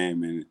Memphis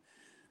game and,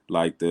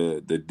 like,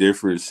 the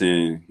difference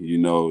in,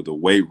 the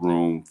weight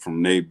room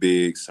from their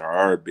bigs to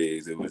our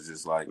bigs. It was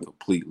just, like,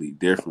 completely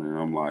different. And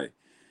I'm like,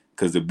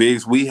 because the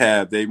bigs we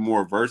have, they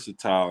more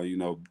versatile.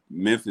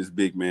 Memphis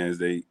big mans,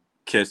 they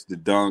catch the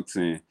dunks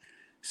and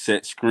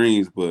set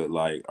screens, but,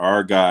 like,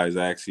 our guys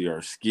actually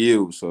are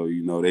skilled. So,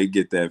 they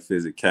get that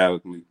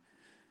physicality.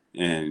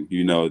 And,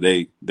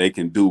 they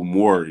can do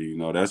more.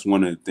 That's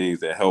one of the things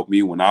that helped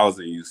me when I was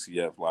in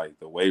UCF, like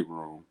the weight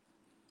room.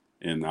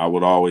 And I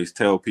would always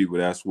tell people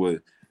that's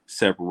what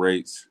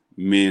separates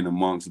men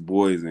amongst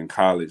boys in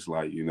college.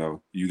 Like,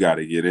 you got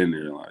to get in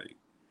there. Like,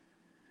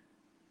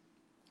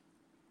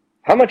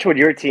 how much would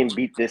your team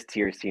beat this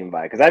tier's team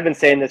by? Because I've been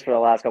saying this for the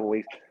last couple of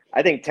weeks.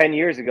 I think 10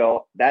 years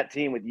ago, that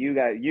team with you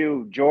guys,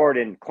 you,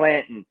 Jordan,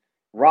 Clanton,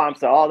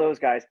 Romsa, all those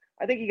guys,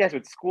 I think you guys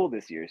would school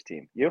this year's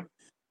team. You?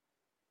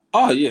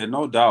 Oh, yeah,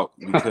 no doubt.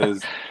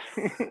 Because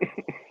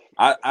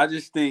I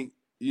just think,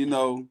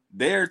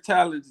 their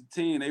talented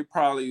team, they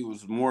probably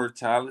was more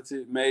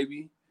talented,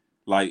 maybe,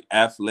 like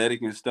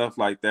athletic and stuff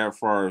like that as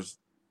far as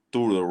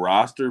through the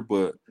roster.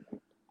 But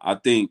I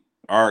think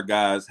our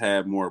guys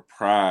had more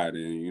pride.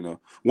 And,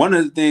 one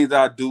of the things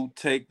I do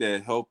take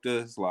that helped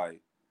us, like,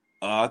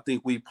 I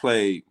think we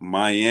played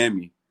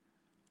Miami,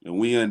 and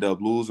we ended up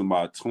losing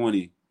by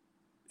 20.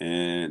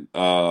 And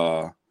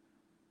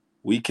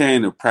we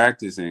came to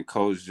practice, and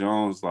Coach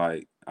Jones,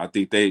 like, I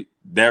think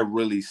that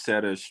really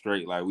set us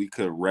straight. Like, we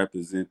could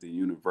represent the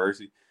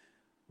university.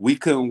 We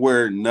couldn't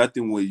wear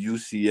nothing with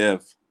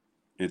UCF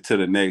until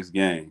the next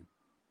game.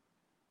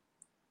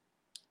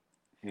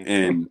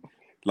 And,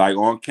 like,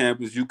 on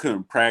campus, you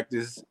couldn't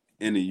practice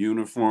in the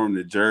uniform,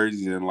 the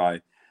jerseys, and,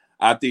 like,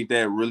 I think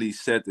that really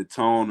set the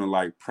tone of,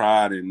 like,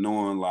 pride and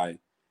knowing, like,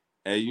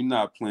 hey, you're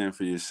not playing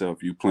for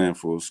yourself. You're playing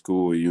for a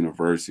school, a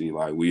university.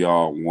 Like, we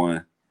all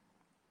won.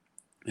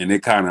 And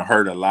it kind of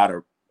hurt a lot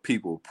of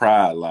people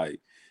pride, like,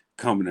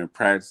 coming in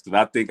practice. And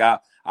I think I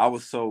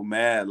was so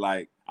mad,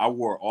 like, I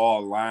wore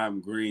all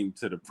lime green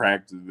to the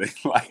practice.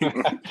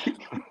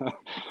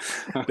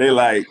 They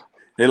like,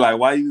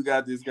 why you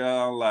got this guy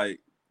on?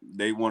 Like,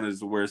 they wanted us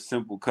to wear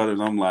simple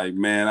colors. I'm like,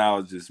 man, I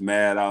was just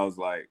mad. I was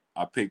like,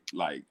 I picked,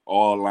 like,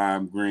 all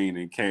lime green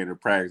and came to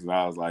practice. And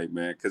I was like,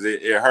 man, because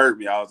it hurt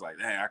me. I was like,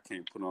 dang, I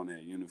can't put on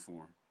that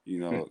uniform,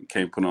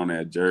 can't put on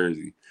that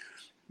jersey.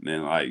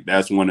 And, like,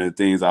 that's one of the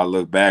things I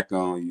look back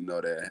on,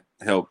 that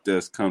helped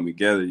us come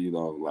together,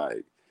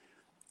 like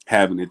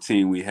having the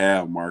team we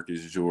have,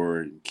 Marcus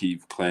Jordan,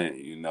 Keith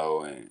Clanton,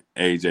 and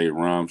AJ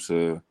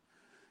Ramsa,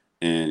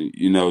 and,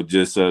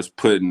 just us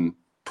putting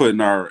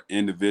our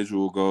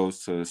individual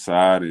goals to the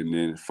side and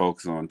then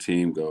focus on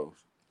team goals.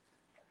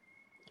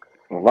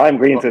 Well, lime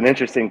green's an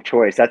interesting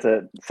choice. That's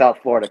a South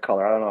Florida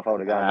color. I don't know if I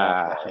would have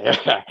gotten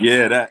that.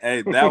 Yeah,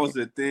 that was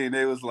the thing.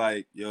 They was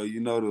like, yo,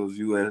 those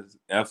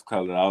USF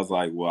colors. I was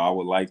like, well, I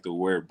would like to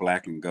wear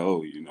black and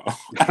gold,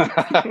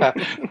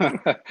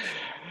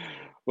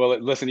 Well,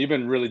 listen, you've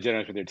been really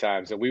generous with your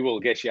time, so we will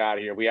get you out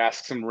of here. We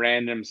ask some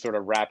random sort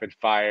of rapid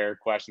fire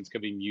questions.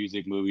 Could be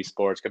music, movie,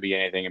 sports, could be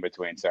anything in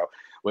between. So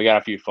we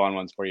got a few fun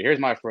ones for you. Here's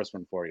my first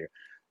one for you.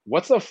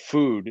 What's a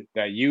food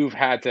that you've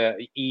had to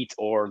eat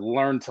or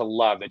learn to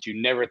love that you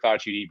never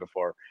thought you'd eat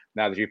before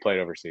now that you played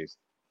overseas?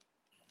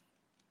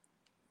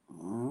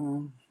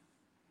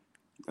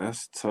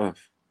 That's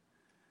tough.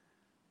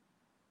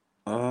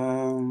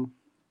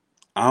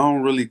 I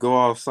don't really go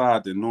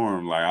outside the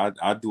norm. Like,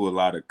 I do a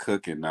lot of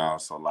cooking now.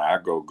 So, like,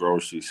 I go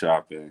grocery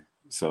shopping.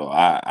 So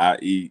I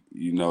eat,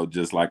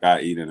 just like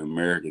I eat in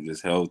America,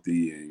 just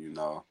healthy and,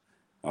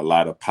 a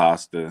lot of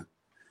pasta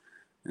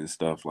and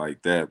stuff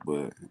like that.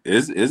 But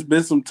it's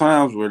been some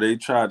times where they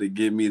tried to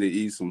get me to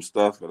eat some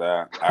stuff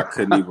that I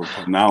couldn't even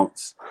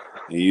pronounce.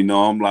 And,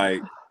 I'm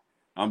like,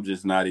 I'm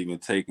just not even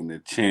taking the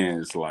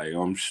chance. Like,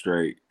 I'm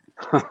straight.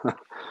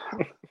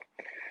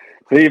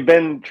 So you've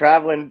been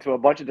traveling to a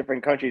bunch of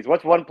different countries.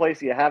 What's one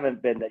place you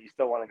haven't been that you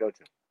still want to go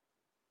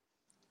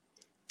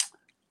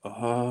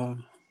to?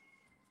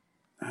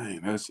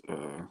 That's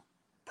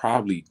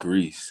probably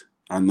Greece.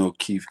 I know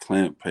Keith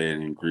Clanton played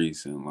in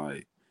Greece, and,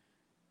 like,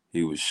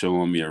 he was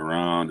showing me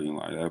around, and,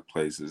 like, that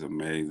place is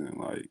amazing.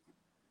 Like,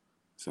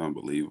 it's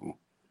unbelievable.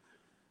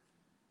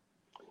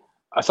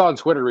 I saw on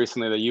Twitter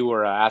recently that you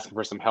were asking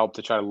for some help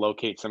to try to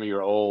locate some of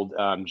your old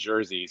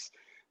jerseys.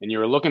 And you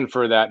were looking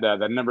for that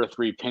number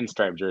 3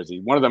 pinstripe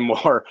jersey, one of the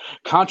more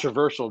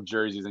controversial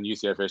jerseys in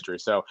UCF history.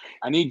 So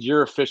I need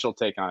your official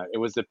take on it.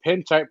 Was the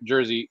pinstripe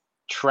jersey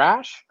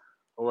trash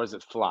or was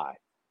it fly?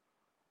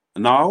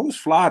 No, it was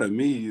fly to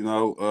me,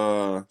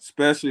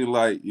 especially,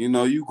 like,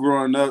 you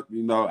growing up,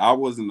 I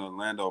wasn't an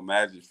Orlando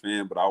Magic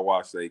fan, but I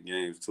watched their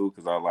games too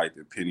because I liked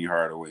the Penny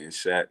Hardaway and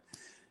Shaq.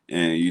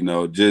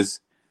 And, just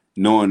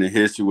knowing the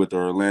history with the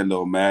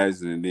Orlando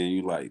Magic, and then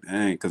you like,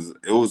 dang, because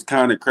it was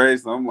kind of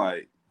crazy.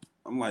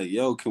 I'm like,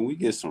 yo, can we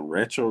get some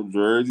retro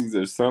jerseys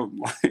or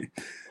something?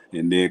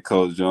 And then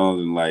Coach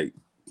Jones and, like,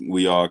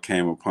 we all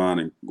came upon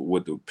it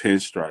with the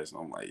pinstripes.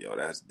 I'm like, yo,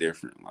 that's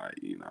different. Like,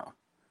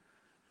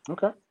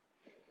 Okay.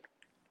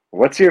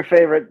 What's your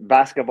favorite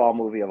basketball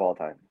movie of all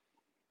time?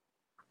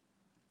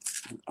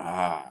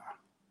 I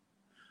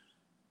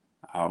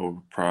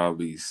would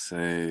probably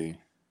say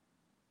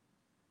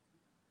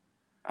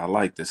I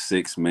like The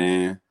Sixth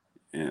Man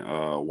and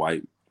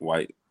White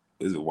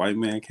is it White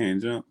Man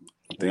Can't Jump?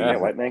 I think Yeah,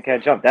 White Man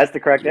Can't Jump. That's the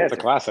correct answer. That's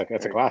a classic.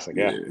 That's a classic.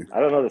 Yeah. I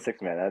don't know The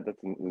Sixth Man.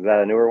 Is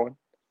that a newer one?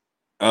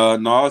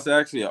 No, it's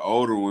actually an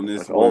older one.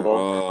 It's when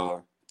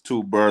old.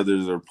 Two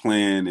brothers are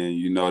playing, and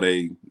you know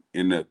they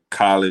in the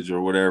college or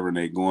whatever, and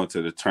they go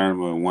into the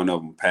tournament. And one of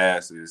them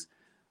passes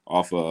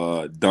off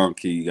a dunk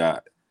he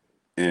got,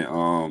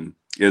 and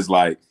it's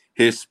like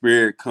his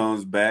spirit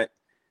comes back.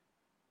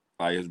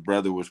 Like his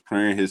brother was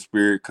praying, his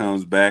spirit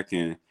comes back,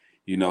 and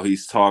you know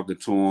he's talking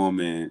to him,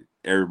 and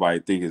everybody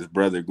think his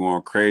brother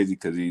going crazy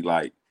because he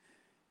like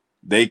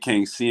they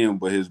can't see him,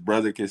 but his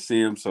brother can see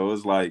him. So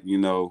it's like, you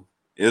know,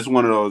 it's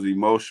one of those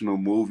emotional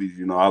movies.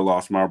 You know, I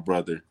lost my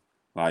brother,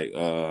 like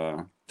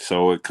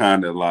so it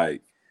kind of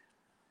like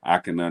I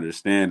can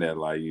understand that.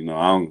 Like, you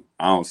know,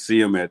 I don't see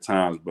him at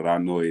times, but I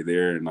know he's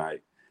there, and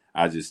like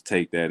I just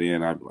take that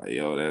in. I'd be like,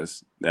 yo,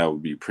 that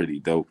would be pretty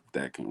dope if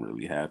that can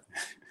really happen.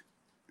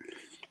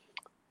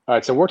 All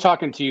right, so we're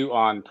talking to you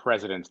on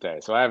President's Day.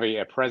 So I have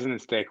a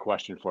President's Day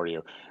question for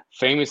you.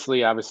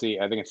 Famously, obviously,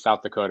 I think it's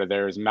South Dakota,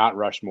 there is Mount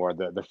Rushmore.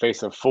 The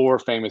face of 4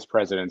 famous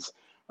presidents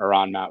are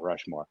on Mount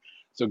Rushmore.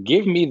 So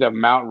give me the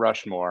Mount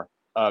Rushmore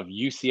of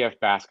UCF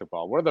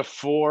basketball. What are the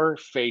 4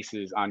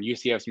 faces on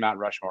UCF's Mount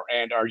Rushmore?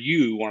 And are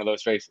you one of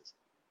those faces?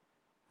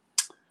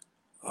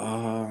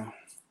 I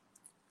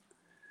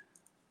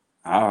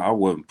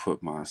wouldn't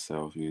put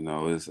myself, you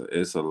know,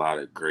 it's a lot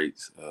of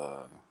greats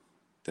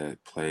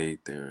that played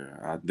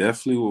there. I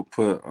definitely would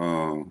put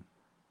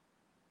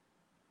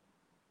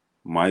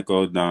Mike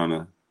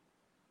O'Donnell.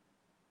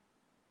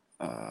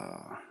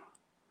 I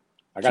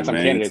got some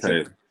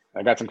candidates.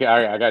 I got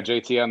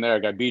JT on there. I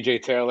got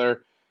BJ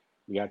Taylor.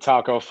 You got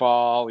Taco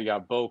Fall. You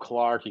got Bo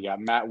Clark. You got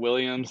Matt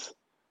Williams.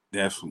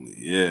 Definitely,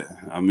 yeah.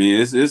 I mean,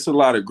 it's a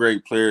lot of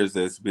great players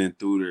that's been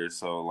through there.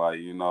 So, like,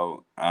 you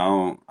know,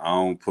 I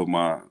don't put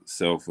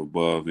myself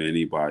above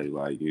anybody.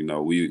 Like, you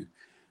know,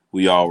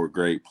 we all were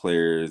great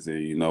players,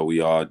 and you know, we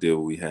all did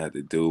what we had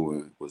to do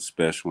and was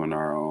special in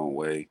our own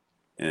way.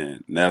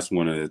 And that's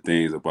one of the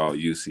things about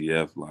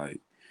UCF. Like,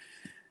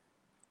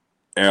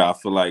 I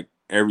feel like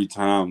every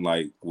time,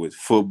 like with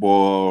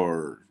football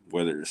or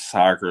whether it's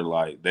soccer,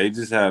 like they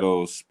just had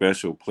those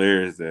special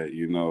players that,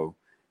 you know,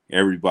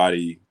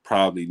 everybody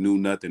probably knew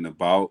nothing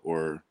about,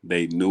 or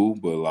they knew,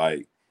 but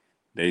like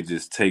they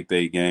just take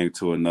their game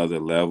to another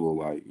level.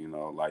 Like, you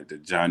know, like the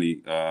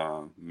Johnny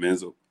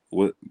Menzel.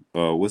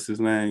 What's his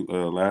name?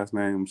 Last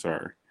name? I'm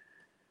sorry.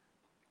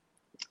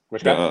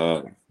 Which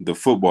guy? The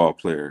football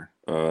player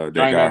that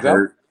Johnny got Manziel?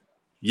 hurt.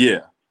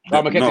 Yeah.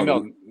 Mackenzie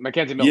Milton.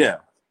 Mackenzie Milton.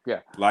 Yeah.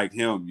 Like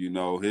him, you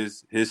know,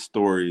 his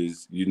story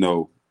is, you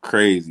know,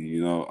 crazy,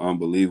 you know,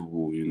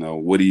 unbelievable. You know,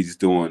 what he's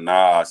doing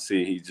now. I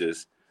see he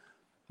just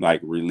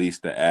like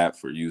released the app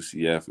for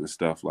UCF and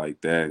stuff like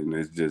that. And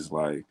it's just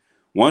like,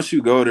 once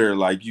you go there,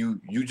 like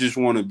you just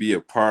want to be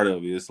a part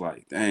of it. It's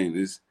like, dang,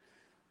 this.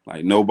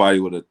 Like,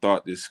 nobody would have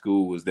thought this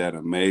school was that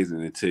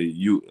amazing until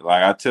you,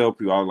 like, I tell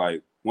people, I'm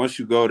like, once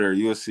you go there,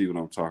 you'll see what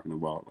I'm talking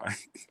about. Like,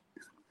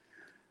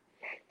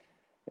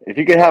 if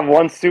you could have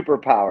one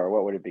superpower,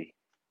 what would it be?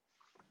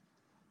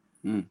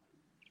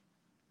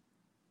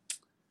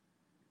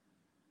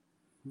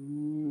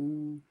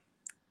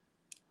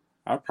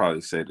 I'd probably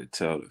say to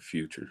tell the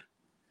future.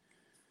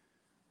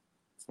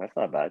 That's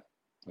not bad.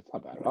 That's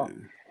not bad at all.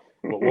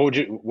 What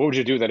would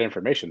you do with that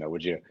information though?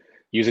 Would you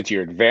use it to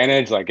your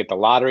advantage, like get the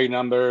lottery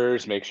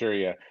numbers, make sure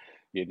you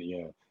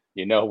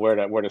know where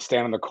to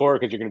stand on the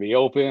court because you're going to be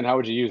open? How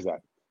would you use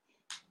that?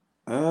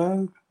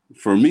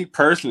 For me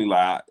personally,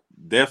 like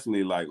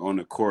definitely like on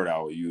the court,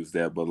 I would use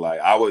that. But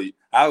like I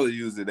would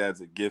use it as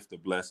a gift to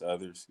bless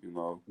others. You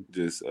know,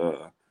 just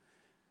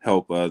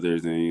help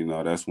others, and you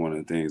know that's one of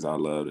the things I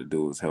love to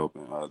do is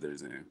helping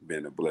others and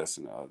being a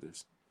blessing to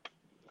others.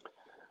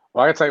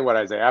 Well, I can tell you what,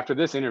 Isaiah, after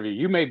this interview,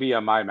 you may be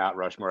on my Mount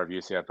Rushmore of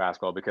UCF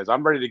basketball because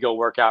I'm ready to go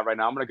work out right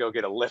now. I'm going to go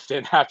get a lift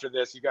in after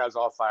this. You guys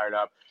all fired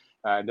up.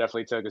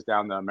 Definitely took us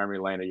down the memory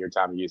lane of your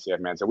time at UCF,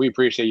 man. So we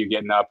appreciate you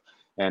getting up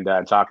and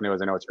talking to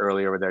us. I know it's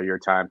early over there, your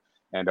time.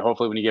 And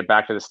hopefully when you get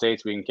back to the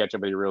States, we can catch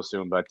up with you real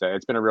soon. But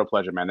it's been a real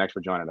pleasure, man. Thanks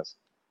for joining us.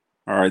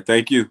 All right.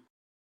 Thank you.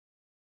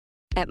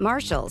 At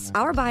Marshall's,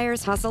 our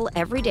buyers hustle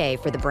every day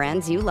for the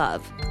brands you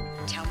love.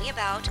 Tell me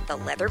about the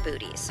leather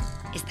booties.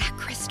 Is that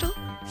crystal?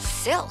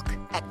 Silk?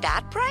 At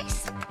that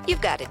price?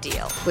 You've got a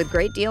deal. With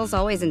great deals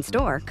always in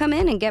store, come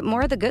in and get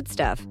more of the good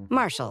stuff.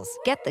 Marshall's,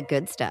 get the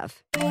good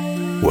stuff.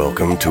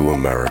 Welcome to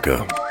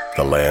America,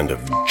 the land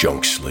of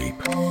junk sleep,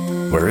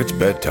 where it's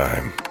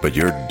bedtime, but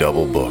you're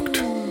double booked.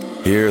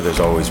 Here, there's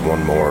always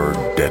one more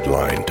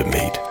deadline to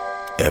meet,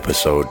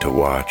 episode to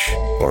watch,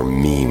 or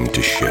meme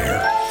to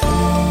share.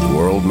 The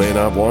world may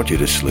not want you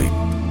to sleep,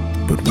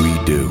 but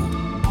we do.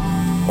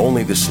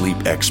 Only the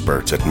sleep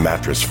experts at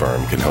Mattress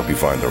Firm can help you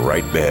find the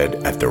right bed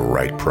at the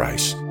right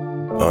price.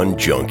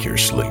 Unjunk your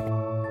sleep.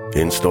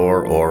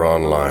 In-store or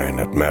online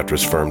at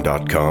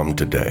mattressfirm.com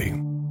today.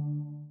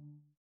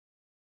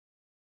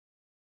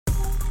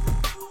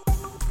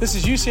 This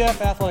is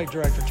UCF Athletic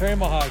Director Terry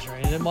Mohajir,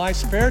 and in my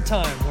spare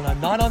time when I'm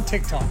not on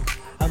TikTok,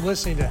 I'm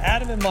listening to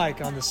Adam and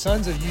Mike on the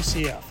Sons of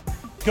UCF.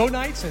 Go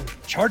Knights and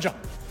charge on.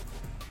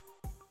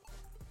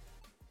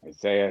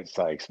 Isaiah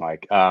Sykes,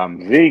 Mike.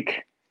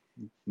 Zeke.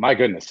 My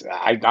goodness,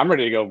 I'm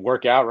ready to go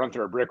work out, run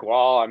through a brick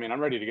wall. I mean, I'm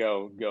ready to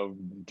go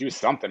do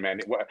something, man.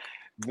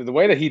 The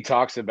way that he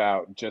talks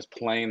about just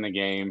playing the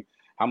game,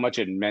 how much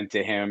it meant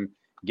to him,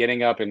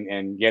 getting up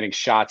and getting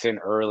shots in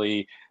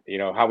early,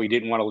 how he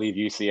didn't want to leave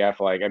UCF.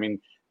 Like, I mean,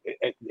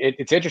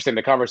 it's interesting,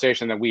 the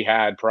conversation that we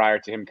had prior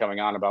to him coming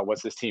on about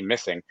what's this team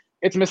missing.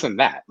 It's missing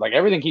that. Like,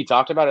 everything he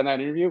talked about in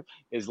that interview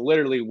is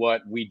literally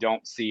what we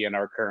don't see in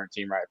our current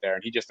team right there.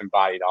 And he just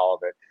embodied all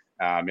of it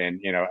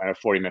in a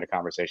 40-minute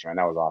conversation. And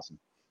that was awesome.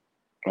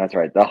 That's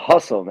right. The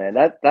hustle, man.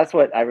 That's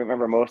what I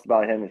remember most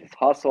about him is his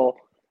hustle.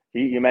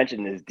 You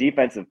mentioned his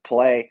defensive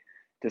play,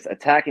 just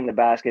attacking the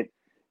basket.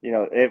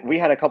 If we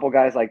had a couple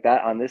guys like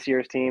that on this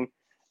year's team,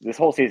 this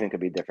whole season could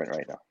be different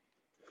right now.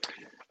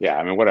 Yeah,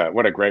 I mean,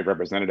 what a great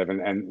representative,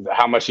 and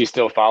how much he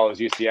still follows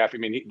UCF. I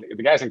mean,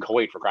 the guy's in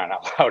Kuwait, for crying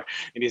out loud,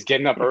 and he's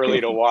getting up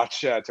early to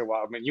watch. I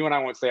mean, you and I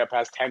won't stay up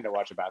past 10 to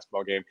watch a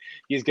basketball game.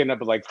 He's getting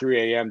up at like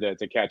 3 a.m.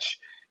 to catch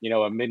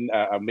a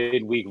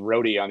midweek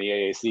roadie on the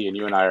AAC, and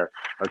you and I are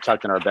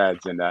tucked in our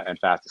beds and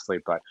fast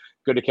asleep. But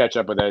good to catch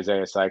up with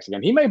Isaiah Sykes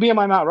again. He may be in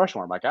my Mount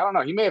Rushmore, Mike. I don't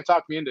know. He may have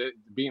talked me into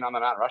being on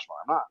the Mount Rushmore.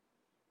 I'm not.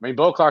 I mean,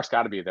 Bo Clark's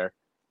got to be there.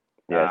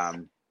 Yes.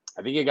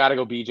 I think you got to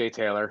go BJ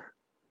Taylor.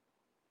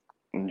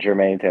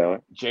 Jermaine Taylor.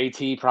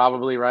 JT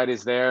probably, right,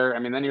 is there. I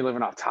mean, then you're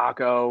living off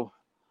Taco.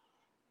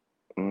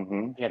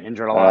 Mm-hmm. He had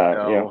injured a lot,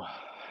 though. Yeah.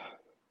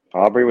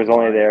 Aubrey was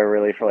only there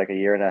really for like a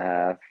year and a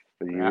half.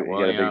 But he got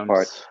a big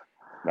part.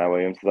 Matt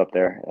Williams is up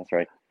there. That's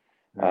right.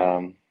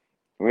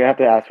 We have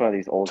to ask one of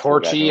these old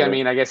Torchy. I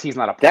mean, I guess he's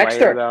not a player,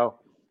 Dexter, though.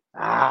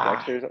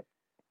 Dexter's.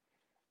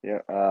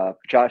 Yeah.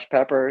 Josh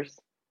Peppers,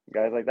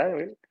 guys like that.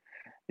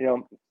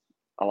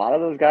 A lot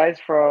of those guys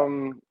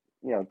from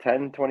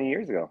 10, 20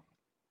 years ago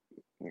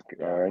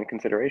are in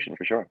consideration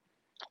for sure.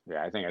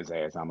 Yeah, I think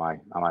Isaiah's on my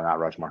Mount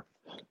Rushmore.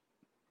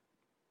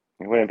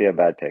 He wouldn't be a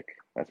bad pick,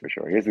 that's for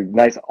sure. He's a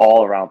nice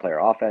all-around player,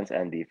 offense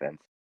and defense.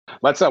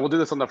 We'll do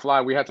this on the fly.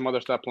 We had some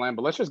other stuff planned,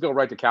 but let's just go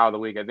right to Cal of the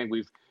Week. I think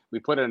we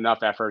put in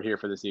enough effort here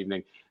for this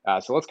evening.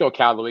 So let's go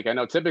Cal of the Week. I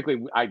know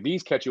typically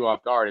these catch you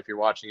off guard if you're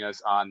watching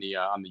us on the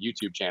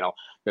YouTube channel,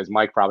 because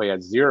Mike probably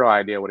has zero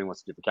idea what he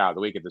wants to do for Cal of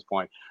the Week at this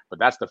point. But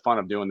that's the fun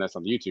of doing this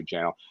on the YouTube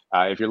channel.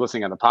 If you're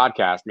listening on the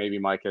podcast, maybe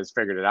Mike has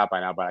figured it out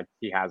by now, but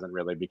he hasn't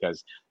really,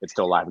 because it's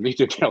still live on the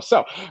YouTube channel.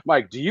 So,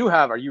 Mike,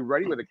 are you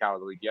ready with the Cal of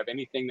the Week? Do you have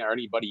anything or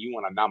anybody you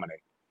want to nominate?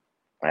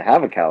 I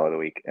have a Cal of the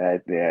Week.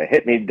 It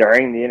hit me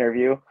during the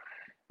interview.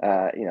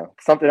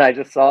 Something I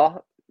just saw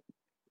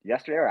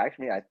yesterday, or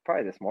actually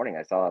probably this morning,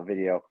 I saw a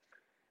video.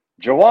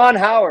 Juwan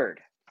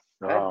Howard,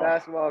 head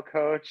basketball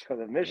coach of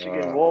the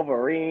Michigan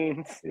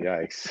Wolverines.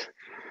 Yikes.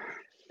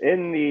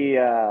 In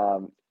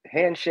the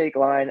handshake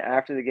line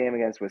after the game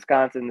against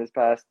Wisconsin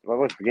what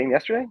was the game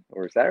yesterday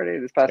or Saturday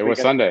this past weekend? It was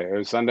Sunday. It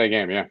was Sunday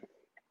game, yeah.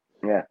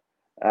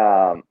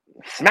 Yeah.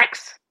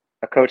 Smacks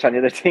a coach on the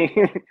other team.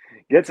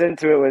 Gets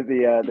into it with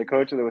the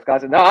coach of the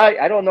Wisconsin. No,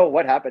 I don't know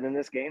what happened in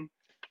this game.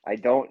 I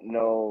don't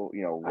know,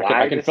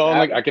 why. I can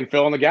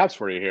fill in the gaps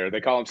for you here. They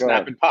call them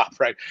snap and pop,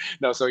 right?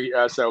 No,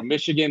 so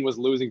Michigan was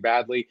losing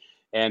badly,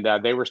 and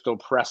they were still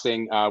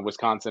pressing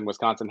Wisconsin.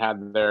 Wisconsin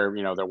had their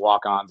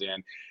walk-ons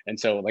in, and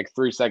so like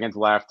 3 seconds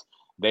left,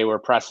 they were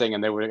pressing,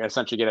 and they would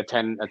essentially get a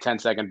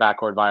 10-second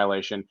backcourt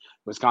violation.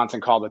 Wisconsin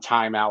called a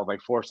timeout with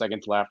like 4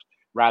 seconds left,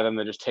 rather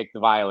than just take the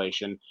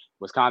violation.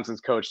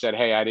 Wisconsin's coach said,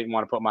 "Hey, I didn't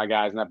want to put my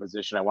guys in that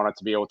position. I wanted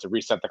to be able to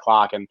reset the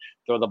clock and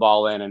throw the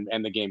ball in and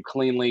end the game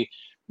cleanly."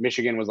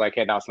 Michigan was like,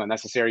 "Hey, no, it's not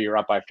necessary. You're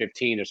up by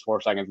 15. There's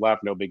 4 seconds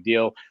left. No big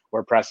deal.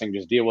 We're pressing.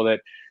 Just deal with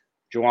it."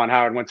 Juwan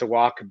Howard went to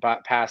walk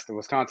past the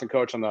Wisconsin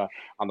coach on the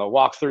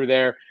walkthrough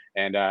there,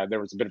 and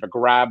there was a bit of a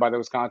grab by the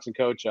Wisconsin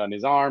coach on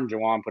his arm.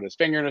 Juwan put his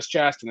finger in his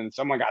chest, and then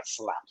someone got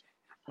slapped.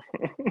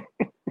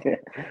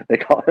 They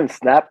call him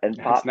snap and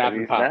pop. Snap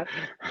and pop.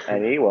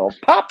 And he will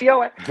pop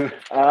you.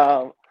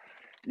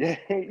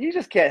 You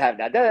just can't have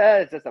that.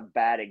 That is just a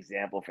bad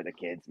example for the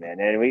kids,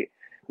 man. And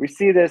we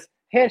see this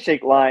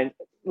handshake line.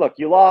 Look,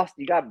 you lost.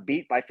 You got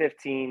beat by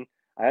 15.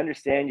 I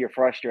understand you're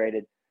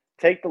frustrated.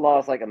 Take the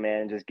loss like a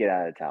man and just get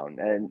out of town.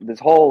 And this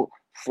whole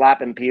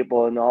slapping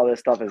people and all this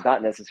stuff is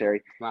not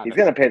necessary. He's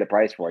going to pay the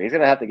price for it. He's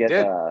going to have to get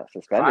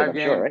suspended, I'm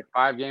sure, right?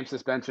 5-game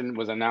suspension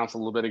was announced a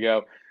little bit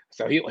ago.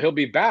 So he'll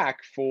be back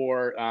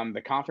for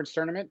the conference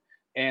tournament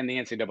and the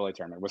NCAA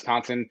tournament.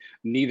 Wisconsin,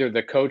 neither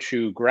the coach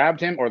who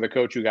grabbed him or the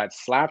coach who got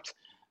slapped,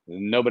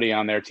 nobody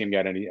on their team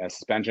got any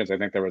suspensions. I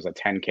think there was a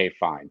 $10,000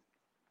 fine.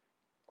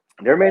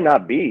 There may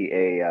not be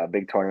a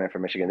big tournament for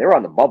Michigan. They were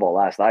on the bubble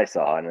last I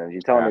saw, and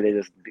you're telling me they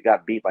just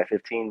got beat by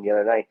 15 the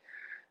other night.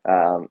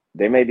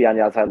 They may be on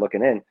the outside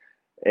looking in.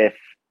 If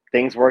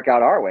things work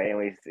out our way, and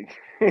we,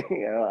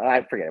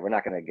 I forget it. We're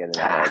not going to get into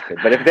that.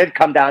 But if it did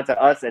come down to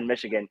us and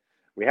Michigan,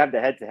 we have the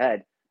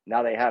head-to-head.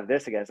 now they have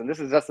this against them. This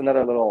is just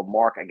another little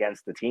mark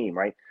against the team,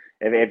 right?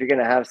 If you're going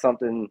to have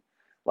something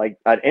like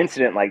an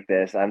incident like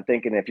this, I'm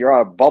thinking if you're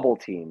a bubble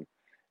team,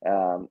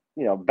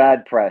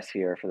 bad press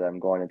here for them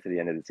going into the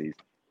end of the season.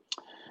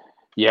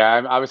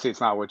 Yeah, obviously it's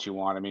not what you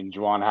want. I mean,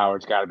 Juwan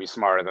Howard's got to be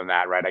smarter than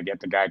that, right? I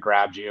get the guy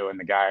grabbed you and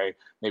the guy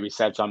maybe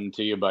said something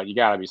to you, but you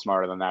got to be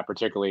smarter than that,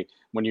 particularly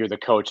when you're the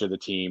coach of the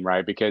team,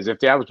 right? Because if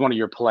that was one of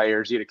your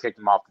players, you'd have kicked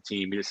him off the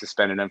team, you'd have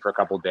suspended him for a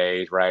couple of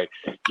days, right?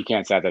 You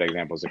can't set that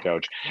example as a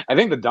coach. I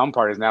think the dumb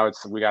part is now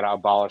we got to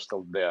abolish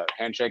the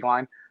handshake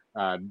line.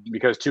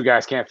 Because two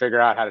guys can't figure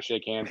out how to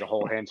shake hands, the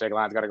whole handshake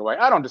line's got to go away.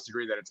 I don't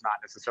disagree that it's not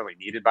necessarily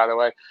needed, by the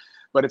way,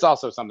 but it's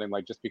also something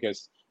like just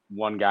because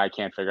one guy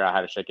can't figure out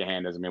how to shake a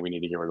hand doesn't mean we need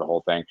to get rid of the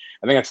whole thing.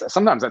 I think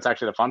sometimes that's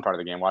actually the fun part of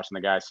the game, watching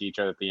the guys see each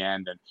other at the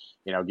end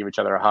and, give each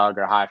other a hug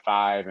or a high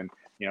five and,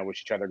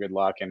 wish each other good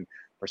luck. And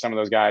for some of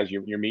those guys,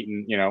 you're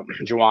meeting,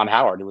 Juwan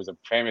Howard, who was a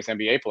famous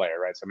NBA player,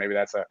 right? So maybe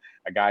that's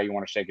a guy you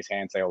want to shake his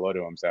hand, say hello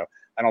to him. So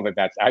I don't think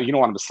you don't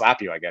want him to slap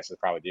you, I guess, is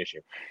probably the issue.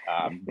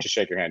 Just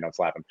shake your hand, don't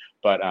slap him.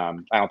 But I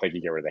don't think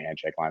you get rid of the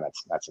handshake line.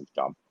 That's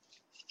dumb.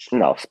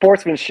 No,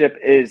 sportsmanship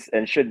is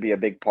and should be a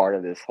big part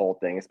of this whole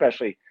thing,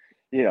 especially,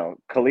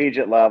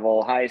 collegiate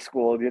level, high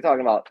school. You're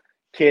talking about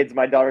kids.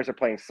 My daughters are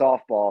playing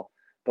softball.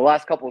 The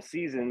last couple of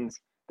seasons,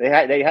 they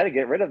had to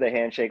get rid of the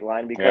handshake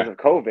line because of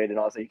COVID, and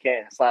also you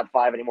can't slap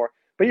five anymore.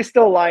 But you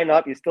still line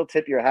up, you still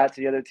tip your hat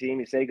to the other team,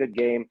 you say good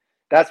game.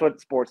 That's what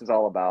sports is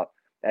all about.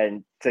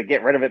 And to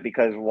get rid of it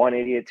because one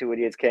idiot, two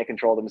idiots can't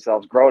control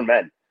themselves, grown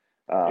men,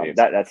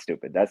 that's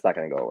stupid. That's not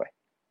going to go away.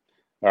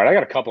 All right, I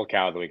got a couple of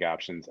cow of the week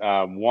options.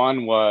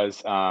 One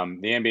was the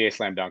NBA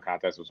slam dunk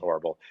contest was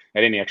horrible. I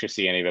didn't actually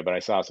see any of it, but I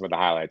saw some of the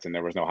highlights, and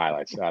there was no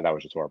highlights. That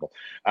was just horrible.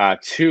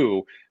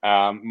 Two,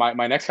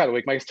 my next cow of the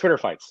week, is Twitter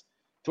fights.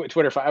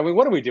 Twitter fight. I mean,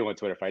 what are we doing with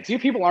Twitter fights? You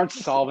people aren't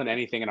solving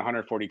anything in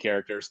 140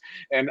 characters,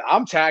 and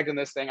I'm tagged in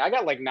this thing. I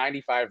got like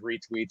 95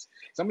 retweets.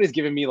 Somebody's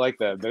giving me like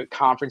the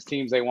conference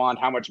teams they want,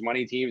 how much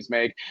money teams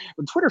make.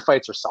 But Twitter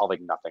fights are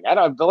solving nothing.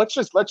 Let's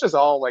just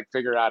all like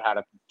figure out how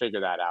to figure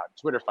that out.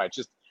 Twitter fights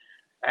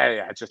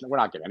we're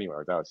not getting anywhere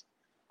with those.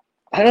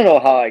 I don't know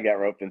how I got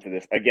roped into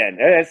this again.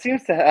 It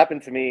seems to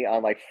happen to me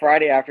on like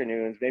Friday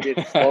afternoons. Maybe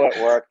it's slow at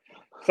work.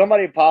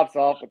 Somebody pops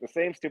off with the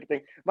same stupid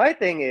thing. My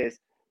thing is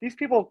these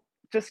people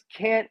just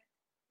can't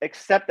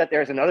accept that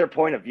there's another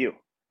point of view.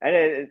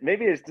 And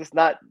maybe it's just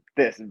not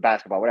this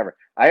basketball, whatever.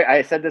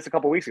 I said this a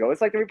couple of weeks ago.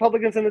 It's like the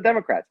Republicans and the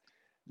Democrats.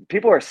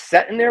 People are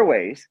set in their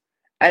ways,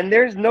 and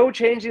there's no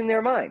changing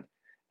their mind.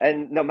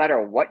 And no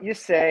matter what you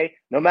say,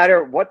 no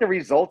matter what the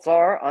results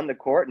are on the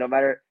court, no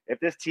matter if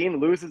this team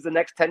loses the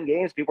next 10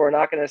 games, people are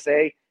not going to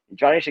say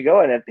Johnny should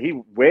go. And if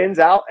he wins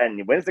out and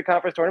he wins the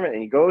conference tournament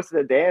and he goes to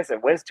the dance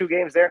and wins 2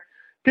 games there,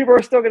 people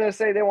are still going to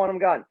say they want him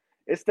gone.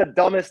 It's the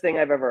dumbest thing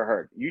I've ever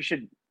heard. You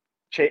should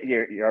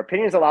your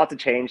opinion is allowed to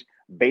change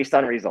based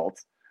on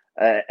results.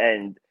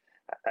 And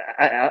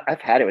I've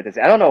had it with this.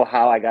 I don't know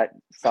how I got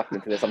sucked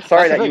into this. I'm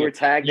sorry that you were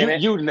tagged in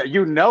it.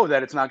 You know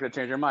that it's not going to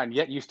change your mind,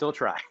 yet you still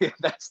try.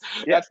 That's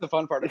the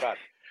fun part about it.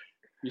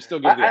 You still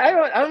give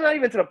I'm not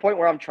even to the point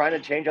where I'm trying to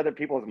change other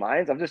people's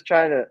minds. I'm just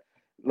trying to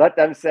let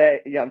them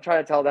say, I'm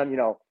trying to tell them,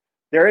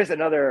 there is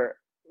another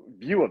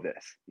view of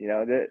this.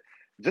 That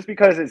just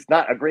because it's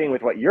not agreeing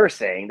with what you're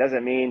saying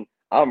doesn't mean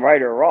I'm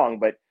right or wrong,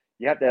 but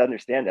you have to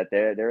understand that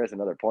there is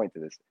another point to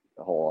this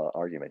whole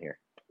argument here.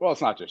 Well,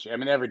 it's not just you. I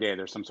mean, every day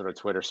there's some sort of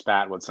Twitter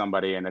spat with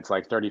somebody, and it's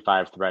like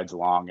 35 threads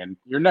long, and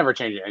you're never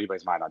changing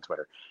anybody's mind on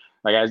Twitter.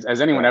 Like,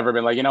 has anyone ever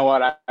been like, you know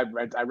what,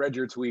 I read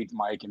your tweet,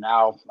 Mike, and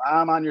now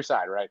I'm on your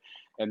side, right?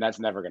 And that's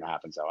never going to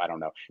happen. So I don't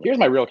know. Here's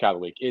my real cow of the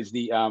week is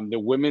the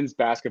women's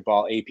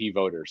basketball AP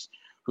voters,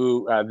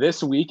 who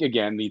this week,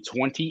 again, the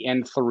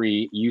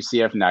 20-3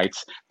 UCF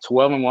Knights,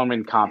 12-1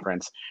 in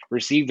conference,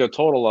 received a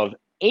total of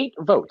 8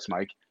 votes,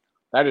 Mike.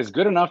 That is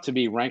good enough to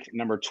be ranked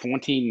number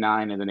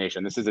 29 in the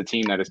nation. This is a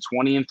team that is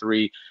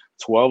 20-3,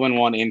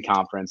 12-1 in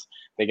conference.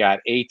 They got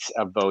 8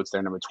 votes.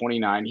 They're number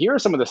 29. Here are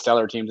some of the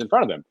stellar teams in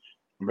front of them.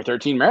 Number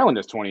 13, Maryland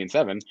is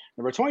 20-7.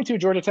 Number 22,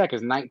 Georgia Tech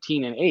is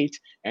 19-8.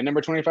 And number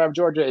 25,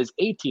 Georgia is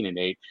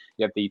 18-8.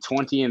 Yet the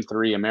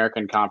 20-3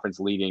 American Conference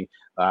leading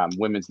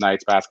women's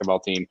Knights basketball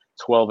team,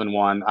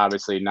 12-1,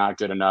 obviously not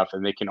good enough,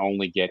 and they can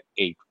only get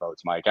 8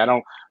 votes, Mike. I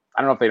don't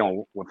know if they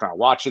don't want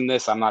watching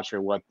this. I'm not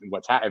sure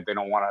what's happening. If they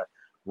don't want to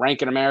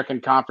rank an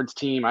American Conference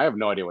team, I have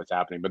no idea what's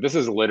happening. But this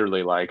is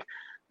literally like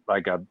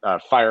a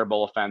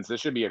fireable offense.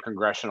 This should be a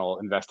congressional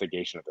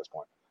investigation at this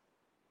point.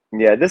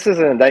 Yeah, this is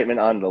an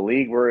indictment on the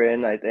league we're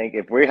in. I think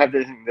if we have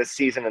this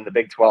season in the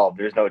Big 12,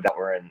 there's no doubt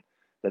we're in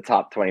the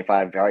top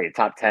 25, probably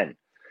top 10.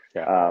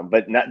 Yeah.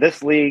 But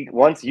this league,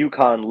 once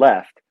UConn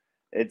left,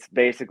 it's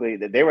basically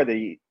they were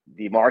the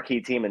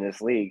marquee team in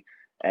this league.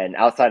 And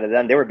outside of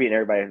them, they were beating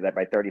everybody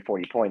by 30,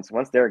 40 points.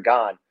 Once they're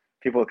gone,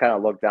 people kind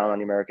of look down on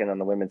the American, on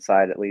the women's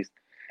side at least.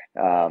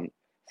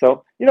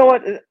 So, you know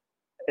what?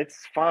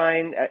 It's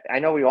fine. I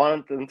know we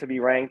want them to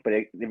be ranked, but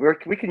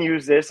we can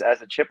use this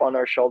as a chip on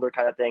our shoulder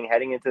kind of thing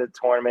heading into the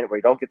tournament where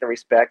you don't get the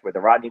respect with the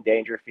Rodney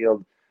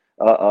Dangerfield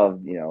of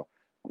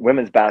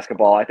women's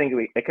basketball. I think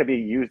it could be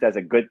used as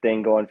a good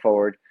thing going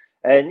forward.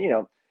 And,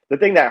 the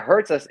thing that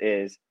hurts us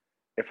is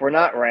if we're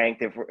not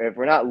ranked, if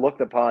we're not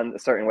looked upon a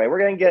certain way, we're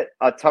going to get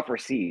a tougher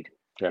seed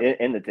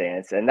in the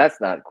dance, and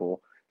that's not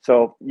cool.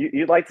 So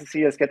you'd like to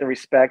see us get the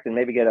respect and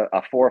maybe get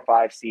a 4 or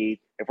 5 seed.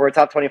 If we're a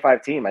top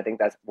 25 team, I think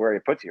that's where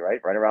it puts you, right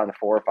around the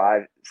 4 or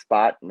 5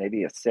 spot,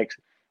 maybe a 6,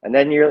 and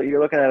then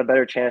you're looking at a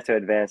better chance to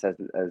advance as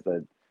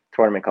the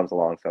tournament comes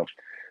along. So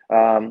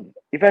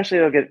eventually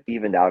it'll get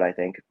evened out, I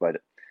think. But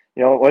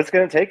what it's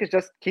going to take is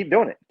just keep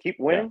doing it, keep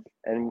winning,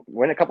 and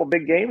win a couple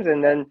big games,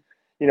 and then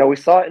we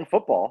saw it in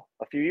football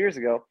a few years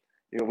ago.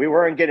 We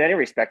weren't getting any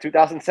respect.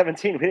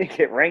 2017, we didn't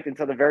get ranked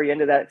until the very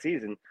end of that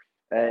season.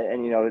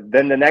 And,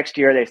 then the next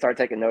year they start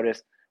taking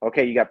notice.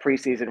 Okay, you got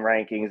preseason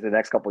rankings the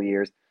next couple of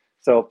years.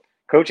 So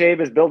Coach Abe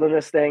is building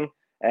this thing,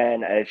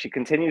 and if she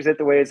continues it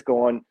the way it's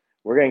going,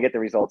 we're going to get the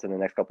results in the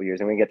next couple of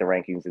years, and we get the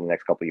rankings in the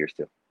next couple of years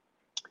too.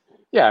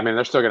 Yeah, I mean,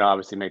 they're still going to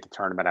obviously make the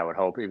tournament, I would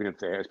hope, even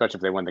especially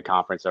if they win the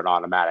conference, they're an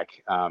automatic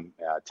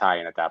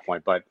tie-in at that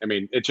point. But I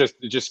mean, it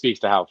just speaks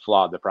to how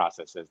flawed the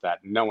process is, that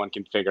no one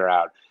can figure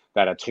out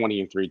that a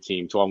 20-3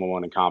 team,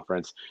 12-1 in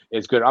conference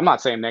is good. I'm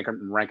not saying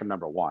rank them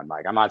number 1,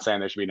 Mike. I'm not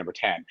saying they should be number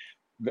 10.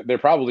 They're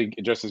probably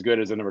just as good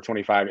as the number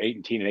 25,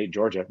 18-8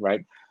 Georgia,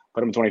 right? Put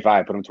them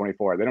 25, put them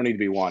 24. They don't need to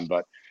be 1,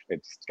 but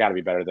it's got to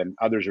be better than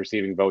others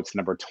receiving votes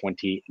number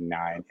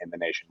 29 in the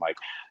nation, Mike.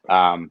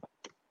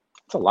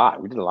 It's a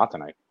lot. We did a lot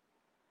tonight.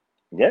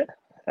 Yeah,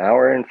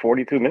 hour and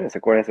 42 minutes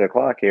according to the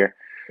clock here.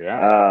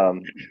 Yeah.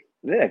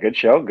 Good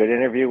show. Good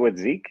interview with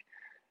Zeke.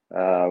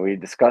 We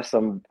discussed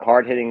some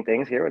hard-hitting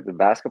things here with the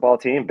basketball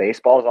team.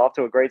 Baseball's off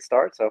to a great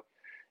start. So,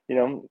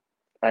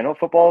 I know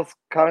football's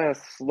kind of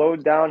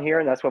slowed down here,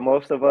 and that's what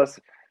most of us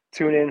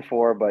tune in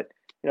for. But,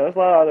 there's a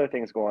lot of other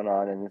things going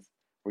on, and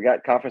we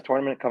got conference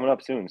tournament coming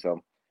up soon.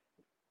 So,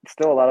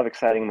 still a lot of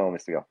exciting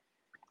moments to go.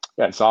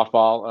 Yeah, and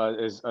softball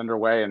is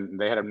underway, and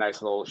they had a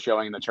nice little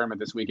showing in the tournament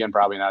this weekend.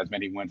 Probably not as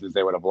many wins as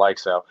they would have liked.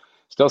 So,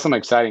 still some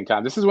exciting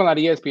time. This is when that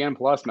ESPN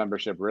Plus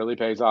membership really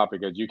pays off,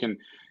 because you can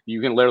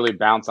literally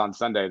bounce on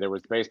Sunday. There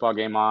was the baseball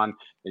game on,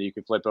 and you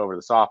could flip over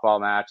the softball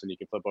match, and you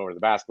could flip over the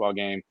basketball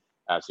game.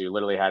 So you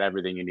literally had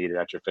everything you needed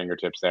at your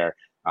fingertips there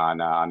on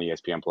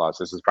ESPN Plus.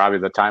 This is probably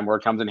the time where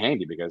it comes in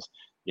handy, because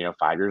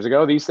 5 years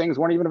ago these things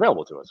weren't even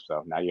available to us.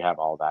 So now you have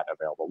all that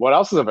available. What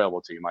else is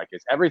available to you, Mike,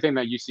 is everything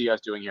that you see us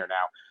doing here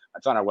now.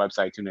 It's on our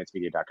website,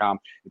 TuneNetsMedia.com.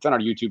 It's on our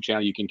YouTube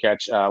channel. You can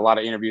catch a lot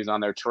of interviews on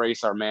there.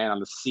 Trace, our man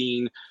on the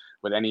scene,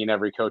 with any and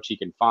every coach he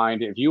can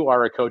find. If you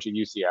are a coach at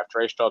UCF,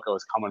 Trace Tolko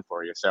is coming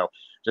for you. So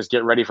just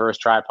get ready for his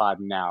tripod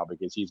now,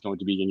 because he's going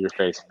to be in your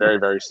face very,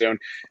 very soon.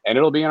 And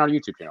it'll be on our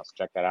YouTube channel, so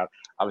check that out.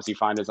 Obviously,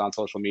 find us on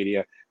social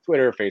media,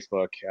 Twitter,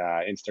 Facebook,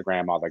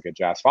 Instagram, all that good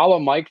jazz. Follow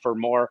Mike for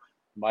more.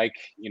 Mike,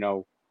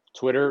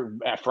 Twitter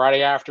at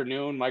Friday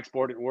afternoon, Mike's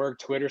Board at Work,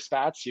 Twitter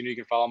spats. You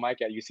can follow Mike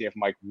at UCF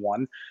Mike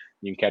 1.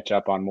 You can catch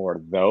up on more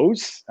of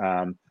those.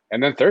 And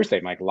then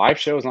Thursday, Mike, live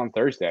shows on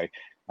Thursday.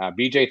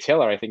 BJ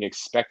Taylor, I think,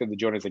 expected to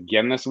join us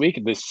again this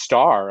week. The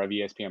star of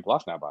ESPN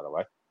Plus now, by the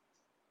way.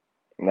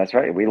 That's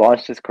right. We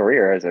launched his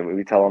career, as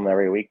we tell him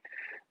every week.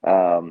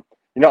 I'm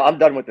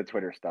done with the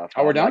Twitter stuff.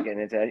 Oh, we're done?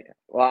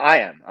 Well, I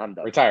am. I'm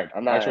done. Retired.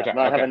 I'm not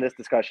having this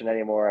discussion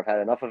anymore. I've had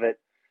enough of it.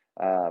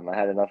 I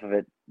had enough of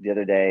it the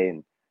other day,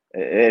 and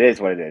it is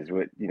what it is.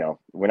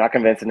 We're not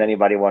convincing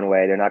anybody one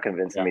way. They're not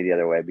convincing me the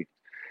other way.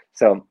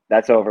 So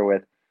that's over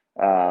with.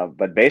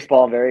 But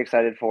baseball, I'm very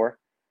excited for.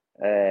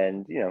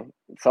 And,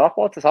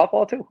 softball, it's a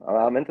softball too.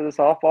 I'm into the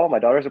softball. My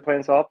daughters are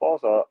playing softball,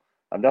 so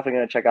I'm definitely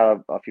going to check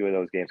out a few of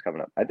those games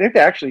coming up. I think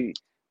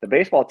the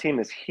baseball team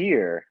is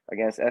here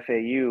against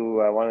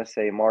FAU, I want to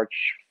say March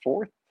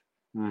 4th,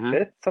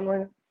 5th, something like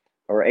that.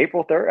 Or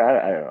April 3rd.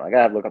 I don't know. I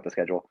got to look up the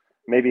schedule.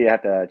 Maybe I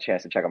have a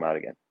chance to check them out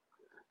again.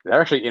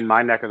 They're actually in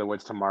my neck of the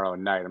woods tomorrow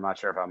night. I'm not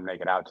sure if I'm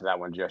making out to that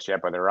one just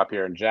yet, but they're up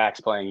here in Jax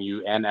playing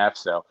UNF,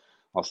 so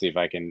I'll see if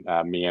I can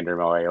meander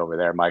my way over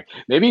there, Mike.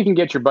 Maybe you can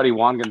get your buddy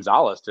Juan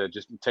Gonzalez to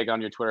just take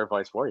on your Twitter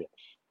voice for you.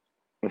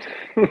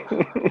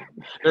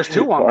 There's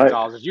 2 Juan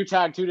Gonzalez's. You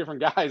tagged 2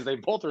 different guys. They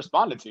both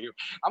responded to you.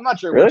 I'm not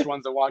sure which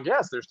one's the Juan.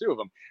 Yes, there's 2 of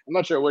them. I'm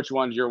not sure which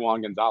one's your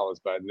Juan Gonzalez,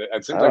 but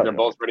it seems like they're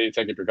both ready to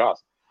take it for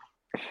cause.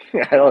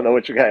 I don't know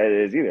which guy it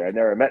is either. I've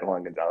never met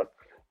Juan Gonzalez,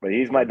 but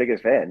he's my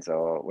biggest fan,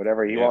 so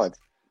whatever he wants.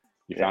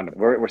 You found him.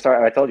 We're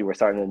starting. I told you we're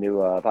starting a new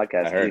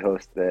podcast. We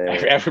host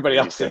everybody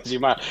else is.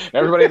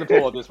 Everybody in the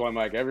pool at this point,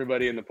 Mike.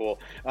 Everybody in the pool.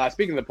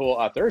 Speaking of the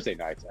pool, Thursday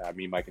night,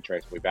 me, Mike, and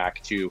Trace will be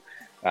back to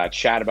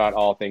chat about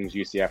all things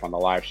UCF on the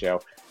live show.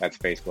 That's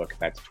Facebook.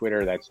 That's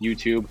Twitter. That's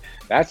YouTube.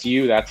 That's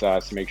you. That's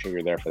us. Make sure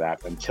you're there for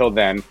that. Until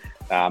then,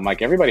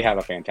 Mike, everybody have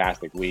a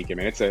fantastic week. I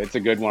mean, it's a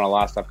good one. A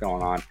lot of stuff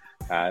going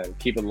on.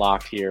 Keep it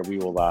locked here.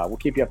 We'll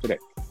keep you up to date.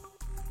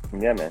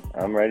 Yeah, man.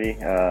 I'm ready.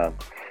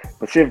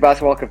 Let's see if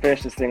basketball can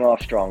finish this thing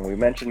off strong. We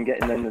mentioned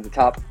getting into the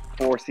top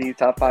 4 seeds,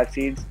 top 5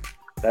 seeds.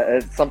 That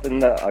is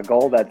a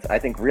goal that's, I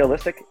think,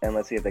 realistic, and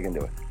let's see if they can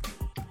do it.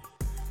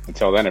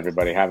 Until then,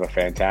 everybody, have a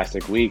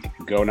fantastic week.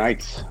 Go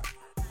Knights.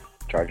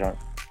 Charge on.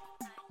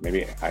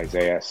 Maybe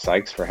Isaiah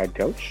Sykes for head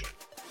coach?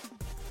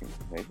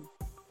 Maybe.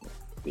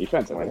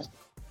 Defense, at least.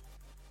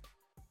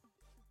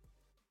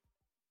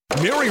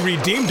 Mary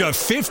redeemed a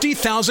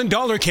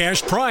 $50,000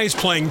 cash prize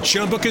playing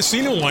Chumba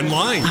Casino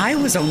online. I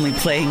was only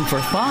playing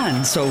for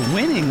fun, so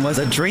winning was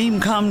a dream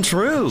come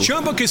true.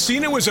 Chumba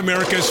Casino is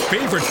America's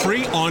favorite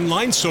free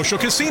online social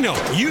casino.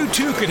 You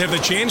too could have the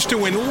chance to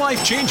win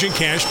life-changing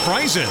cash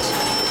prizes.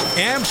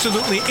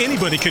 Absolutely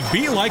anybody could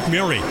be like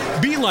Mary.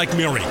 Be like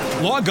Mary.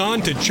 Log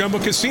on to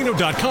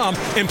ChumbaCasino.com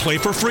and play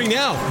for free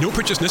now. No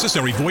purchase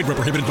necessary. Void where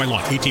prohibited by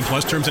law. 18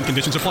 plus terms and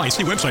conditions apply.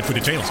 See website for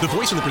details. The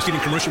voice in the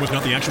preceding commercial was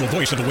not the actual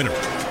voice of the winner.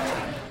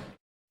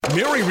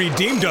 Mary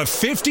redeemed a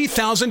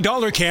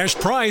 $50,000 cash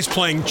prize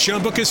playing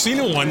Chumba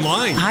Casino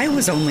online. I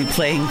was only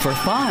playing for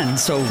fun,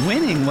 so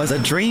winning was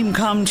a dream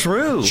come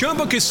true.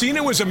 Chumba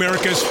Casino is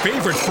America's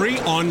favorite free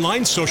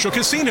online social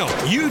casino.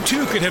 You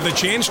too could have the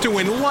chance to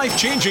win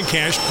life-changing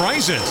cash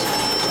prizes.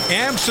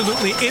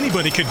 Absolutely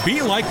anybody could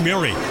be like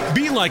Mary.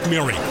 Be like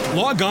Mary.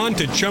 Log on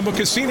to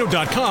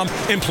ChumbaCasino.com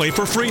and play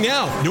for free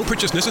now. No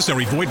purchase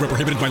necessary. Void where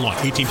prohibited by law.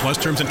 18 plus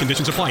terms and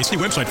conditions apply. See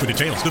website for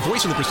details. The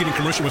voice in the preceding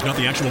commercial was not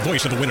the actual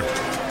voice of the winner.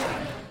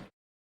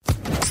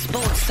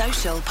 Sports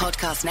Social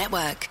Podcast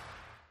Network.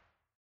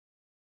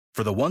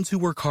 For the ones who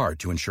work hard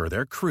to ensure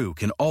their crew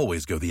can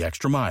always go the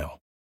extra mile,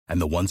 and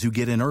the ones who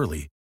get in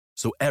early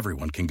so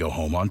everyone can go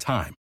home on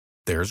time,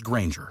 there's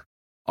Grainger,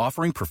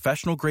 offering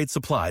professional-grade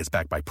supplies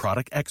backed by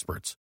product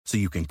experts so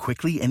you can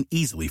quickly and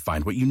easily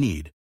find what you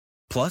need.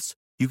 Plus,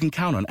 you can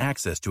count on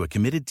access to a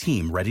committed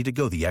team ready to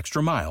go the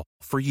extra mile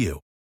for you.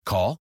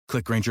 Call,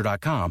 click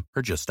Grainger.com,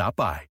 or just stop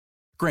by.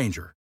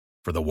 Grainger,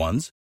 for the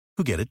ones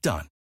who get it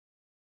done.